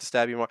so we don't have to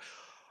stab you more.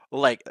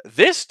 Like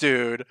this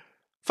dude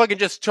fucking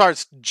just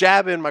starts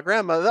jabbing my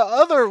grandma. The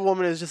other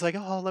woman is just like,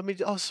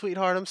 oh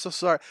sweetheart, I'm so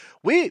sorry.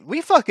 We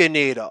fucking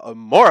need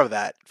more of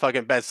that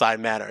fucking bedside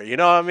manner. You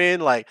know what I mean?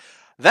 Like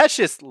that's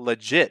just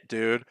legit,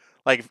 dude.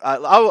 Like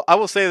I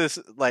will say this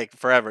like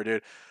forever,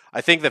 dude.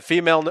 I think that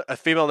female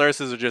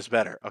nurses are just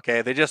better.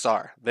 Okay, they just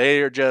are.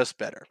 They are just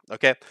better.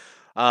 Okay.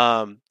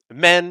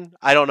 Men,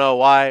 I don't know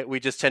why we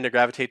just tend to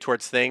gravitate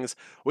towards things.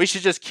 We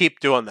should just keep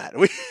doing that.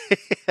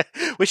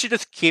 We should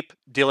just keep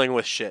dealing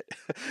with shit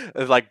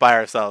like by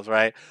ourselves,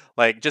 right?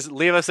 Like just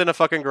leave us in a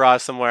fucking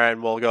garage somewhere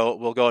and we'll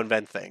go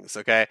invent things,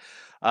 okay?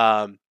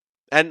 Um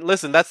and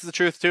listen, that's the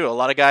truth too. A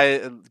lot of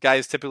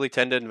guys typically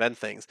tend to invent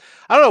things.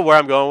 I don't know where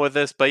I'm going with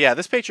this, but yeah,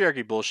 this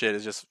patriarchy bullshit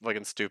is just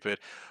fucking stupid.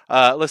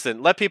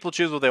 Listen, let people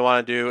choose what they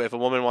want to do. If a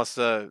woman wants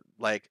to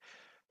like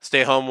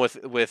stay home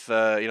with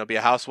be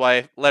a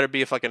housewife, let her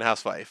be a fucking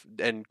housewife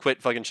and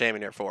quit fucking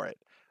shaming her for it.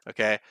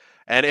 Okay?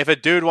 And if a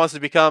dude wants to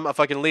become a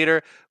fucking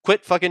leader,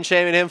 quit fucking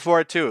shaming him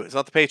for it too. It's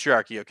not the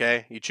patriarchy,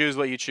 okay? You choose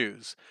what you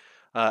choose.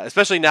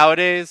 Especially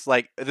nowadays,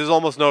 like there's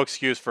almost no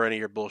excuse for any of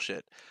your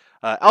bullshit.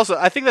 Also,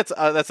 I think that's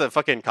a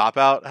fucking cop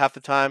out half the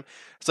time.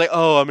 It's like,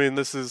 oh, I mean,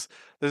 this is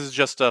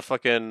just a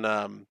fucking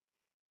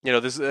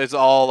this is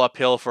all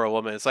uphill for a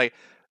woman. It's like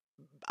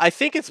I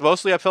think it's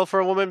mostly uphill for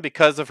a woman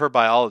because of her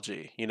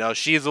biology.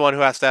 She's the one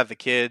who has to have the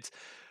kids.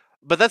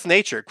 But that's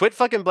nature. Quit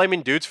fucking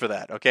blaming dudes for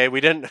that, okay?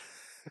 We didn't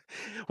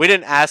we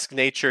didn't ask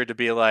nature to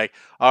be like,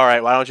 "All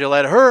right, why don't you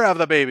let her have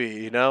the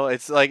baby?"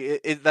 It's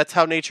like that's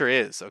how nature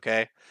is,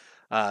 okay?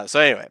 So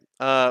anyway,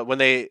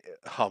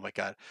 oh my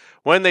god,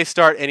 when they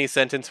start any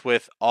sentence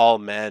with "all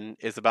men,"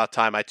 it's about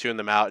time I tune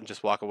them out and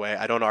just walk away.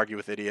 I don't argue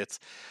with idiots.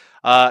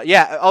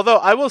 Yeah, although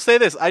I will say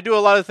this, I do a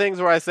lot of things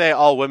where I say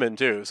all women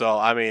too. So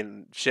I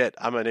mean, shit,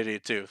 I'm an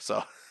idiot too.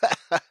 So,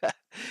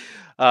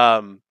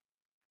 um,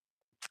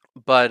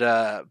 but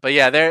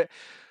yeah, there.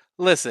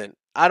 Listen,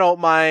 I don't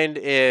mind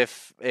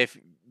if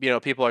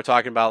people are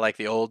talking about like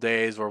the old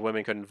days where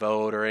women couldn't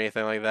vote or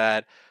anything like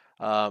that.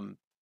 Um,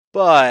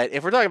 but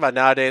if we're talking about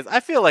nowadays, I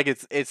feel like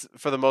it's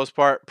for the most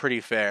part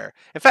pretty fair.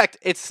 In fact,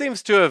 it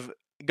seems to have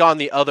gone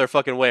the other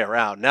fucking way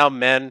around. Now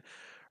men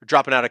are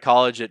dropping out of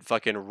college at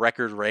fucking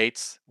record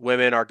rates.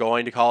 Women are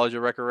going to college at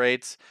record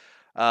rates.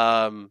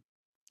 Um,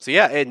 so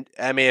yeah, and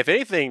I mean, if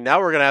anything, now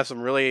we're gonna have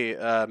some really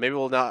maybe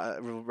we'll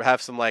have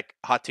some like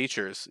hot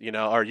teachers,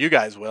 or you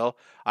guys will.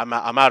 I'm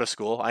out of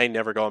school. I ain't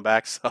never going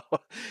back, so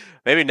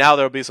maybe now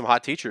there'll be some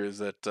hot teachers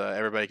that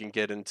everybody can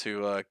get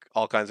into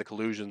all kinds of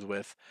collusions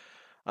with.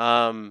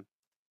 Um,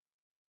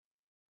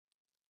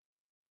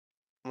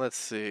 Let's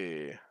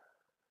see.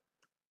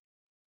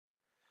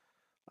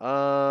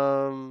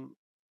 Um,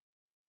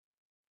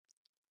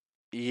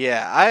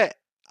 yeah,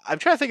 I'm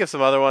trying to think of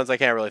some other ones. I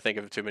can't really think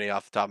of too many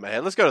off the top of my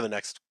head. Let's go to the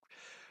next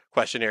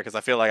question here because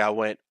I feel like I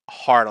went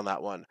hard on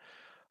that one.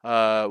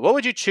 What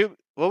would you choose?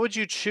 What would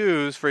you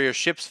choose for your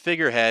ship's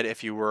figurehead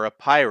if you were a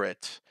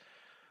pirate?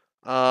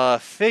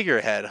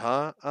 Figurehead,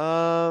 huh?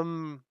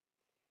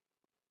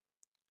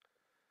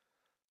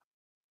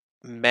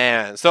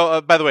 Man. So,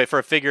 by the way, for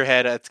a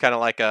figurehead, it's kind of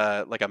like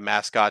a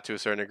mascot to a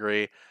certain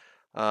degree.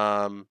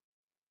 Um,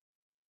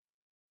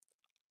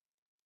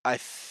 I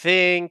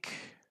think.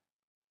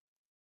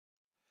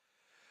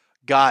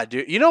 God,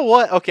 dude. You know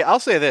what? Okay,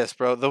 I'll say this,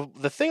 bro.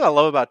 The thing I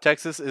love about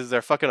Texas is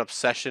their fucking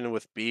obsession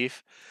with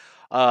beef.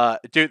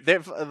 Dude, they're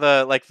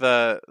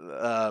the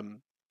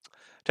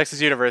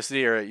Texas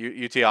University or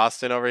UT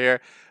Austin over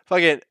here.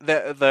 Fucking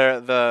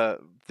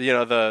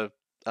the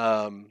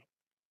the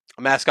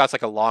mascot's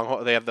like a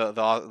longhorn. They have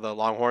the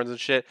longhorns and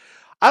shit.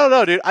 I don't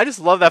know, dude. I just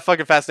love that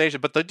fucking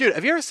fascination. But dude,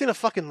 have you ever seen a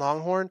fucking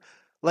longhorn?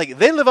 Like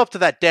they live up to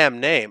that damn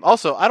name.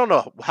 Also, I don't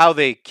know how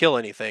they kill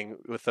anything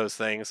with those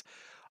things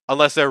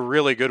unless they're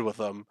really good with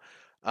them.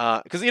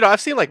 Because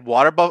I've seen like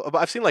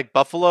I've seen like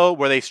buffalo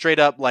where they straight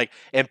up like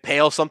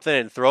impale something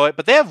and throw it,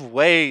 but they have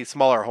way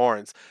smaller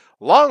horns.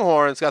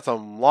 Longhorns got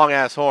some long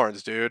ass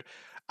horns, dude.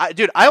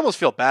 I almost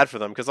feel bad for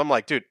them because I'm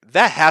like, dude,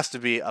 that has to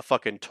be a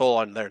fucking toll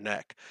on their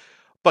neck.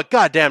 But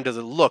goddamn, does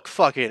it look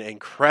fucking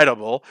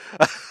incredible?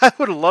 I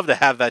would love to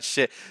have that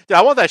shit. Dude,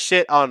 I want that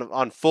shit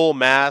on full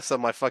mass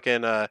on my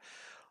fucking on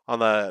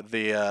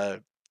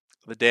the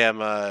damn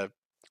what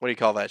do you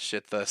call that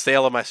shit? The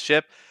sail of my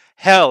ship.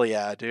 Hell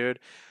yeah, dude.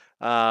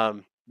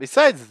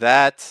 Besides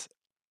that,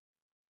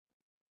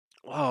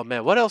 oh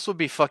man, what else would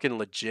be fucking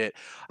legit?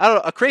 I don't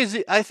know. A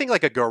crazy. I think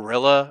like a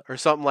gorilla or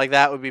something like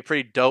that would be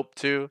pretty dope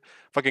too.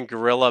 Fucking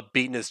gorilla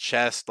beating his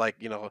chest, like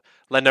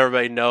letting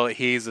everybody know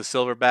he's a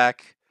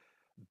silverback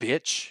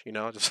bitch.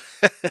 Just.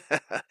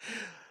 But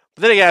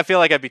then again, I feel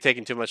like I'd be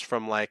taking too much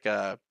from like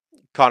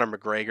Conor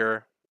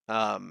McGregor.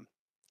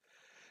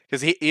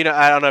 Because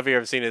I don't know if you've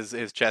ever seen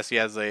his chest. He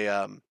has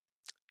a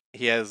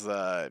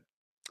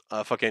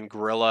fucking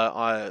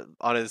gorilla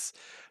on his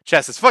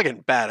chest. It's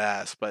fucking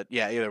badass. But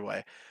yeah, either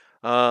way.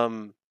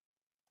 Um,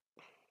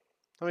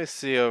 Let me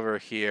see over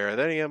here. Are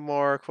there any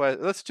more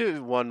questions? Let's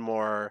do one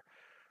more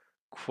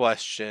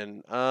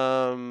question.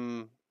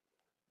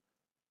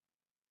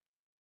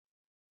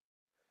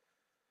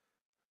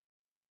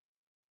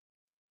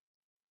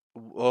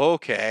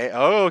 Okay,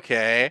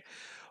 okay.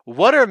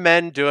 What are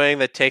men doing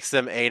that takes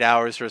them 8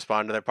 hours to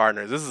respond to their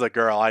partners? This is a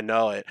girl, I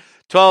know it.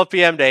 12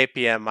 p.m. to 8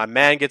 p.m. My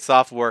man gets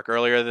off work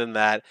earlier than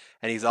that,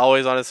 and he's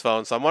always on his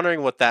phone. So I'm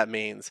wondering what that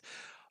means,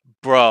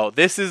 bro.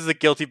 This is the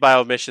guilty by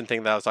omission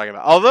thing that I was talking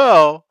about.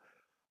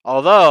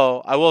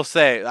 Although I will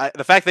say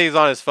the fact that he's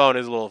on his phone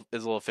is a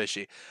little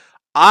fishy.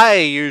 I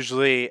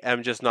usually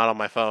am just not on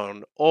my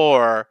phone,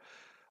 or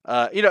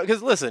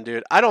because listen,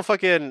 dude, I don't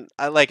fucking.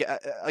 I'll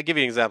give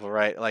you an example,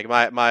 right? Like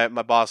my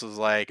boss was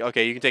like,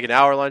 okay, you can take an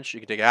hour lunch, you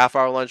can take a half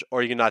hour lunch,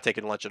 or you can not take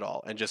a lunch at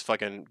all and just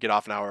fucking get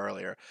off an hour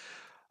earlier.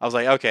 I was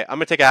like, okay, I'm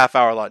gonna take a half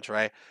hour lunch,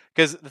 right?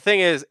 Because the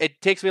thing is,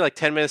 it takes me like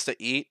 10 minutes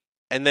to eat,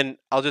 and then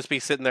I'll just be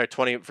sitting there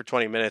 20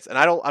 minutes, and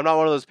I'm not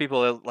one of those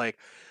people that like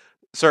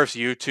surfs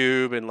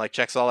YouTube and like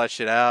checks all that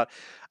shit out.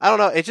 I don't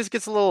know. It just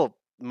gets a little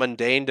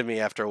mundane to me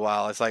after a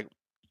while. It's like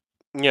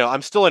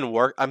I'm still in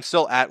work. I'm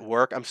still at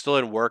work. I'm still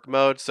in work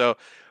mode. So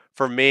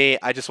for me,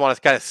 I just want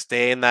to kind of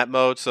stay in that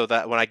mode so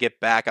that when I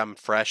get back, I'm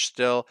fresh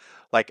still.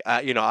 Like,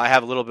 I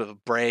have a little bit of a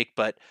break,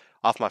 but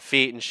off my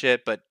feet and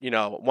shit. But,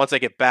 once I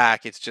get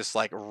back, it's just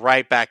like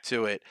right back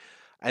to it.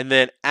 And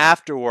then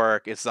after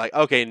work, it's like,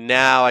 okay,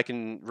 now I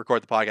can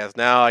record the podcast.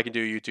 Now I can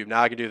do YouTube.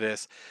 Now I can do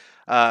this.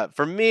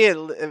 For me,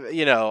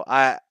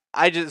 I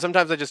just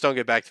sometimes I just don't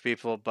get back to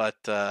people, but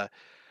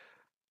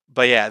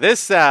yeah, this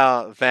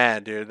sound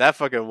man, dude, that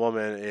fucking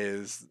woman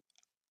is.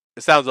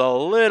 It sounds a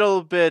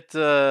little bit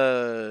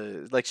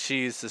like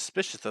she's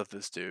suspicious of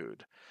this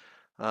dude.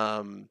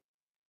 Um,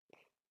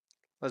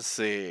 let's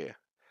see.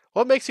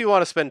 What makes you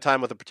want to spend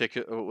time with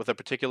a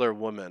particular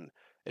woman?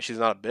 If she's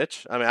not a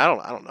bitch, I mean, I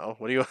don't know.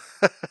 What do you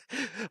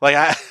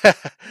like?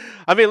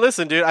 I mean,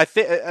 listen, dude. I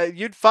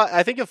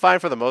think you'll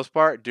find for the most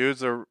part,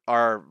 dudes are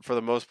for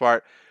the most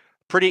part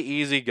pretty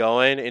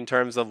easygoing in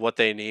terms of what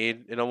they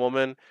need in a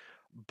woman.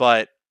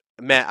 But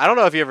man, I don't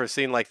know if you ever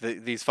seen like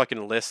these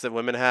fucking lists that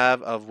women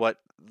have of what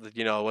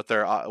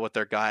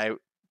their guy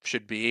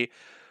should be.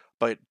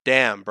 But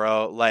damn,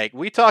 bro, like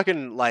we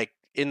talking like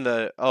in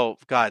the oh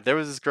god, there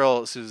was this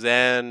girl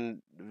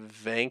Suzanne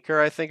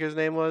Vanker, I think his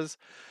name was,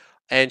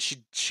 and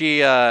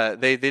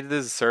they did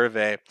this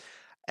survey,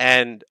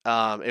 and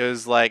it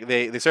was like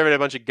they surveyed a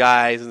bunch of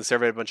guys and they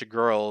surveyed a bunch of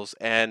girls,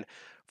 and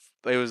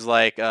it was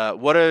like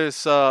what are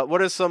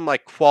some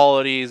like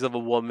qualities of a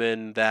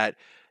woman that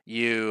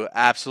you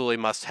absolutely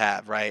must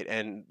have, right?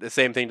 And the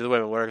same thing to the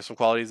women. What are some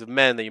qualities of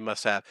men that you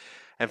must have?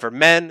 And for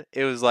men,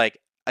 it was like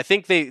I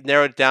think they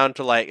narrowed it down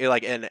to like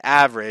an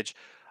average.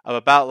 of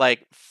about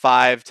like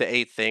 5 to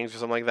 8 things or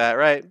something like that,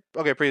 right?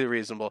 Okay, pretty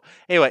reasonable.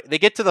 Anyway, they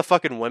get to the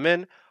fucking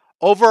women,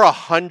 over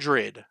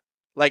 100.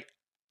 Like,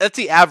 that's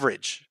the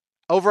average.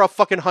 Over a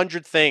fucking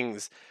 100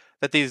 things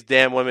that these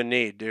damn women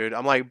need, dude.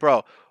 I'm like,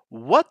 bro,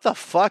 what the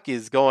fuck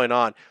is going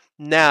on?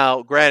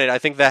 Now, granted, I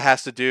think that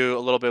has to do a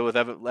little bit with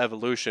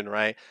evolution,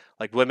 right?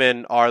 Like,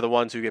 women are the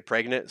ones who get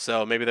pregnant,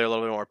 so maybe they're a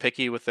little bit more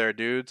picky with their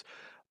dudes.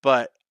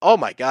 But oh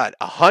my god,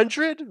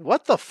 100?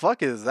 What the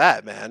fuck is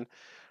that, man?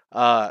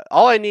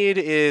 All I need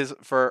is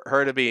for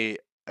her to be.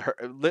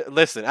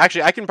 Listen,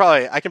 actually, I can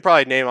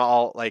probably name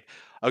all like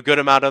a good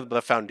amount of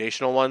the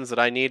foundational ones that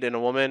I need in a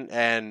woman,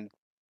 and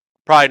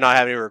probably not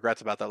have any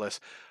regrets about that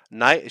list.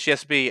 She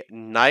has to be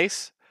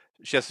nice.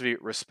 She has to be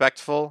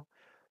respectful.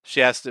 She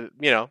has to,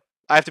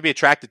 I have to be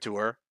attracted to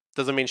her.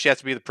 Doesn't mean she has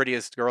to be the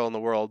prettiest girl in the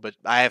world, but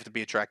I have to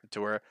be attracted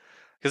to her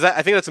because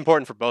I think that's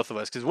important for both of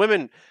us. Because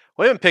women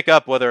pick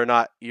up whether or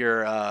not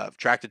you're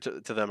attracted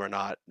to them or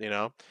not.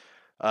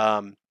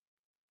 Um,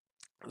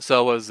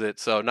 so was it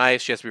so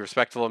nice? She has to be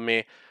respectful of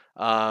me.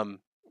 Um,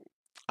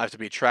 I have to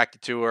be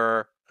attracted to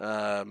her.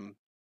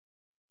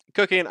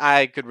 Cooking,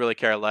 I could really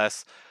care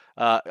less.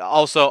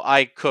 Also,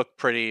 I cook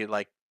pretty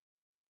like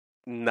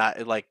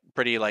not like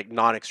pretty like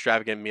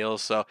non-extravagant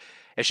meals. So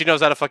if she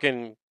knows how to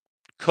fucking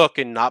cook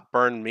and not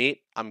burn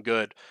meat, I'm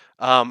good.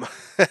 Um,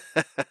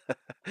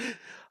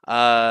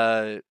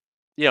 uh,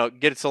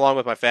 gets along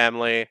with my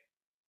family.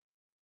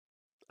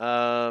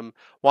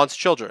 Wants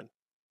children.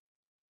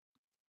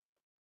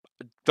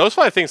 Those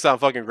 5 things sound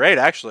fucking great,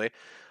 actually.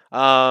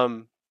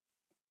 Um,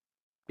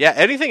 yeah,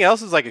 anything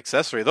else is like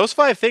accessory. Those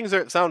 5 things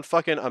sound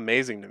fucking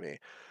amazing to me.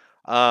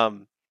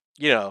 Um,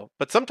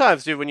 but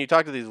sometimes, dude, when you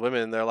talk to these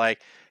women, they're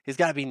like, he's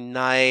got to be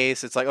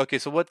nice. It's like, okay,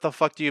 so what the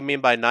fuck do you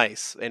mean by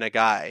nice in a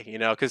guy?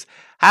 Because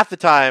half the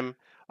time,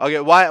 okay,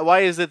 why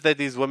is it that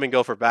these women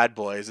go for bad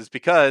boys? It's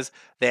because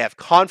they have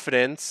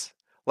confidence.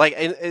 Like,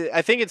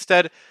 I think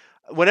instead,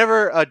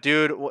 whenever, like,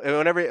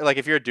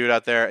 if you're a dude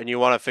out there and you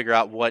want to figure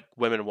out what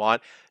women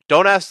want,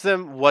 don't ask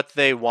them what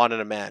they want in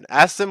a man.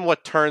 Ask them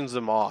what turns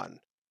them on.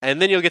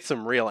 And then you'll get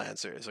some real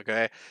answers,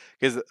 okay?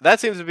 Because that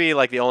seems to be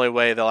like the only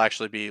way they'll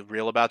actually be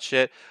real about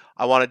shit.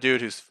 I want a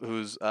dude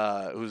who's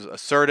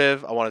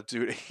assertive. I want a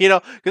dude,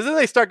 because then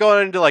they start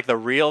going into like the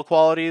real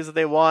qualities that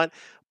they want.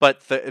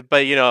 But it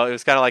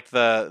was kind of like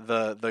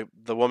the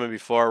woman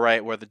before,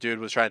 right, where the dude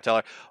was trying to tell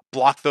her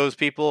block those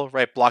people,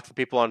 right, block the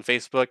people on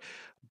Facebook,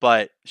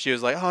 but she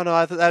was like, oh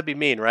no, that'd be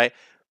mean, right?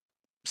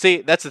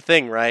 See, that's the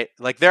thing, right?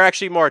 Like they're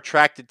actually more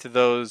attracted to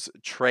those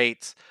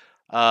traits.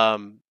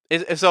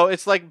 So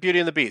it's like Beauty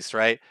and the Beast,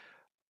 right?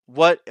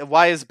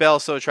 Why is Belle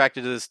so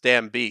attracted to this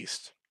damn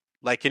beast?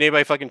 Like, can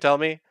anybody fucking tell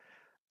me?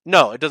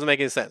 No, it doesn't make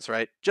any sense,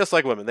 right? Just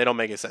like women, they don't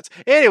make any sense.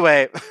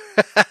 Anyway,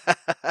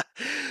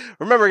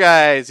 remember,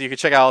 guys, you can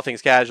check out All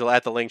Things Casual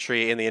at the link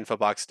tree in the info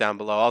box down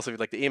below. Also, if you'd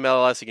like to email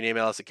us, you can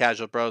email us at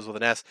casualbros with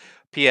an S,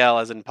 PL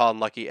as in Paul and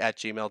Lucky at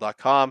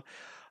gmail.com.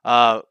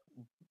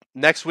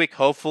 Next week,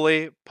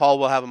 hopefully, Paul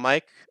will have a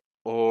mic,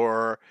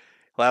 or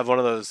he'll have one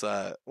of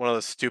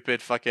those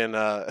stupid fucking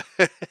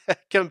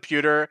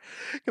computer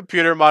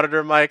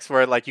monitor mics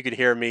where like you could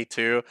hear me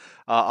too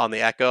on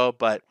the echo,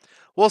 but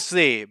we'll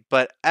see.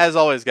 But as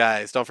always,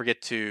 guys, don't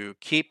forget to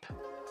keep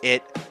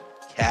it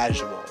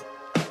casual.